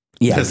count.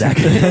 Yeah,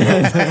 exactly.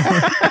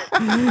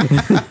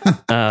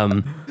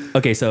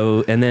 Okay,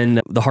 so and then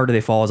The Harder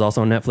They Fall is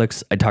also on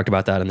Netflix. I talked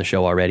about that on the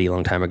show already a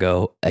long time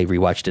ago. I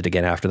rewatched it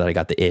again after that. I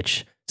got the itch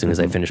as soon as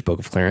I finished Book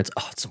of Clarence.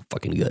 Oh, it's so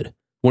fucking good.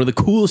 One of the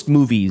coolest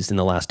movies in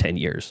the last 10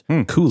 years.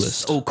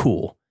 Coolest. So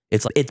cool.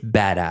 It's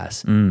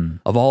badass.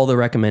 Of all the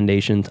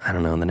recommendations, I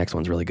don't know, the next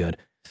one's really good.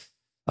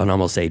 I'd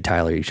almost say,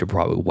 Tyler, you should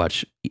probably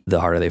watch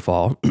The Harder They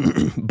Fall.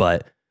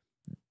 But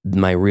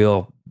my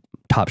real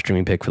top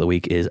streaming pick for the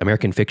week is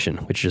American Fiction,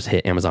 which just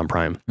hit Amazon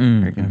Prime.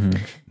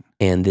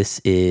 And this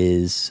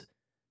is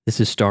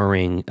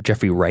starring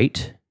Jeffrey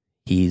Wright.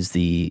 He's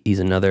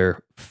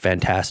another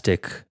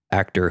fantastic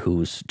actor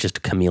who's just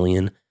a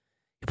chameleon.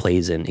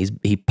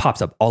 He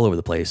pops up all over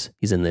the place.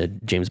 He's in the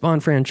James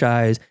Bond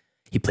franchise.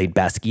 He played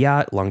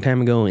Basquiat a long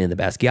time ago in the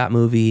Basquiat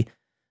movie.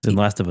 He's in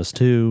Last of Us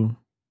 2.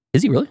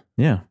 Is he really?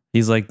 Yeah.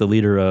 He's like the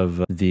leader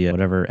of the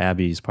whatever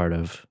Abby's part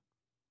of.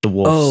 The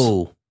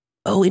Wolves.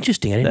 Oh,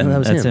 interesting. I didn't know that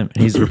was that's him.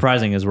 He's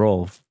reprising his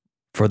role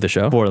for the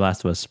show? For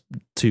Last of Us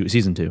 2,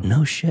 season 2.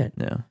 No shit.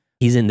 Yeah.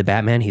 He's in the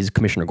Batman. He's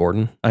Commissioner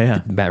Gordon. Oh,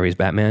 yeah. Battery's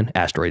Batman,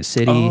 Asteroid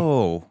City,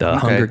 the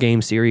Hunger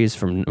Games series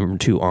from number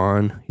 2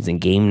 on. He's in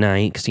Game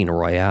Night, Casino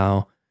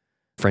Royale,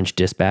 French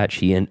Dispatch.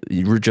 He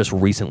just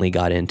recently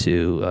got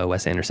into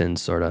Wes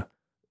Anderson's sort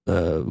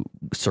of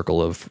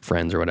circle of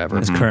friends or whatever.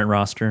 His current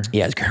roster.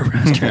 Yeah, his current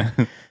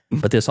roster.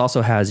 But this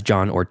also has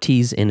John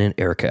Ortiz in it,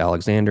 Erica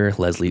Alexander,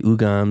 Leslie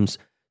Uggams,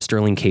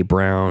 Sterling K.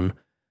 Brown,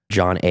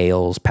 John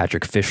Ailes,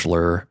 Patrick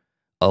Fischler,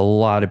 a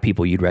lot of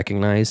people you'd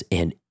recognize,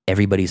 and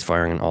everybody's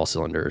firing on all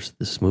cylinders.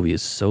 This movie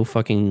is so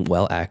fucking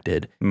well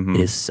acted. It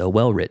is so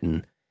well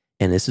written.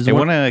 And this is it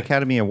won an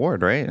Academy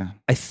Award, right?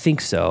 I think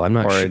so. I'm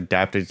not sure. Or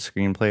adapted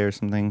screenplay or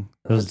something.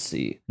 Let's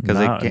see. Because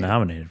it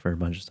nominated for a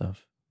bunch of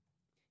stuff.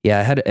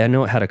 Yeah, I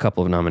know it had a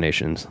couple of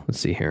nominations. Let's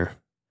see here.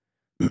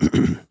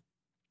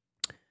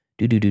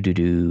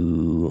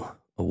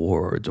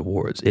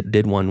 Awards. It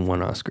did win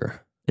one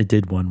Oscar. It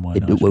did win one.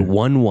 It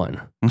won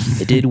one.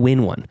 It did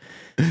win one.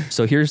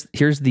 So here's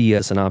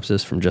the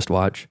synopsis from Just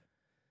Watch.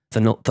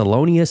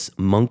 Thelonious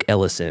Monk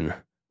Ellison,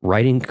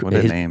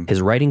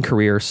 his writing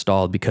career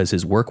stalled because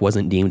his work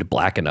wasn't deemed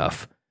black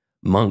enough.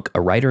 Monk,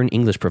 a writer and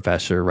English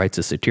professor, writes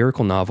a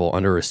satirical novel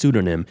under a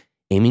pseudonym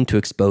aiming to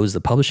expose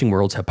the publishing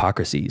world's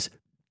hypocrisies.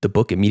 The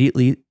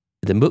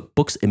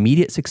book's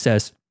immediate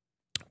success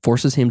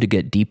forces him to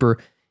get deeper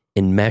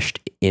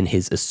enmeshed in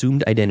his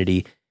assumed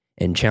identity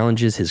and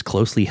challenges his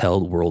closely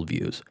held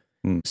worldviews.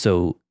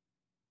 So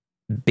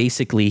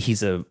basically,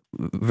 he's a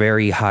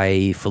very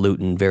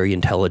highfalutin, very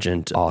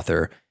intelligent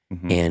author,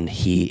 and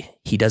he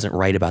doesn't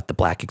write about the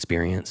black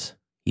experience.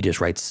 He just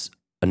writes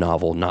a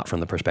novel not from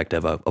the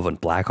perspective of a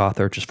black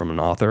author, just from an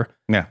author.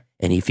 Yeah.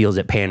 And he feels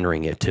it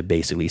pandering it to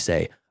basically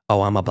say,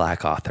 oh, I'm a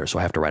black author, so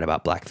I have to write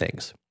about black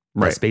things.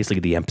 Right. That's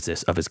basically the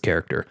emphasis of his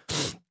character.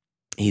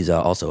 He's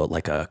also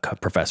like a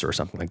professor or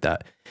something like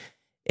that.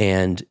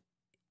 And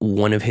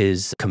one of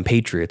his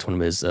compatriots, one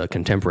of his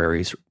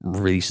contemporaries,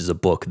 releases a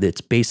book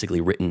that's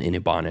basically written in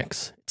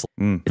Ebonics.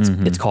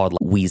 It's called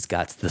We's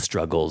Got the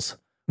Struggles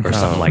or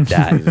something like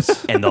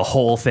that. And the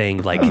whole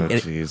thing, like,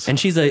 and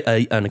she's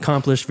an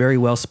accomplished, very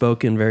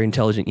well-spoken, very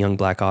intelligent young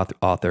black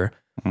author.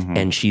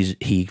 And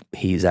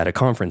he's at a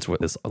conference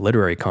with this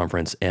literary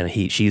conference, and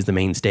she's the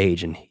main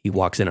stage, and he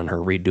walks in on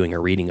her doing a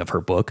reading of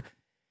her book,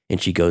 and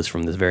she goes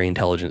from this very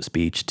intelligent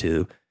speech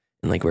to,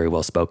 and like very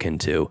well spoken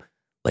to,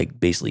 like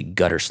basically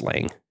gutter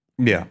slang.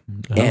 Yeah.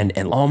 And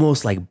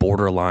almost like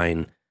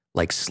borderline,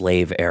 like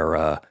slave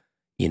era,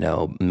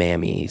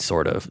 mammy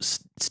sort of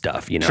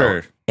stuff,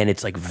 Sure. And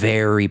it's like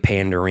very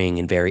pandering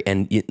and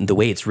the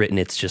way it's written,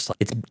 it's just like,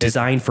 it's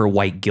designed for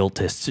white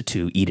guiltists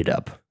to eat it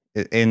up.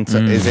 And so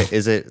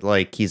is it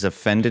like he's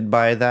offended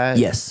by that?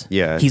 Yes.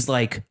 Yeah. He's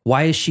like,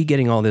 why is she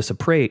getting all this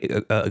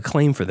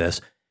acclaim for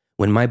this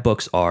when my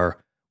books are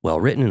well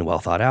written and well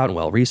thought out and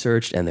well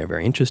researched and they're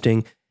very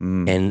interesting?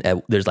 And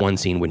there's one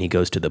scene when he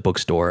goes to the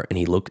bookstore and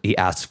he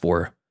asks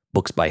for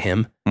books by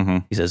him.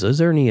 He says, is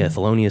there any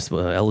Thelonious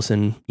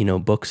Ellison,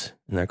 books?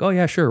 And they're like, oh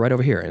yeah, sure, right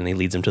over here. And he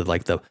leads him to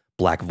like the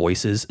Black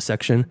Voices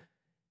section.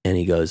 And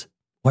he goes,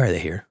 why are they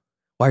here?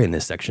 Why are you in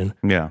this section?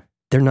 Yeah.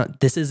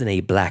 This isn't a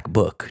black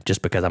book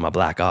just because I'm a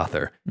black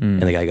author.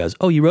 And the guy goes,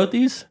 oh, you wrote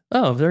these?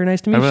 Oh, very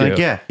nice to meet you. Like,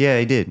 yeah,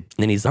 I did. And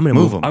then he's, I'm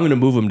going to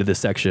move him to this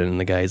section. And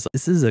the guy's like,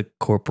 this is a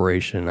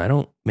corporation. I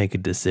don't make a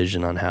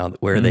decision on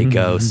where they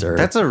go, sir.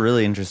 That's a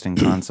really interesting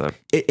concept.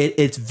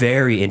 It's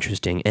very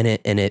interesting.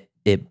 And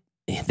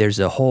there's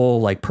a whole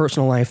like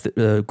personal life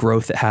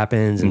growth that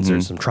happens, and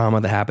there's some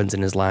trauma that happens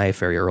in his life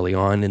very early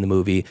on in the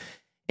movie.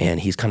 And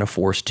he's kind of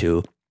forced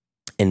to,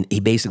 and he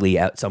basically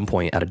at some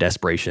point out of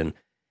desperation,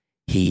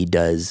 he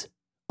does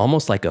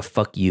almost like a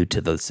fuck you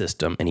to the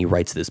system, and he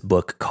writes this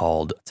book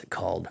called, what's it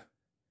called?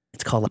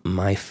 It's called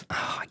I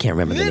can't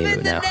remember the name of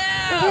it now.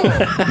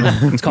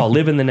 It's called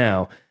Live in the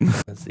Now.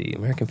 Let's see,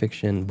 American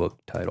Fiction book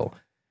title.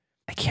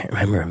 I can't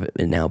remember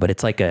it now, but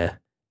it's like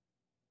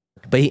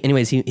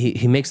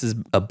he makes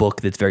a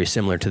book that's very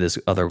similar to this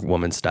other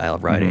woman's style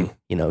of writing.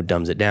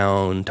 Dumbs it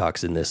down,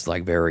 talks in this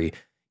like very,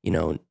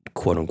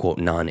 quote unquote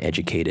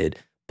non-educated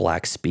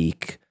black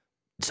speak,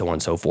 so on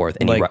and so forth.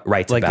 And he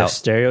writes like about the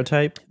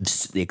stereotype.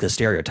 The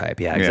stereotype,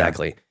 yeah,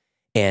 exactly.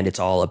 And it's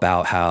all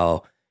about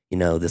how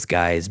this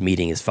guy is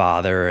meeting his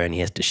father, and he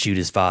has to shoot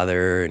his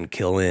father and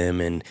kill him,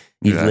 and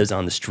he lives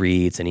on the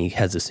streets, and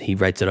he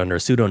writes it under a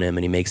pseudonym,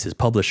 and he makes his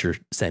publisher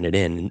send it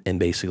in, and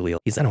basically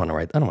he's I don't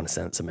want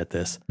to submit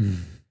this,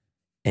 and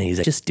he's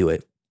like, just do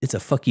it. it's a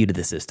fuck you to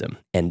the system,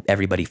 and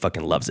everybody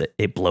fucking loves it.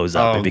 It blows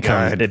up.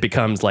 It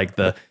becomes like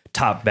the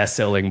top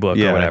best-selling book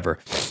or whatever.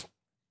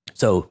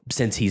 So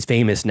since he's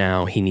famous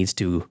now, he needs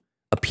to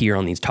appear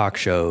on these talk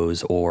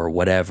shows or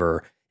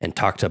whatever and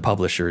talk to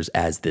publishers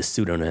as this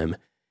pseudonym.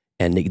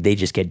 And they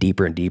just get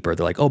deeper and deeper.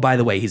 They're like, oh, by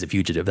the way, he's a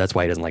fugitive. That's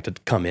why he doesn't like to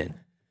come in.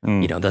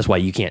 You know, that's why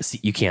we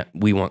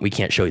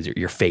can't show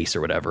your face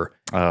or whatever.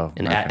 Oh,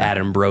 and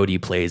Adam Brody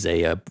plays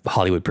a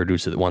Hollywood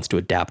producer that wants to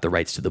adapt the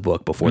rights to the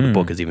book before the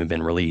book has even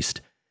been released.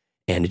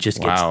 And it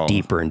just gets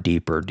deeper and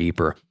deeper and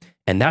deeper.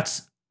 And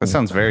that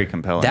sounds very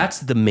compelling.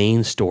 That's the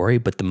main story,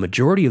 but the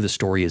majority of the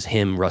story is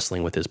him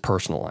wrestling with his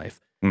personal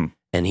life.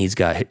 And he's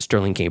got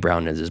Sterling K.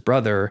 Brown as his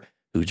brother,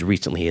 who's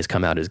recently has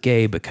come out as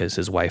gay because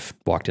his wife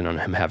walked in on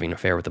him having an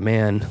affair with a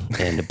man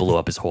and it blew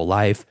up his whole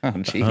life. Oh,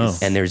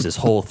 jeez. And there's this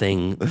whole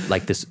thing,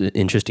 like this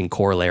interesting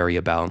corollary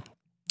about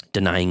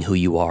denying who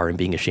you are and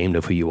being ashamed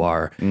of who you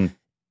are. And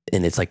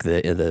it's like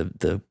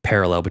the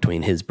parallel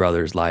between his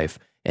brother's life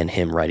and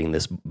him writing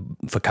this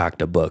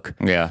fakakta book.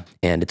 Yeah.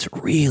 And it's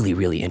really,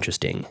 really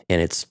interesting.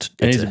 And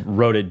he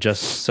wrote it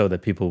just so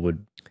that he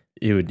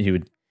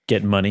would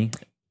get money.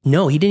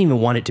 No, he didn't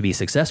even want it to be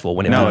successful.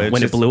 When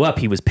it blew up,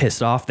 he was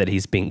pissed off that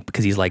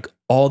because he's like,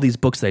 all these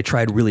books that I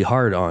tried really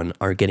hard on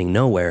are getting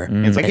nowhere.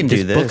 It's like, I can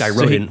do this. Book I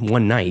wrote in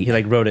one night. He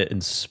like wrote it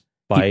in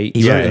spite.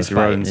 He wrote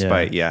it in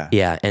spite.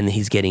 Yeah. And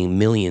he's getting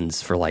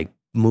millions for like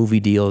movie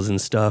deals and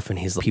stuff. And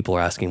people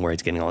are asking where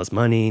he's getting all this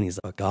money. And he's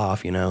like, fuck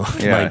off, you know,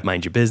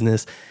 mind your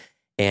business.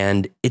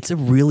 And it's a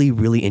really,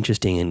 really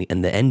interesting.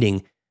 And the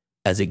ending,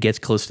 as it gets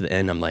close to the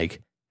end, I'm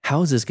like,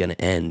 how is this going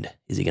to end?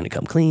 Is he going to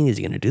come clean? Is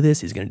he going to do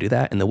this? Is he going to do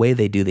that? And the way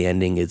they do the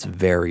ending is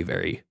very,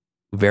 very,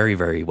 very,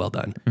 very well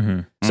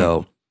done.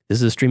 So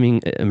this is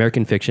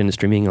American Fiction,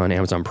 streaming on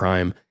Amazon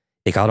Prime.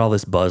 It got all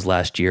this buzz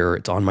last year.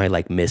 It's on my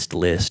like missed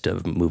list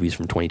of movies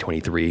from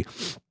 2023.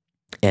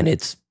 And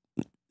it's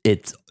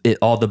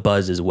all the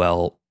buzz is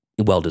well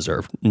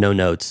deserved. No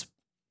notes,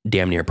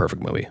 damn near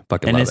perfect movie.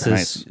 Fucking love it. And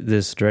it's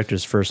this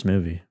director's first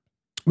movie.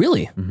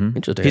 Really?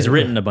 Interesting. He's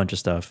written a bunch of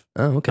stuff.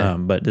 Oh, okay.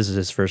 But this is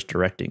his first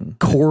directing.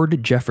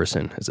 Cord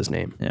Jefferson is his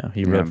name. Yeah,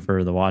 he wrote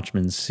for the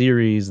Watchmen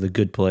series, The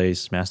Good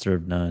Place, Master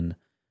of None.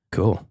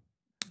 Cool.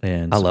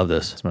 And I love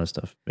this. Some other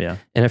stuff. Yeah.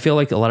 And I feel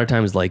like a lot of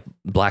times like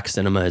black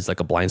cinema is like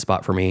a blind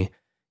spot for me,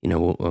 you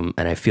know,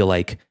 and I feel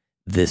like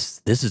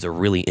this is a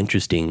really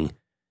interesting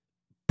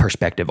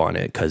perspective on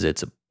it because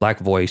it's a black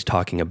voice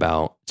talking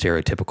about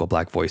stereotypical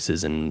black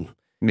voices and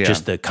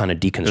just the kind of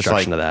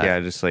deconstruction of that. Yeah,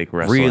 just like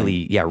wrestling.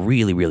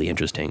 Really, really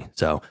interesting.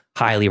 So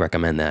highly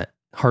recommend that.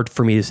 Hard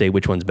for me to say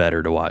which one's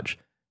better to watch,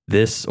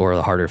 this or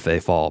The Harder They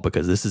Fall,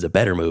 because this is a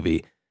better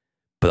movie,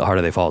 but The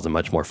Harder They Fall is a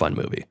much more fun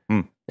movie.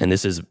 And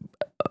this is,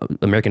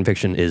 American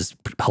Fiction is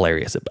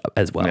hilarious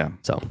as well. Yeah.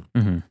 So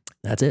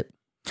that's it.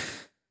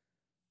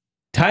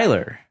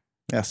 Tyler.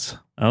 Yes.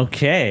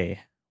 Okay.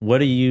 What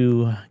are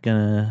you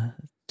gonna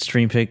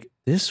stream pick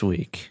this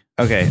week?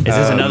 Okay. Is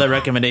this another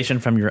recommendation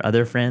from your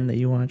other friend that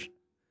you watched?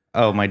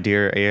 Oh, my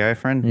dear AI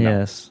friend? No.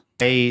 Yes.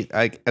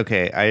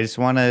 Okay. I just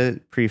want to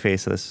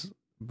preface this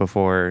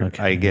before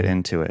I get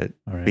into it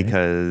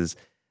because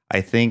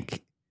I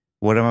think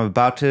what I'm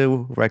about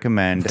to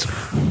recommend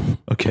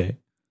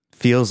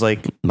feels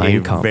like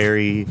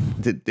very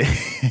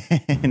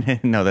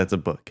no, that's a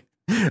book.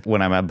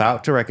 What I'm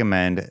about to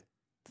recommend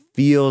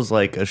feels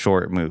like a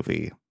short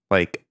movie.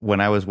 Like when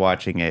I was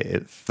watching it,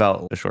 it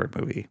felt a short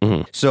movie.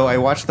 So I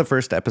watched the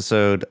first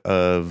episode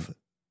of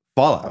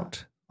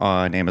Fallout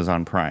on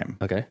Amazon Prime.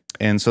 Okay.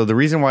 And so the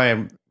reason why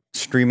I'm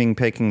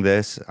picking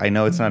this, I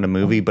know it's not a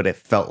movie, but it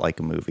felt like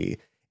a movie.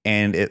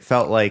 And it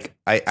felt like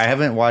I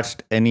haven't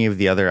watched any of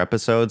the other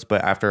episodes,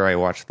 but after I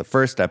watched the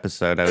first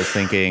episode, I was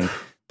thinking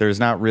there's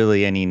not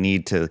really any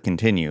need to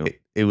continue.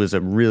 It was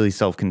a really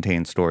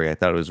self-contained story. I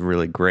thought it was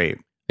really great.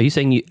 Are you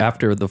saying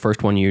after the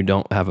first one, you're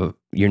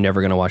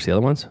never going to watch the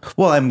other ones?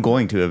 Well, I'm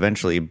going to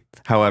eventually.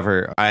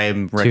 However,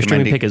 I'm recommending. Your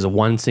streaming pick is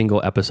one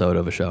single episode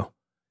of a show.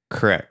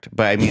 Correct,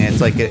 but I mean,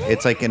 it's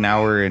like an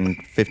hour and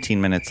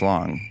 15 minutes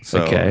long,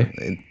 so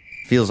it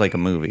feels like a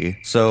movie.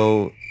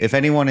 So, if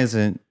anyone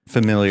isn't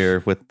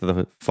familiar with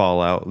the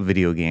Fallout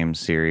video game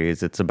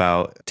series, it's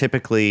about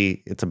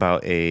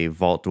a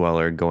vault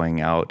dweller going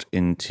out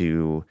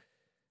into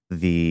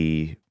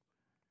the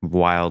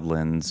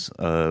wildlands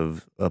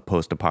of a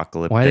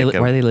post-apocalyptic. Why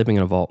are they living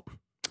in a vault?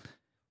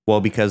 Well,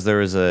 because there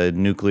was a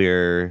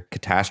nuclear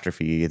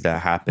catastrophe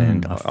that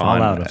happened. A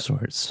fallout of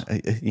sorts.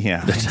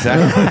 Yeah,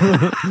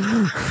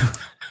 exactly.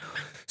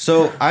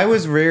 So I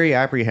was very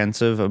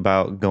apprehensive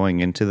about going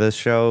into this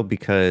show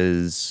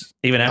because...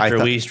 Even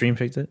after we stream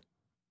picked it?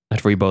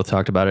 After we both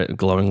talked about it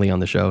glowingly on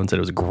the show and said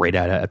it was a great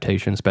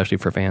adaptation, especially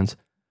for fans.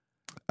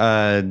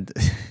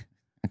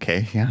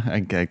 Okay, yeah, I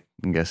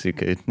guess you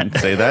could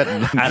say that.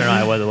 I don't know.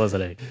 I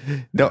wasn't.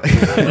 No.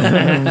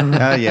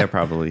 Yeah,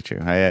 probably true.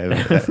 I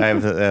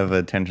have a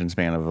attention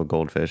span of a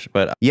goldfish,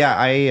 but yeah,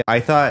 I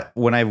thought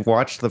when I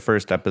watched the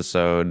first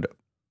episode,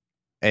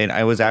 and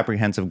I was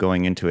apprehensive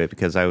going into it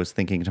because I was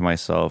thinking to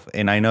myself,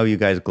 and I know you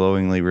guys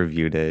glowingly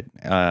reviewed it.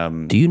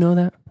 Do you know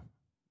that?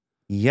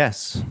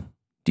 Yes.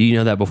 Do you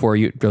know that before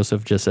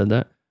Joseph just said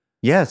that?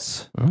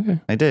 Yes. Okay.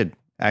 I did.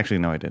 Actually,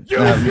 no, I didn't.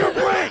 Use your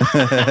brain!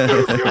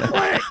 Use your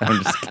brain!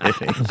 I'm just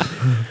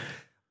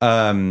kidding.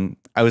 I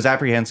was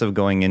apprehensive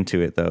going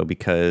into it, though,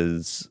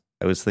 because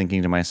I was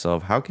thinking to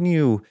myself, how can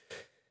you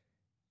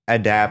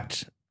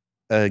adapt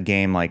a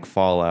game like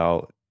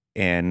Fallout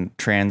and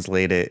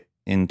translate it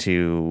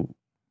into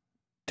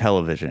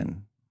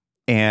television?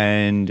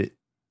 But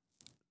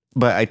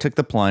I took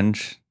the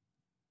plunge.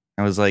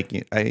 I was like,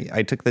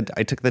 I took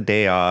the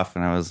day off,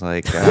 and I was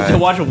like, to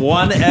watch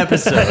one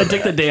episode. I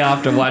took the day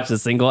off to watch a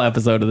single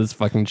episode of this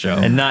fucking show,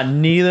 and not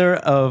neither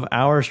of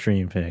our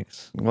stream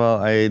picks.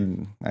 Well, I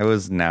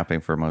was napping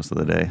for most of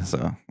the day,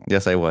 so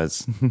yes, I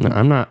was.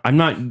 No, I'm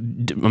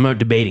not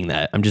debating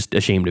that. I'm just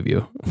ashamed of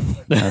you.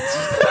 That's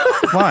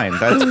fine.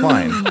 That's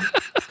fine.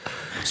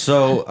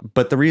 So,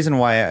 but the reason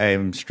why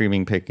I'm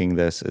streaming picking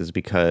this is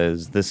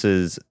because this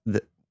is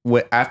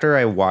after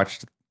I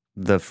watched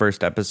the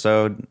first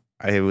episode,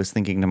 I was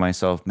thinking to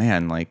myself,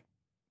 man, like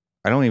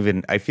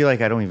I feel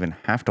like I don't even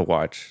have to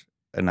watch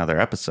another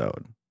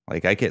episode.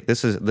 Like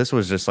this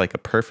was just like a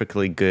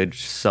perfectly good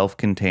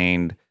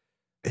self-contained.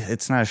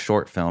 It's not a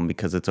short film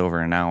because it's over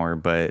an hour,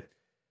 but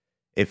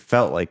it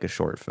felt like a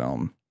short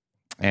film.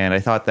 And I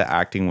thought the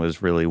acting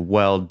was really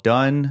well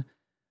done.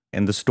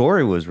 And the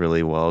story was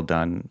really well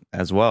done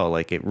as well.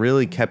 Like it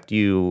really kept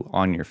you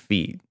on your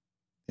feet.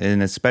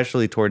 And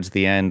especially towards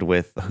the end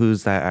with,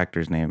 who's that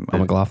actor's name?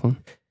 McLaughlin?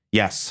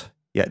 Yes.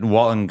 Yeah,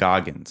 Walton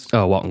Goggins.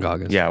 Oh, Walton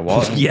Goggins. Yeah,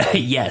 Walton. Yeah,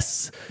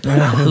 yes.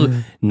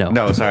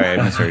 No, sorry,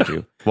 I misheard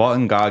you.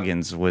 Walton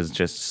Goggins was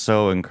just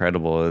so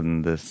incredible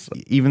in this.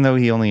 Even though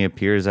he only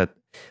appears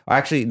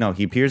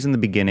he appears in the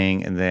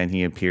beginning and then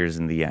he appears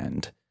in the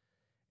end.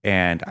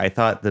 And I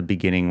thought the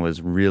beginning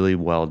was really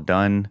well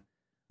done.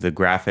 The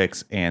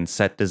graphics and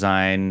set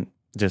design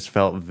just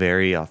felt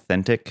very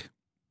authentic.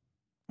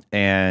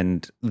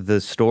 And the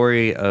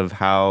story of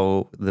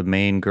how the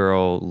main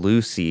girl,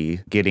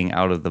 Lucy, getting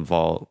out of the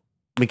vault.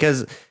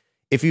 Because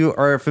if you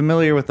are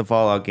familiar with the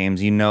Fallout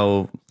games, you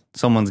know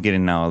someone's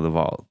getting out of the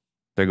vault.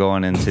 They're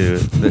going into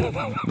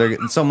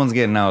someone's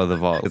getting out of the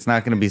vault. It's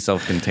not going to be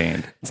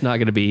self-contained. It's not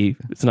going to be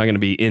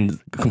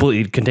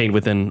completely contained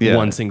within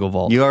one single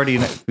vault. You already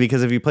know,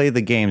 because if you play the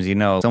games, you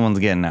know someone's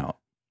getting out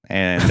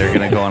and they're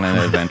going to go on an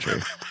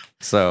adventure.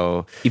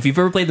 So if you've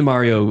ever played the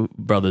Mario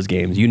Brothers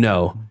games, you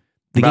know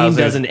the game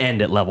doesn't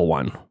end at level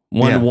 1.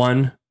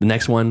 1. The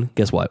next one,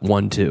 guess what?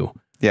 1, 2.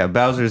 Yeah,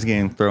 Bowser's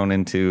getting thrown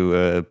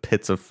into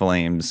pits of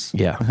flames.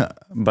 Yeah,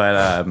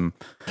 but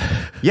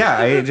yeah,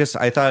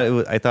 I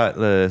thought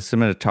the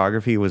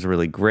cinematography was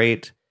really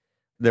great.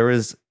 It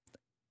was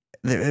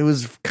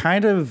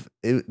kind of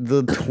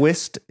the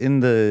twist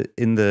in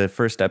the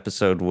first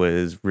episode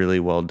was really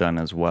well done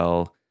as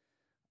well.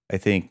 I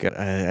think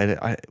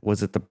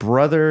was it the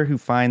brother who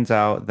finds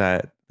out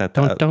that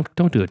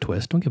don't do a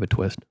twist. Don't give a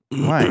twist.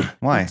 Why?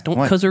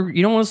 Because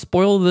you don't want to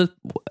spoil the.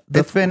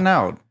 It's been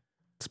out.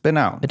 It's been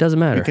out. It doesn't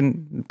matter.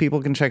 People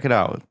can check it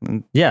out.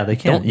 Yeah, they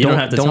can. You don't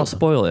have to don't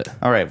spoil it.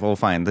 All right, well,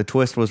 fine. The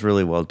twist was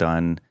really well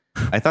done.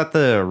 I thought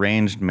the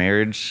arranged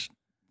marriage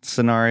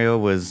scenario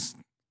was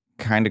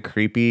kind of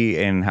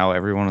creepy and how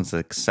everyone was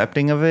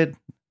accepting of it.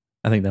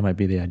 I think that might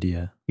be the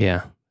idea.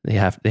 Yeah,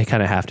 they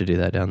kind of have to do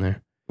that down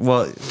there.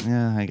 Well,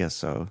 yeah, I guess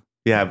so.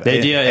 Yeah, the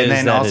idea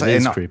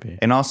is creepy,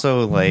 and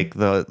also like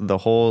the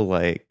whole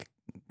like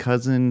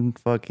cousin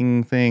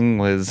fucking thing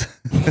was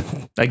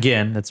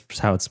again, that's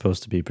how it's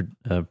supposed to be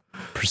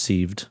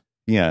perceived.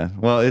 Yeah,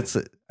 well,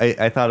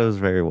 I thought it was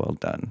very well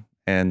done,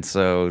 and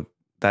so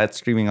that's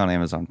streaming on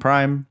Amazon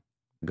Prime.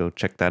 Go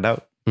check that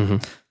out. Mm-hmm.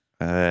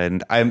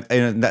 And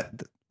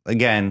that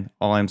again,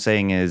 all I'm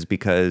saying is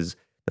because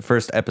the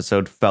first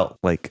episode felt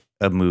like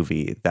a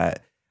movie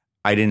that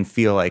I didn't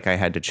feel like I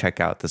had to check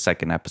out the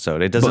second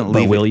episode. It doesn't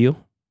leave. But will you?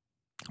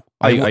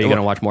 Are you going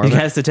to watch more? He of it?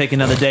 has to take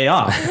another day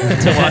off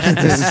to watch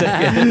this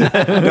second.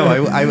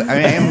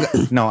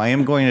 I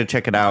am going to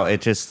check it out.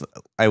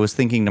 I was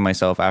thinking to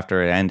myself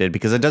after it ended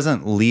because it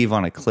doesn't leave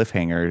on a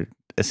cliffhanger.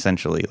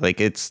 Essentially, like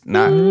it's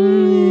not.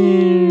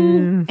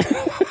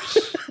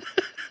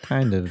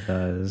 Kind of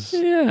does.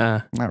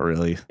 Yeah, not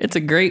really. It is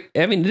a great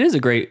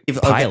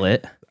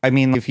pilot. Okay. I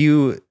mean, if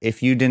you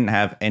didn't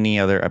have any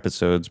other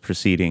episodes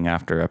proceeding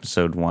after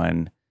episode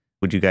 1,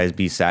 would you guys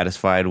be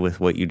satisfied with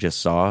what you just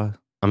saw?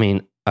 I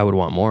mean, I would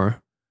want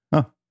more.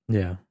 Oh,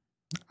 yeah.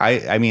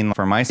 I mean,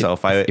 for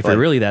myself, if you're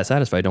really that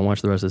satisfied, don't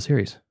watch the rest of the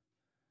series.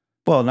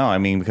 Well, no, I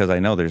mean, because I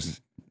know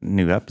there's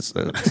new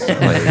episodes. So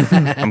like,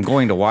 I'm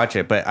going to watch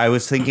it, but I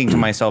was thinking to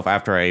myself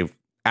after I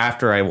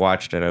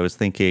watched it, I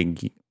was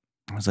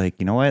like,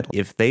 you know what?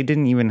 If they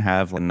didn't even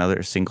have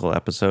another single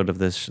episode of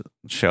this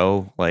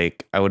show,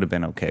 like I would have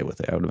been okay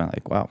with it. I would have been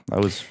like, wow, that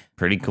was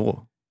pretty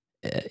cool.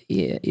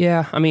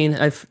 Yeah. I mean,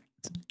 it's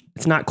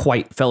not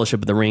quite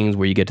Fellowship of the Rings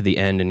where you get to the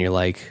end and you're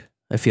like,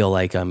 I feel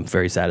like I'm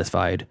very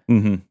satisfied.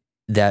 Mm-hmm.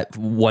 That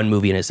one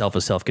movie in itself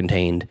is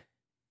self-contained,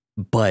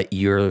 but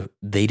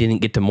they didn't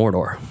get to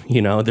Mordor.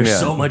 You know, there's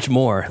so much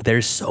more.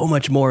 There's so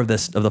much more of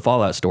the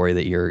Fallout story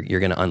that you're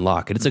going to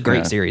unlock. And it's a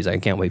great series. I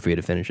can't wait for you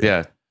to finish it.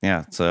 Yeah.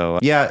 Yeah. So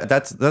yeah,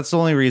 that's the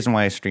only reason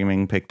why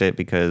streaming picked it,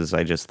 because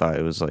I just thought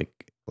it was like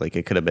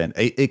it could have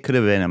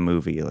been a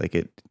movie. Like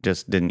it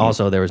just didn't.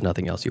 Also, there was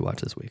nothing else you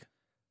watched this week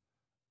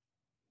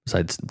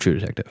besides True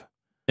Detective.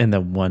 In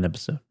the one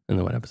episode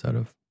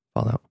of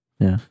Fallout.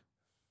 Yeah.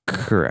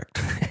 Correct.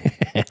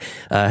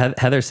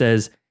 Heather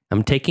says,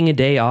 I'm taking an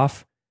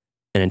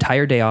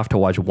entire day off to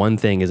watch one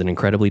thing is an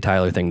incredibly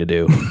Tyler thing to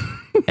do.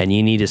 And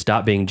you need to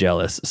stop being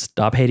jealous.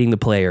 Stop hating the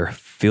player.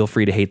 Feel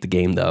free to hate the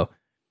game, though.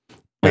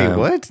 Wait,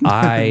 what?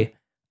 I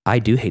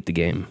do hate the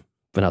game,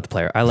 but not the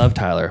player. I love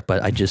Tyler,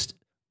 but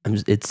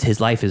it's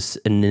his life is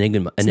an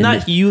enigma. It's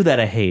not you that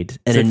I hate.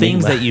 It's the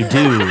things that you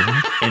do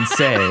and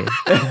say.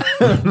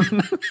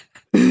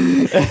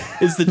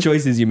 It's the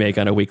choices you make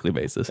on a weekly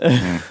basis.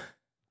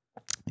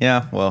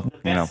 Yeah, well,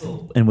 you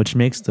know. And which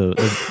makes the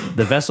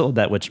vessel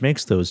which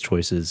makes those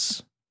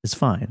choices is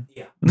fine.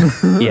 Yeah.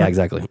 Yeah,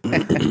 exactly.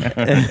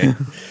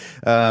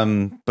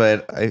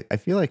 But I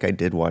feel like I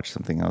did watch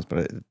something else,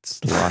 but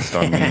it's lost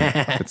on me.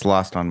 It's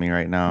lost on me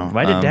right now.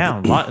 Write it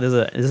down.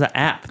 There's an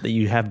app that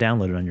you have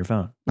downloaded on your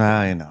phone.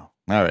 I know.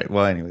 All right.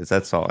 Well, anyways,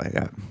 that's all I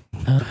got.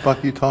 What the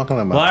fuck are you talking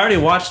about? Well, I already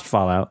watched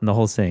Fallout and the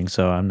whole thing,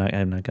 so I'm not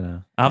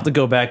gonna. I'll have to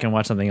go back and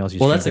watch something else.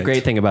 Well, that's the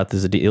great thing about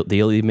this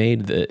deal you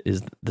made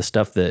is the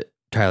stuff that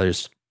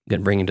Tyler's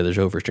gonna bring into the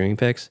show for streaming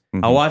picks.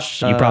 I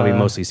watched. You've probably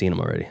mostly seen them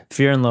already.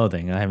 Fear and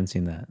Loathing. I haven't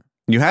seen that.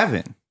 You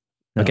haven't?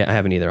 No. Okay, I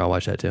haven't either. I'll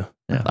watch that too.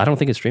 Yeah. I don't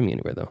think it's streaming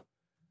anywhere though.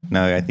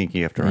 No, I think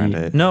you have to rent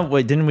it. No,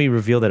 wait, didn't we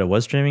reveal that it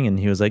was streaming? And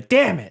he was like,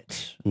 "Damn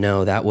it!"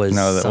 No, that was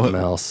something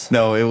else.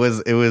 No, it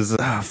was.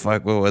 Oh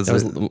fuck! What was it?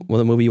 Was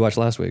the movie you watched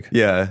last week?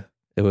 Yeah,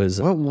 it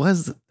was. What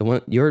was the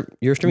one? Your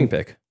streaming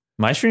pick?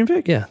 My streaming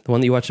pick? Yeah, the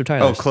one that you watched of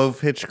Tyler's. Oh,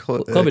 Clovehitch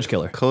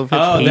Killer. Clovehitch.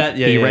 Oh,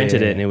 he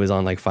rented it and it was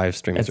on like 5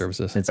 streaming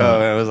services.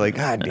 I was like,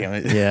 God damn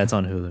it! Yeah, it's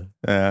on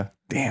Hulu.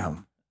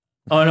 Damn.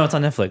 Oh no, it's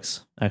on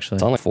Netflix. Actually,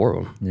 it's on like 4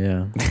 of them.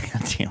 Yeah.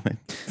 God damn it!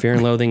 Fear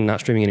and Loathing not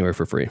streaming anywhere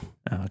for free.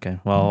 Oh, okay.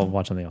 Well, I'll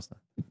watch something else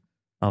then.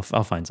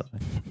 I'll find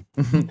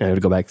something. I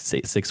would go back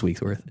 6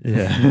 weeks worth.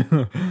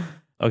 Yeah.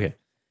 Okay.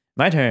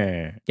 My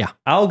turn. Yeah.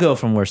 I'll go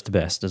from worst to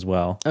best as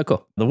well. Oh,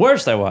 cool. The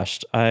worst I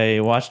watched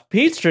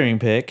Pete's streaming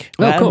pick.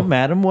 Cool.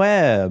 Madam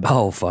Web.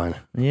 Oh, fun.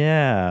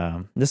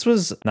 Yeah. This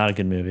was not a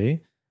good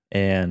movie.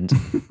 And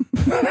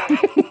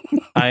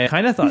I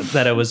kind of thought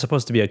that it was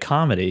supposed to be a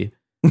comedy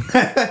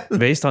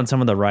based on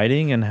some of the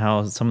writing and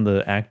how some of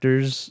the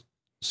actors,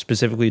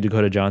 specifically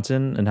Dakota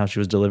Johnson, and how she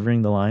was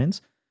delivering the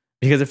lines.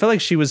 Because it felt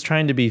like she was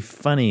trying to be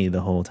funny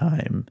the whole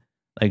time.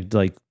 Like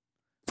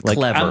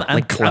clever.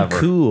 I'm clever.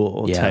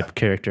 cool type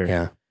character.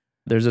 Yeah.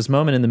 There's this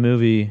moment in the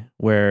movie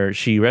where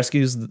she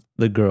rescues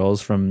the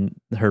girls from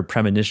her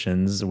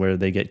premonitions where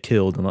they get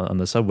killed on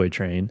the subway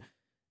train.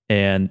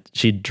 And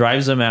she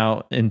drives them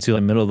out into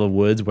the middle of the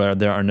woods where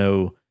there are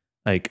no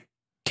like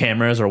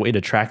cameras or way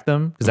to track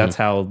them. Because that's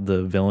how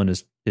the villain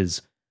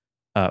is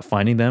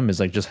finding them, is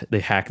like just they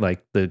hack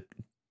like the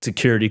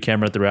security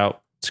cameras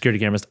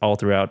all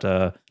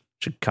throughout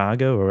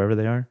Chicago or wherever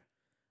they are.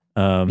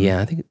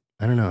 Yeah,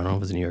 I don't know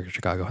if it's New York or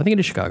Chicago. I think it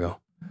is Chicago.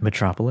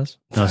 Metropolis?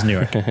 No, it's New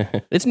York.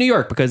 It's New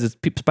York because it's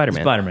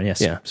Spider-Man. Spider-Man,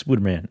 yes. Yeah.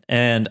 Spider-Man.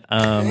 And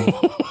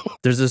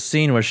there's this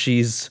scene where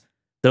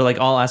they're like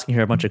all asking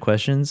her a bunch of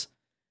questions,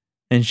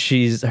 and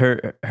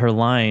her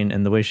line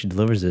and the way she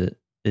delivers it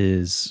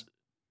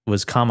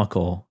was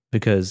comical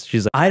because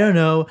she's like, I don't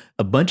know,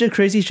 a bunch of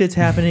crazy shit's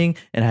happening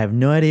and I have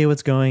no idea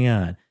what's going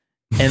on.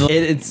 And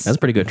that's a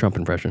pretty good Trump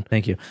impression.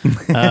 Thank you.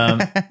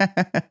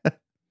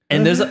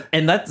 And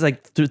that's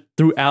like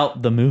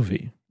throughout the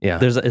movie. Yeah,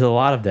 there's a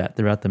lot of that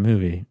throughout the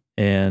movie,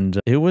 and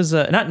it was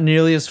not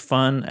nearly as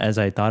fun as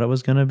I thought it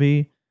was going to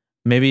be.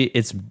 Maybe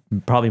it's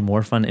probably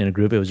more fun in a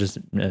group. It was just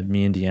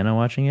me and Deanna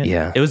watching it.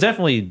 Yeah, it was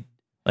definitely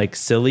like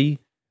silly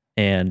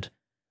and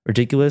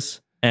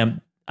ridiculous.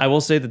 And I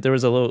will say that there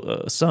was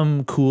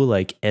some cool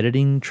like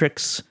editing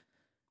tricks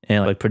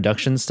and like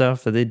production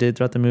stuff that they did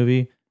throughout the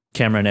movie.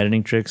 Camera and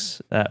editing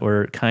tricks that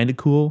were kind of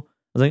cool.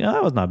 I was like, oh,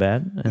 that was not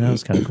bad. And that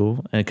was kind of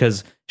cool. And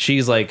because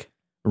she's like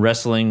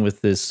wrestling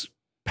with this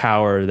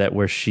power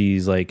where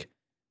she's like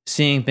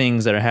seeing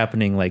things that are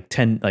happening like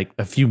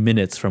a few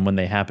minutes from when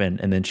they happen.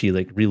 And then she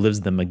like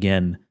relives them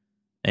again.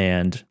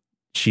 And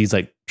she's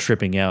like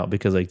tripping out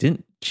because like,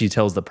 she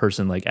tells the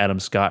person like Adam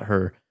Scott,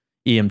 her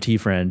EMT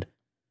friend,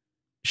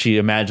 she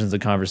imagines the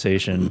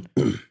conversation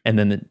and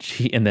then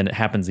it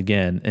happens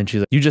again. And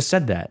she's like, you just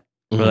said that.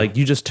 Or like,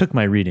 you just took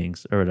my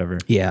readings or whatever.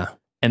 Yeah.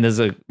 And there's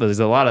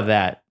a lot of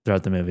that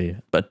throughout the movie.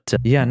 But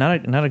yeah,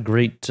 not a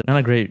great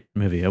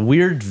movie. A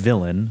weird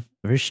villain,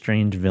 a very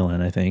strange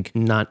villain, I think.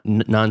 Not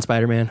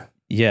non-Spider-Man?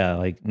 Yeah,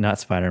 like not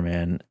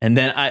Spider-Man. And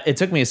then it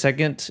took me a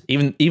second,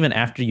 even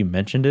after you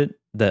mentioned it,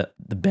 the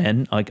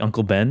Ben, like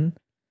Uncle Ben,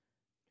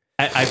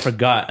 I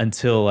forgot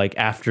until like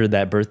after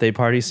that birthday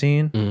party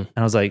scene. And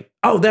I was like,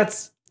 oh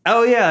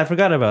yeah, I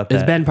forgot about that.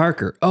 It's Ben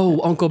Parker.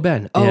 Oh, Uncle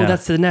Ben. Oh, yeah.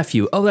 That's the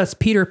nephew. Oh, that's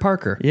Peter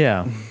Parker.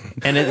 Yeah.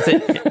 And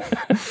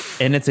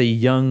it's a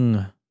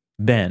young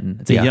Ben.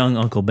 It's a young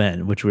Uncle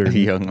Ben, which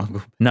we're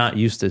not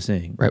used to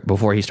seeing. Right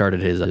before he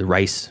started his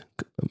rice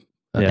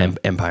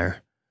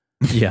empire.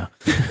 Yeah.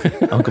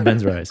 Uncle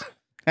Ben's Rise.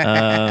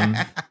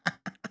 But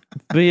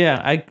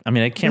yeah, I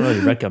mean, I can't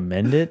really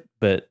recommend it,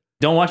 but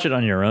don't watch it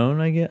on your own,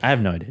 I guess. I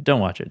have no idea. Don't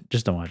watch it.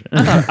 Just don't watch it.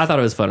 I thought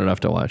it was fun enough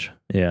to watch.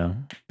 Yeah.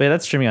 But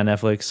that's streaming on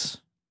Netflix.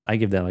 I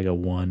give that like a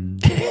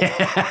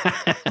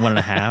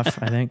 1.5,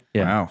 I think.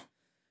 Yeah. Wow.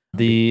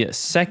 The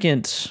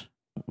second,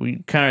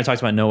 we kind of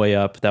talked about No Way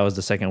Up. That was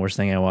the second worst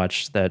thing I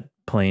watched, that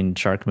plane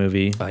shark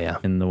movie. Oh, yeah.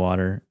 In the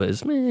water. But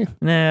it's meh.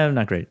 Nah,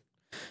 not great.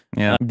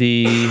 Yeah.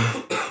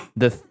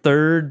 The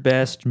third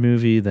best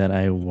movie that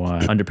I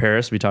watched, Under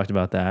Paris, we talked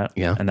about that.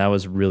 Yeah. And that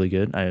was really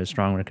good. I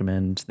strongly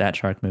recommend that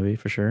shark movie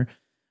for sure.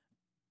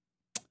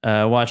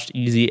 Watched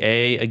Easy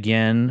A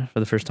again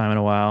for the first time in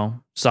a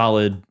while.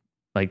 Solid,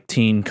 like,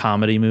 teen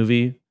comedy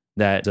movie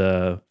that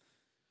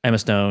Emma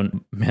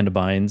Stone, Amanda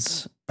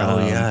Bynes. Oh,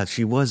 yeah.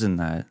 She was in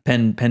that.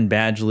 Penn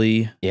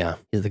Badgley. Yeah.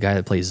 He's the guy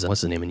that plays,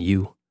 what's his name in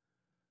You?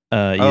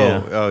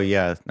 Yeah. Oh,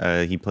 yeah.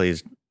 He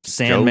plays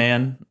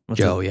Sandman.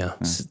 Joe, yeah.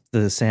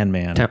 The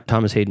Sandman.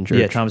 Thomas Hayden Church.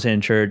 Yeah, Thomas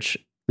Hayden Church.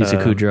 Lisa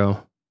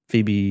Kudrow.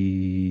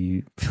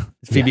 Phoebe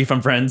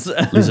from Friends.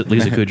 Lisa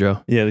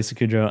Kudrow. Yeah, Lisa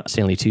Kudrow.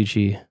 Stanley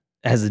Tucci.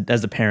 As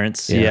the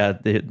parents. Yeah,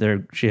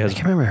 she has. I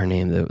can't remember her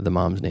name, the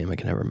mom's name. I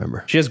can never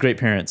remember. She has great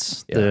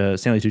parents. Yeah. The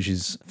Stanley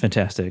Tucci's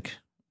fantastic.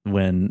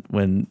 When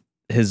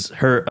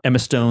her Emma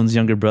Stone's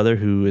younger brother,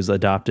 who is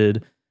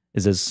adopted,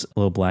 is this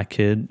little black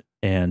kid,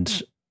 and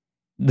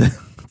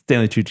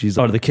Stanley Tucci's,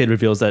 or the kid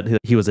reveals that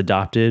he was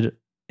adopted,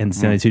 and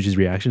Stanley Tucci's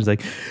reaction is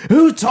like,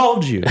 "Who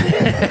told you?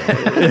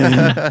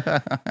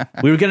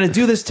 We were gonna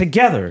do this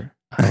together."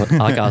 I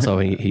like also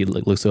he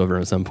looks over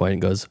at some point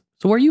and goes,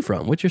 "So where are you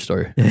from? What's your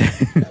story?"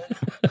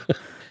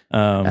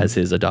 As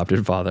his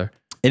adopted father.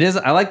 It is.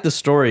 I like the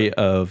story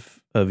of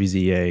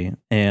Easy A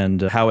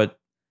and how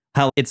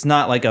it's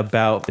not like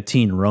about a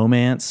teen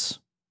romance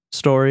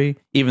story,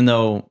 even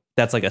though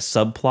that's like a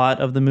subplot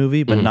of the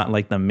movie, but not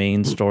like the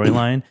main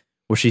storyline,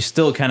 where she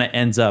still kind of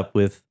ends up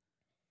with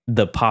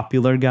the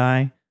popular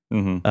guy,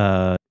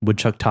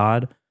 Woodchuck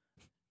Todd.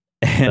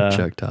 And,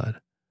 Chuck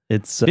Todd.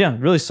 It's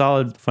really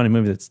solid, funny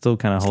movie that still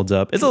kind of holds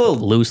up. It's a little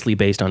loosely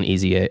based on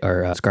Easy A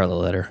or Scarlet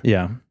Letter.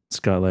 Yeah,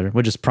 Scarlet Letter,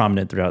 which is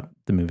prominent throughout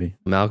the movie.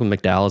 Malcolm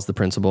McDowell is the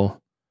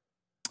principal.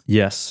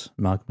 Yes,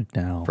 Malcolm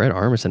McDowell. Fred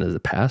Armisen is the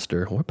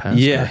pastor. What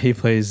pastor? Yeah, he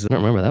plays. I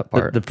don't remember that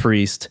part. The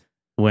priest,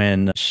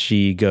 when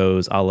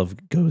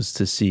Olive goes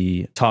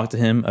to talk to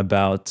him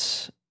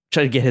about,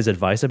 try to get his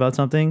advice about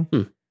something.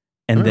 And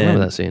then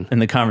remember that scene. In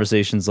the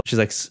conversations, she's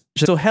like,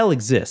 "So hell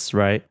exists,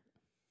 right?"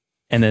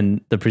 And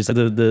then the priest,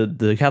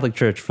 the Catholic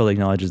Church fully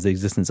acknowledges the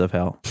existence of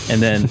hell.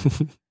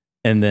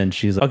 And then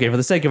she's like, "Okay, for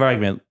the sake of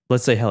argument,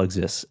 let's say hell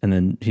exists." And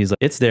then he's like,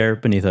 "It's there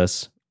beneath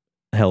us.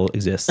 Hell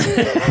exists."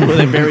 With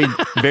a very,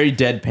 very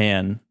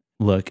deadpan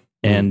look.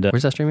 And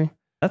where's that streaming?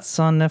 That's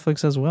on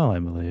Netflix as well, I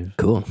believe.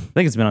 Cool. I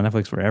think it's been on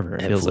Netflix forever.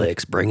 It feels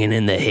like. Bringing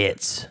in the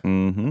hits.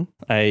 Mm-hmm.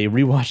 I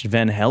rewatched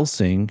Van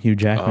Helsing, Hugh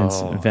Jackman's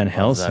Van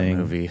Helsing.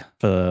 That movie. I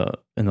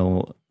don't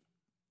know,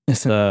 I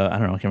can't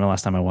remember the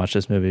last time I watched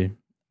this movie.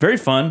 Very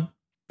fun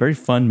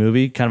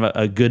movie. Kind of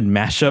a good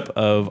mashup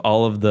of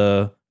all of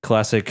the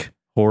classic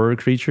horror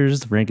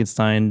creatures,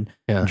 Frankenstein,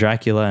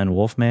 Dracula, and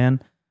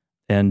Wolfman.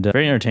 And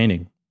very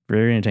entertaining.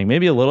 Very entertaining.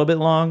 Maybe a little bit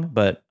long,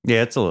 but...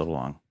 Yeah, it's a little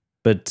long.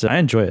 But I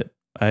enjoy it.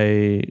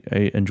 I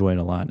enjoy it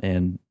a lot.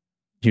 And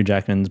Hugh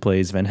Jackman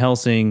plays Van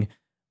Helsing.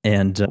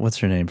 And what's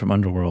her name from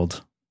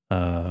Underworld?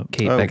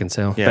 Kate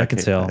Beckinsale. Yeah,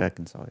 Beckinsale. Kate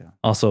Beckinsale, yeah.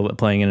 Also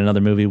playing in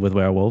another movie with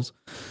werewolves.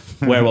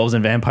 Werewolves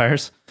and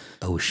vampires.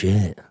 Oh,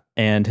 shit.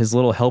 And his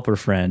little helper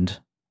friend...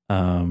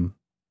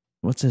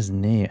 what's his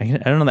name? I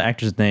don't know the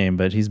actor's name,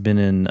 but he's been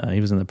in.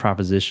 He was in The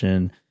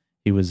Proposition.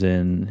 He's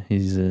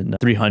in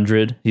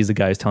 300. He's the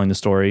guy who's telling the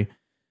story.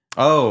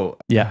 Oh,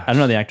 yeah. I don't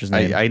know the actor's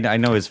name. I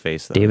know his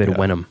face though. David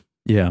Wenham.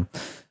 Yeah,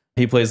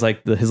 he plays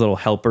like his little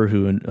helper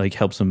who like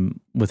helps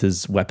him with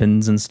his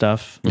weapons and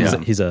stuff. Yeah.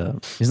 He's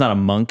not a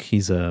monk.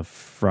 He's a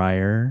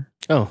friar.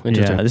 Oh,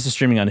 interesting. Yeah, this is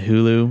streaming on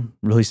Hulu,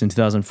 released in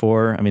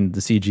 2004. I mean, the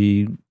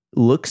CG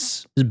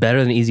looks is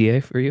better than Easy A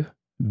for you.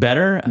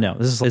 Better? No,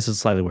 this is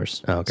slightly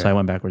worse. Oh, okay. So I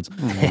went backwards.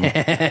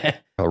 A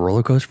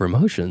roller coaster of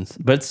emotions.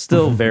 But it's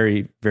still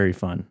very, very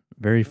fun.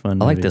 Very fun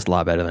movie. I like this a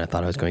lot better than I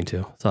thought I was going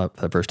to. Saw it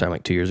for the first time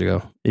like 2 years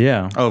ago.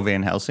 Yeah. Oh,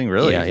 Van Helsing,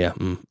 really? Yeah.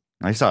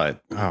 I saw it.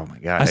 Oh my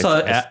god.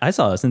 I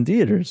saw this in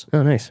theaters.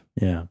 Oh, nice.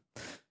 Yeah.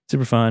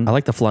 Super fun. I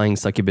like the flying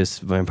succubus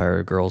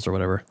vampire girls or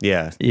whatever.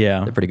 Yeah.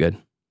 Yeah. They're pretty good.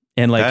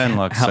 And like that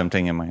unlocks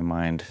something in my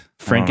mind.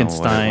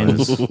 Frankenstein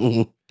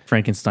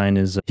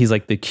is he's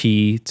like the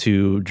key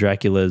to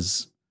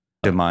Dracula's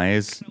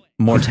demise,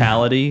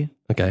 mortality.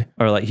 Okay.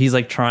 Or like he's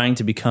like trying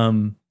to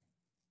become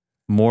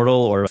mortal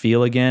or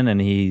feel again, and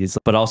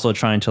but also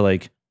trying to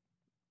like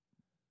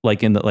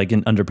in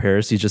Under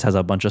Paris, he just has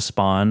a bunch of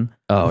spawn,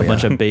 a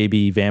bunch of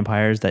baby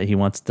vampires that he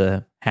wants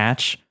to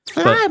hatch.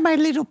 Fly, my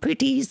little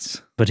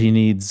pretties. But he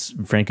needs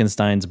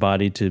Frankenstein's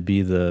body to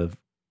be the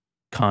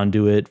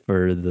conduit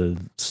for the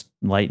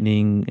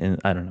lightning, and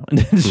I don't know.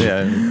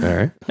 Yeah. All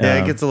right.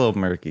 Yeah, it gets a little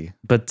murky,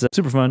 but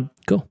super fun.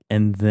 Cool.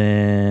 And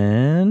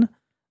then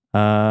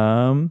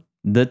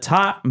the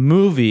top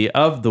movie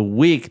of the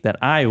week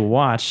that I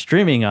watched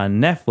streaming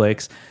on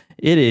Netflix.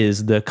 It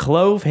is The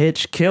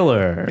Clovehitch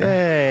Killer.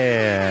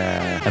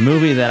 Yeah. A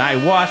movie that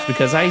I watched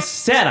because I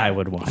said I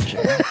would watch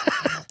it.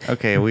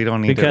 Okay, we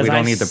don't need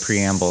the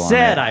preamble on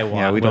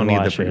it. We don't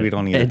need the preamble. We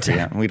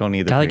don't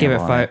need the Tyler gave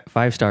preamble it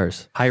five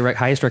stars.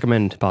 Highest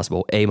recommend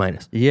possible. A-.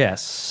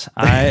 Yes.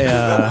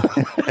 I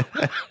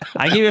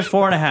gave it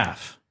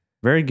 4.5.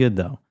 Very good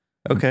though.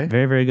 Okay.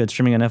 Very, very good.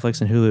 Streaming on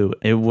Netflix and Hulu.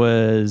 It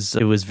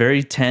was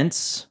very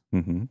tense,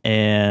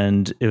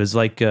 and it was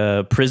like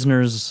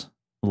Prisoners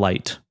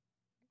Light.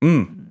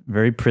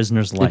 Very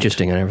Prisoners Light.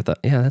 Interesting. I never thought.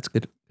 Yeah, that's a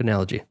good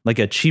analogy. Like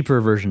a cheaper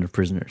version of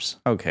Prisoners.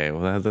 Okay.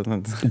 Well,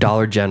 that's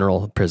Dollar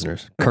General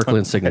Prisoners.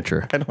 Kirkland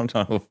signature. I don't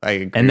know if I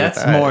agree. And that's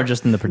with that. more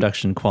just in the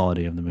production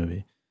quality of the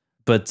movie.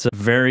 But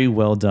very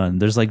well done.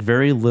 There's like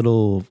very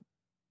little.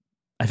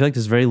 I feel like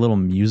there's very little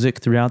music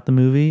throughout the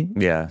movie.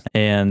 Yeah.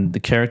 And the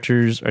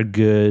characters are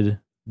good.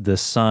 The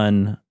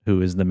son,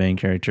 who is the main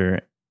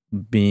character,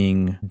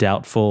 being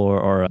doubtful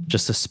or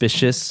just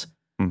suspicious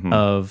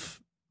of,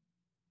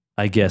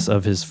 I guess,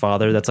 of his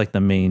father. That's like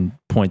the main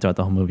point throughout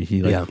the whole movie.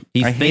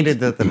 I hated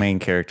that the main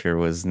character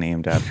was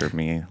named after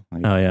me.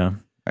 Like, oh yeah.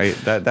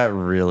 That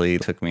really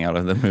took me out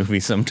of the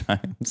movie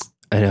sometimes.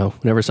 I know.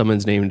 Whenever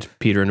someone's named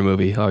Peter in a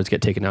movie, I always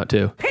get taken out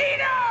too. Peter!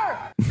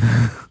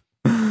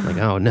 Like,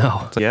 oh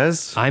no.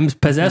 Yes. I'm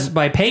possessed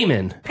by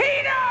Payman.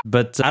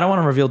 But I don't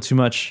want to reveal too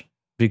much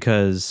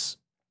because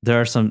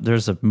there's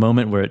a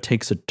moment where it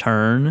takes a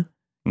turn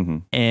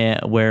and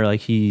where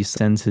like he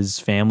sends his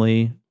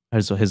family,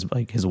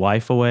 his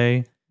wife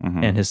away,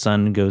 and his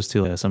son goes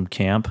to some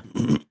camp.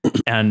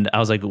 And I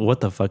was like, what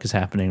the fuck is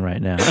happening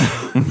right now?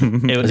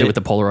 Was it with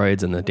the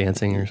Polaroids and the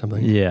dancing or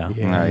something? Yeah.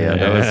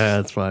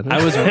 That's fun.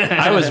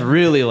 I was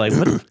really like,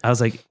 what? I was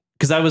like,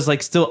 because I was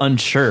like still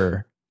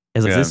unsure.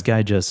 Is like, this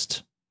guy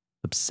just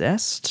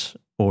obsessed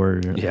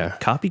or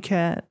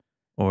copycat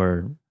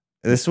or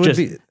this would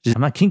be?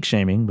 I'm not kink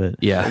shaming, but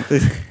yeah.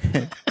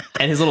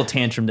 And his little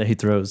tantrum that he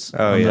throws.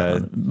 Oh yeah.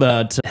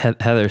 But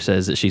Heather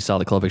says that she saw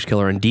The Clovehitch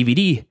Killer on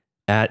DVD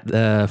at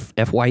the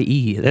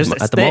FYE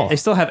at the mall. They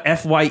still have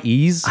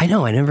FYEs. I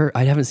know.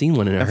 I haven't seen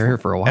one in her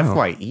for a while.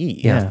 FYE.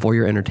 Yeah, for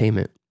your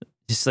entertainment.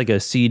 Just like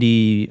a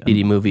CD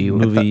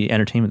movie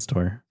entertainment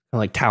store.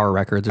 Like Tower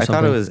Records or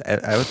something.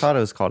 I thought it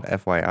was called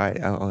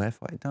FYI. Oh,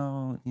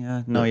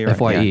 FYI. No, you're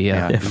FYE, right.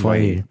 yeah.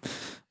 FYE.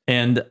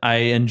 And I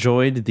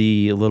enjoyed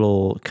the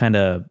little kind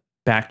of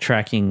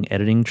backtracking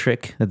editing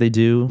trick that they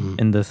do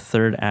in the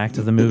third act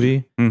of the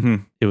movie.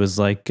 It was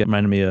like, it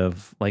reminded me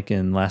of like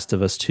in Last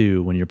of Us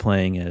 2 when you're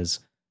playing as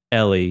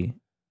Ellie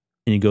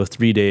and you go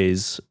 3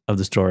 days of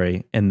the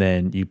story and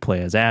then you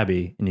play as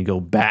Abby and you go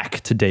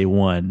back to day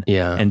one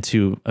and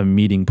to a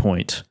meeting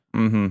point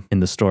in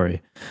the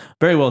story.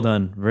 Very well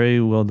done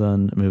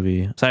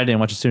movie. Excited to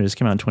watch it soon. It just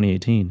came out in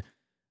 2018.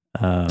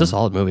 It's a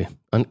solid movie.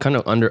 Kind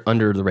of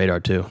under the radar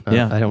too.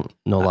 I don't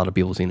know a lot of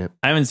people seen it.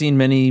 I haven't seen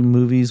many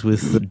movies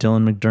with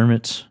Dylan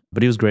McDermott,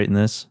 but he was great in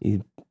this.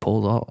 He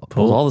pulled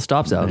all the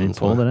stops out. He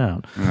pulled it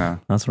out. Yeah.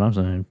 That's what I'm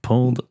saying.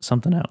 Pulled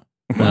something out.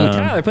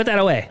 Tyler, put that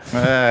away.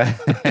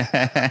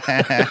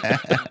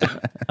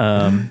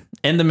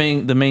 And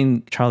the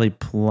main Charlie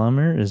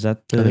Plummer, is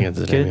that the I think that's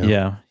his kid? name,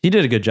 yeah. He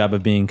did a good job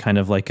of being kind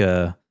of like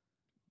because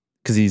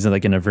he's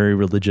like in a very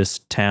religious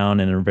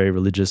town and a very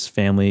religious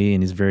family,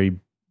 and he's very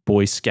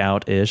Boy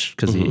Scout-ish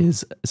because he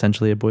is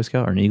essentially a Boy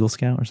Scout or an Eagle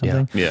Scout or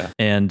something. Yeah.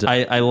 And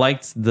I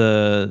liked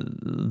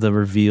the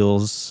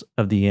reveals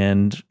of the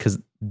end because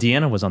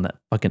Deanna was on that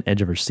fucking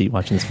edge of her seat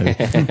watching this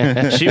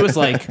movie. She was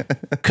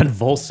like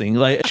convulsing.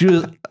 Like she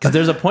was, because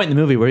there's a point in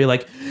the movie where you're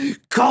like,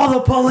 call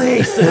the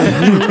police.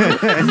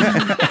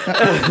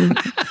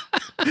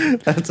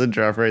 That's a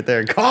drop right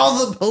there.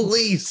 Call the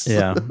police.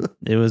 Yeah,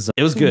 it was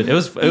good. It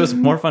was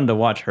more fun to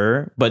watch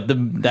her, but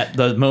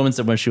the moments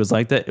that when she was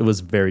like that, it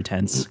was very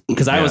tense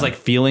because I was like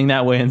feeling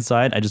that way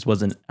inside. I just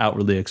wasn't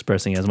outwardly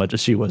expressing as much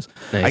as she was.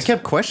 Nice. I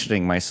kept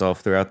questioning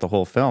myself throughout the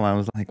whole film. I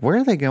was like, where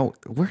are they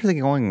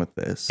going with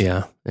this?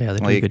 Yeah, they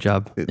did a good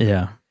job.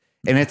 Yeah,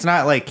 and it's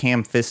not like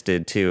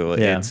ham-fisted too.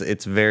 Yeah.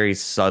 It's very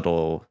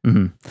subtle.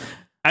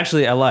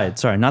 Actually, I lied.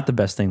 Sorry, not the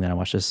best thing that I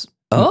watched this.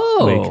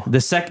 Oh, week.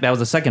 That was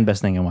the second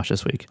best thing I watched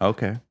this week.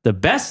 Okay. The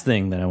best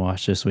thing that I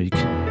watched this week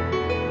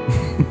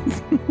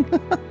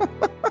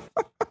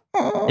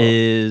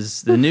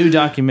is the new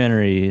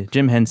documentary,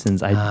 Jim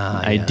Henson's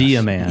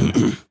Idea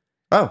Man.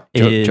 Oh,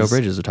 Joe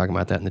Bridges was talking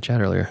about that in the chat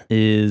earlier.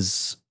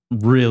 Is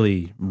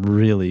really,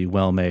 really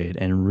well made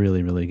and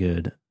really, really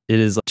good. It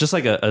is just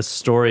like a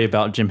story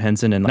about Jim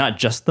Henson and not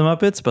just the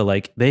Muppets, but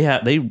like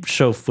they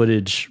show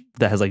footage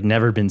that has like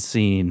never been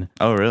seen.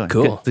 Oh, really?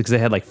 Cool. Because they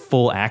had like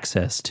full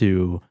access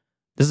to.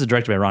 This is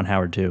directed by Ron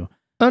Howard too.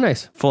 Oh,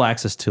 nice. Full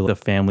access to the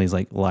family's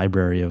like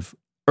library of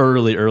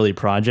early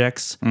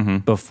projects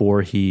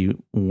before he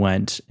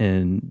went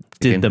and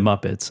did the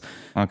Muppets.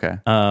 Okay.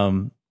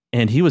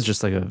 And he was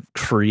just like a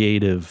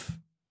creative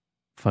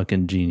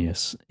fucking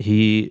genius.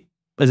 He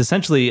is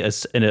essentially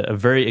a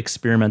very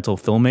experimental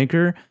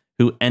filmmaker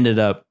who ended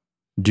up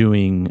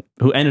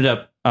who ended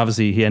up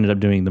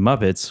doing the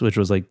Muppets, which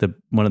was like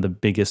one of the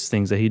biggest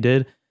things that he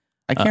did.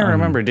 I can't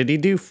remember. Did he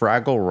do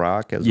Fraggle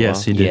Rock as well?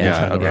 Yes, he did.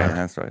 Yeah, Fraggle okay, Rock.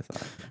 that's what I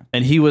thought.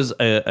 And he was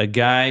a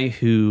guy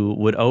who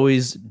would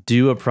always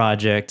do a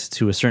project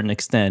to a certain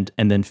extent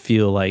and then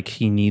feel like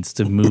he needs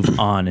to move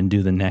on and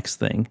do the next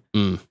thing.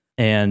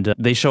 And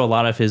they show a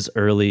lot of his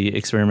early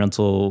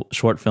experimental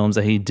short films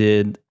that he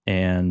did,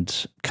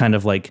 and kind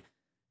of like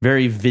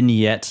very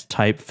vignette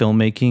type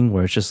filmmaking,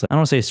 where it's just, I don't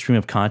want to say a stream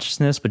of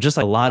consciousness, but just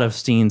like a lot of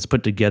scenes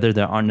put together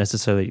that aren't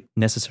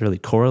necessarily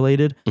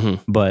correlated,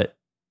 but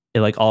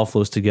it like all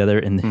flows together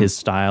in his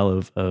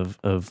style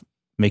of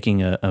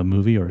making a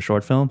movie or a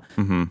short film.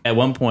 At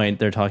one point,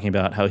 they're talking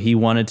about how he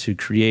wanted to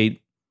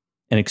create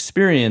an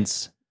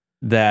experience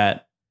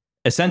that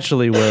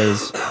essentially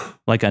was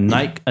like a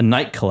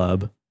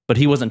nightclub, but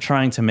he wasn't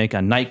trying to make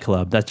a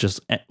nightclub. That's just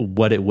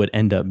what it would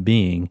end up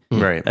being.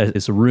 Right.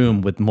 It's a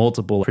room with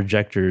multiple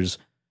projectors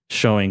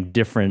showing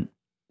different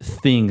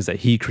things that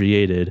he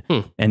created,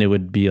 and it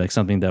would be like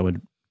something that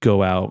would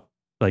go out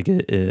like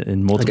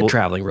in multiple, like a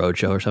traveling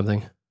roadshow or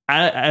something.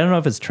 I don't know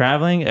if it's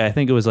traveling. I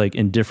think it was like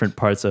in different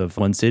parts of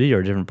one city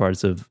or different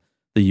parts of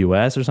the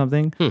US or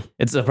something.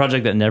 It's a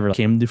project that never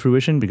came to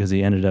fruition because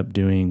he ended up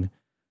doing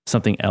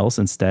something else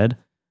instead.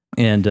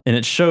 And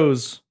it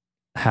shows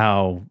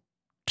how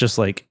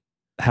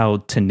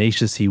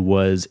tenacious he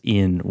was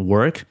in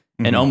work,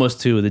 and almost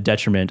to the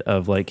detriment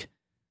of like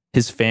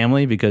his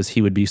family, because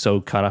he would be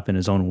so caught up in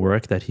his own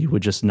work that he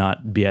would just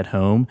not be at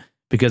home.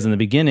 Because in the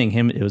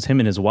beginning, it was him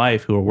and his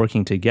wife who were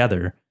working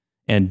together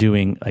and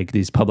doing like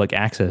these public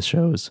access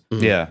shows,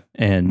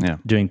 and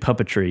doing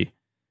puppetry.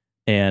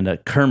 And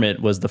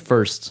Kermit was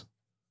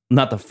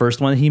not the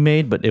first one he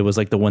made, but it was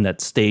like the one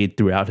that stayed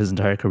throughout his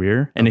entire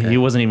career. And he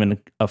wasn't even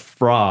a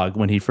frog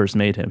when he first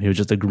made him. He was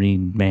just a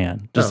green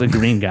man, just a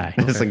green guy.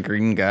 Just a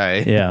green guy.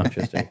 Yeah.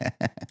 Interesting.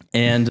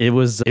 And it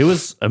was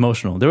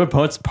emotional. There were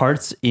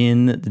parts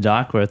in the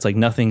doc where it's like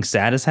nothing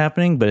sad is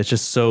happening, but it's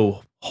just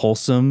so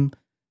wholesome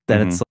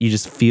that it's, you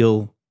just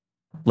feel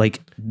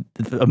like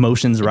the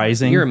emotions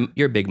rising.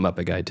 You're a big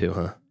Muppet guy too,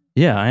 huh?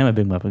 Yeah, I am a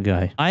big Muppet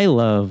guy. I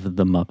love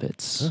the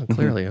Muppets. Oh,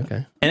 clearly,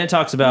 okay. And it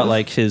talks about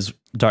like his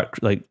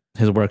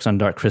works on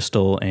Dark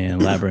Crystal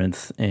and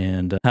Labyrinth,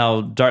 and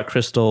how Dark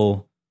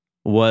Crystal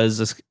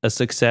was a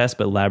success,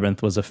 but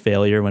Labyrinth was a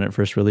failure when it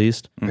first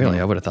released. Really?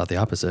 I would have thought the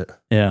opposite.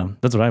 Yeah,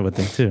 that's what I would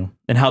think too.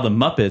 And how the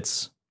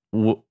Muppets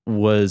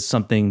was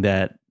something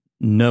that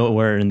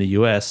nowhere in the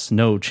US,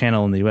 no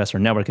channel in the US or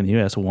network in the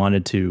US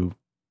wanted to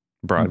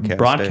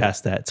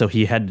broadcast that. So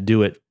he had to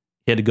do it.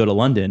 He had to go to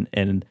London,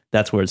 and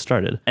that's where it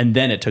started. And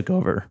then it took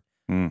over.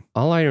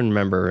 All I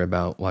remember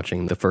about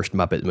watching the first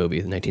Muppet movie,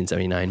 the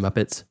 1979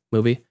 Muppets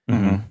movie,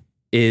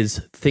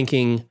 is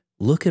thinking,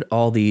 look at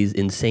all these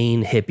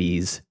insane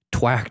hippies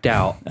twacked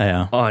out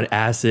on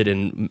acid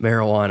and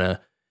marijuana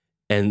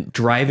and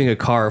driving a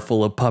car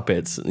full of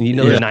puppets. You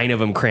know, there's 9 of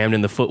them crammed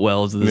in the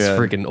footwells of this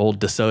freaking old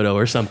DeSoto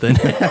or something.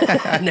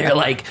 And they're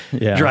like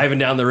driving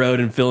down the road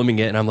and filming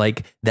it. And I'm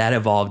like, that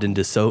evolved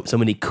into so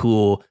many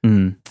cool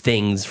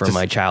things from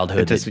my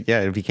childhood.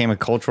 It became a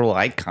cultural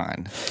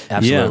icon.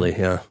 Absolutely,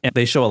 yeah. And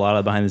they show a lot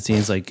of behind the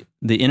scenes, like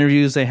the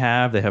interviews they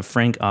have. They have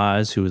Frank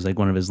Oz, who was like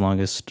one of his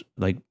longest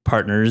like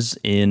partners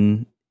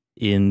in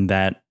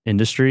that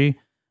industry.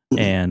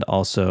 And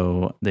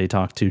also they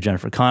talked to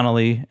Jennifer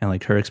Connelly and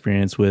like her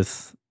experience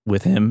with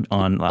him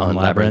on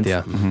Labyrinth.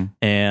 Yeah.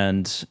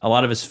 And a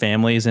lot of his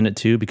family is in it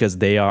too, because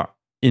they are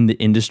in the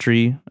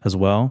industry as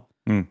well.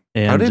 And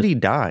how did he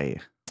die?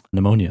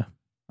 Pneumonia.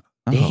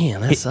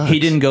 Damn, that sucks. He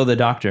didn't go to the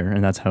doctor,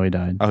 and that's how he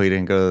died. Oh, he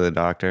didn't go to the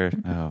doctor?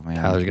 Oh, man.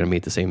 Tyler's going to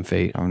meet the same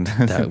fate.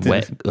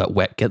 That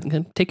wet,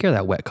 take care of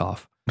that wet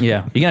cough.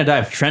 Yeah. You're going to die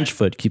if trench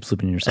foot keeps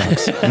slipping in your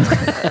socks.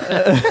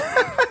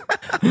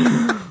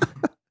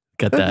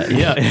 Got that,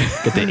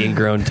 got the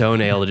ingrown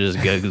toenail that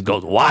just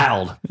goes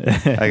wild.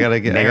 I gotta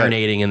get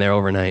marinating in there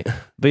overnight.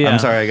 But I'm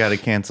sorry, I gotta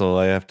cancel.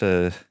 I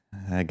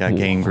got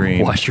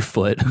gangrene. Wash your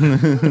foot.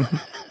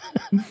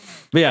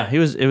 But yeah, it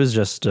was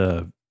just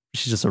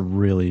she's just a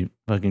really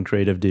fucking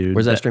creative dude.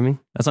 Where's that streaming?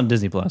 That's on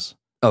Disney Plus.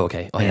 Oh,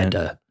 okay.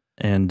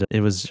 And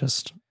it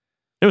was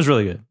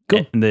really good.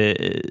 Cool.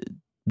 And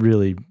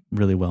really,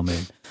 really well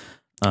made.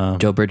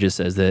 Joe Bridges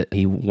says that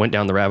he went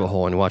down the rabbit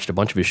hole and watched a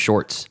bunch of his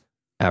shorts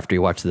after he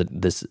watched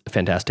this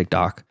fantastic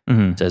doc.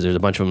 Says there's a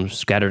bunch of them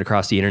scattered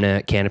across the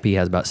internet. Canopy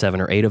has about 7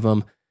 or 8 of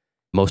them.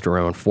 Most are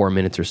around 4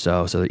 minutes or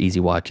so they're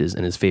easy watches.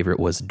 And his favorite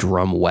was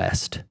Drum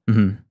West.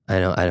 I'm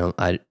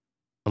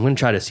going to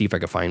try to see if I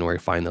can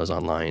find those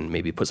online,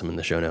 maybe put some in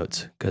the show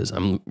notes, because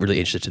I'm really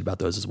interested about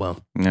those as well.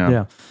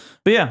 Yeah.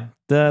 But yeah,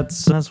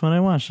 that's what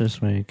I watched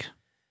this week.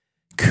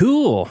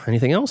 Cool.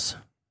 Anything else?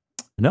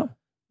 No.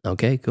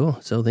 Okay, cool.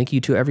 So thank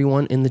you to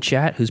everyone in the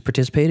chat who's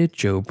participated.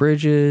 Joe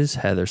Bridges,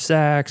 Heather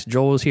Sachs,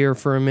 Joel was here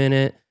for a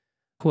minute.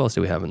 Who else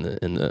do we have in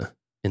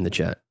the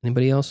chat?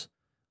 Anybody else?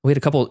 We had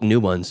a couple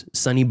new ones.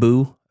 Sunny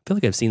Boo. I feel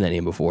like I've seen that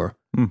name before.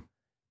 And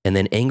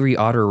then Angry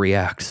Otter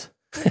Reacts.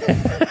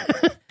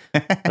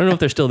 I don't know if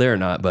they're still there or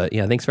not, but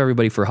yeah, thanks for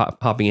everybody for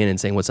hopping in and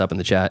saying what's up in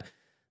the chat.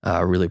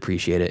 Really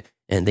appreciate it.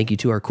 And thank you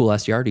to our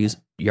cool-ass yard duties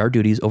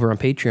over on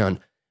Patreon.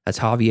 That's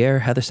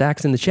Javier, Heather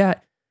Sachs in the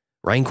chat,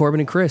 Ryan,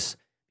 Corbin, and Chris. If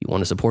you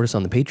want to support us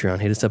on the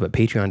Patreon, hit us up at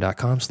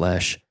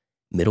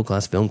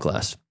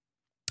patreon.com/middleclassfilmclass.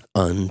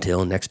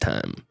 Until next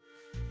time.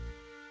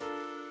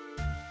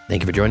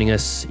 Thank you for joining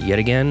us yet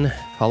again.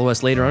 Follow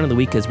us later on in the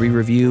week as we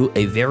review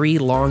A Very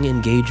Long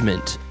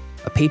Engagement,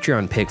 a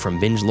Patreon pick from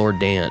Binge Lord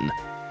Dan.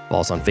 Follow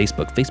us on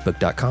Facebook,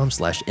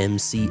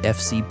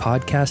 facebook.com/MCFC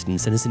podcast,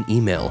 and send us an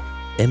email,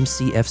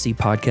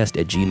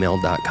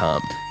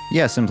 mcfcpodcast@gmail.com.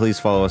 Yes, and please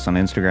follow us on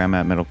Instagram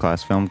at Middle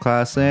Class Film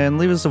Class and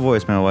leave us a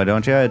voicemail, why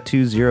don't you, at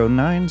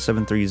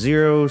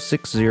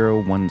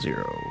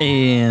 209-730-6010.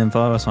 And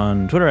follow us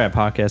on Twitter at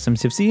Podcast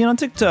MCFC and on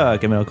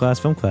TikTok at Middle Class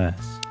Film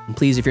Class. And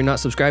please, if you're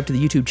not subscribed to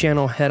the YouTube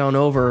channel, head on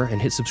over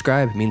and hit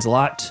subscribe. It means a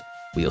lot.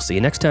 We'll see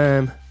you next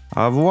time.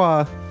 Au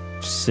revoir.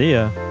 See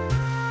ya.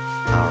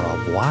 Au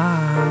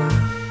revoir.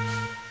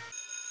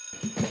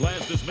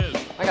 Class dismissed.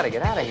 I gotta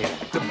get out of here.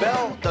 The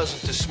bell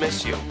doesn't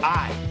dismiss you.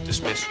 I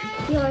dismiss you.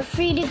 You're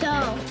free to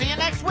go. See you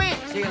next week.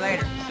 See you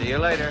later. See you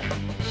later.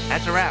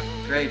 That's a wrap.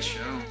 Great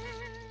show.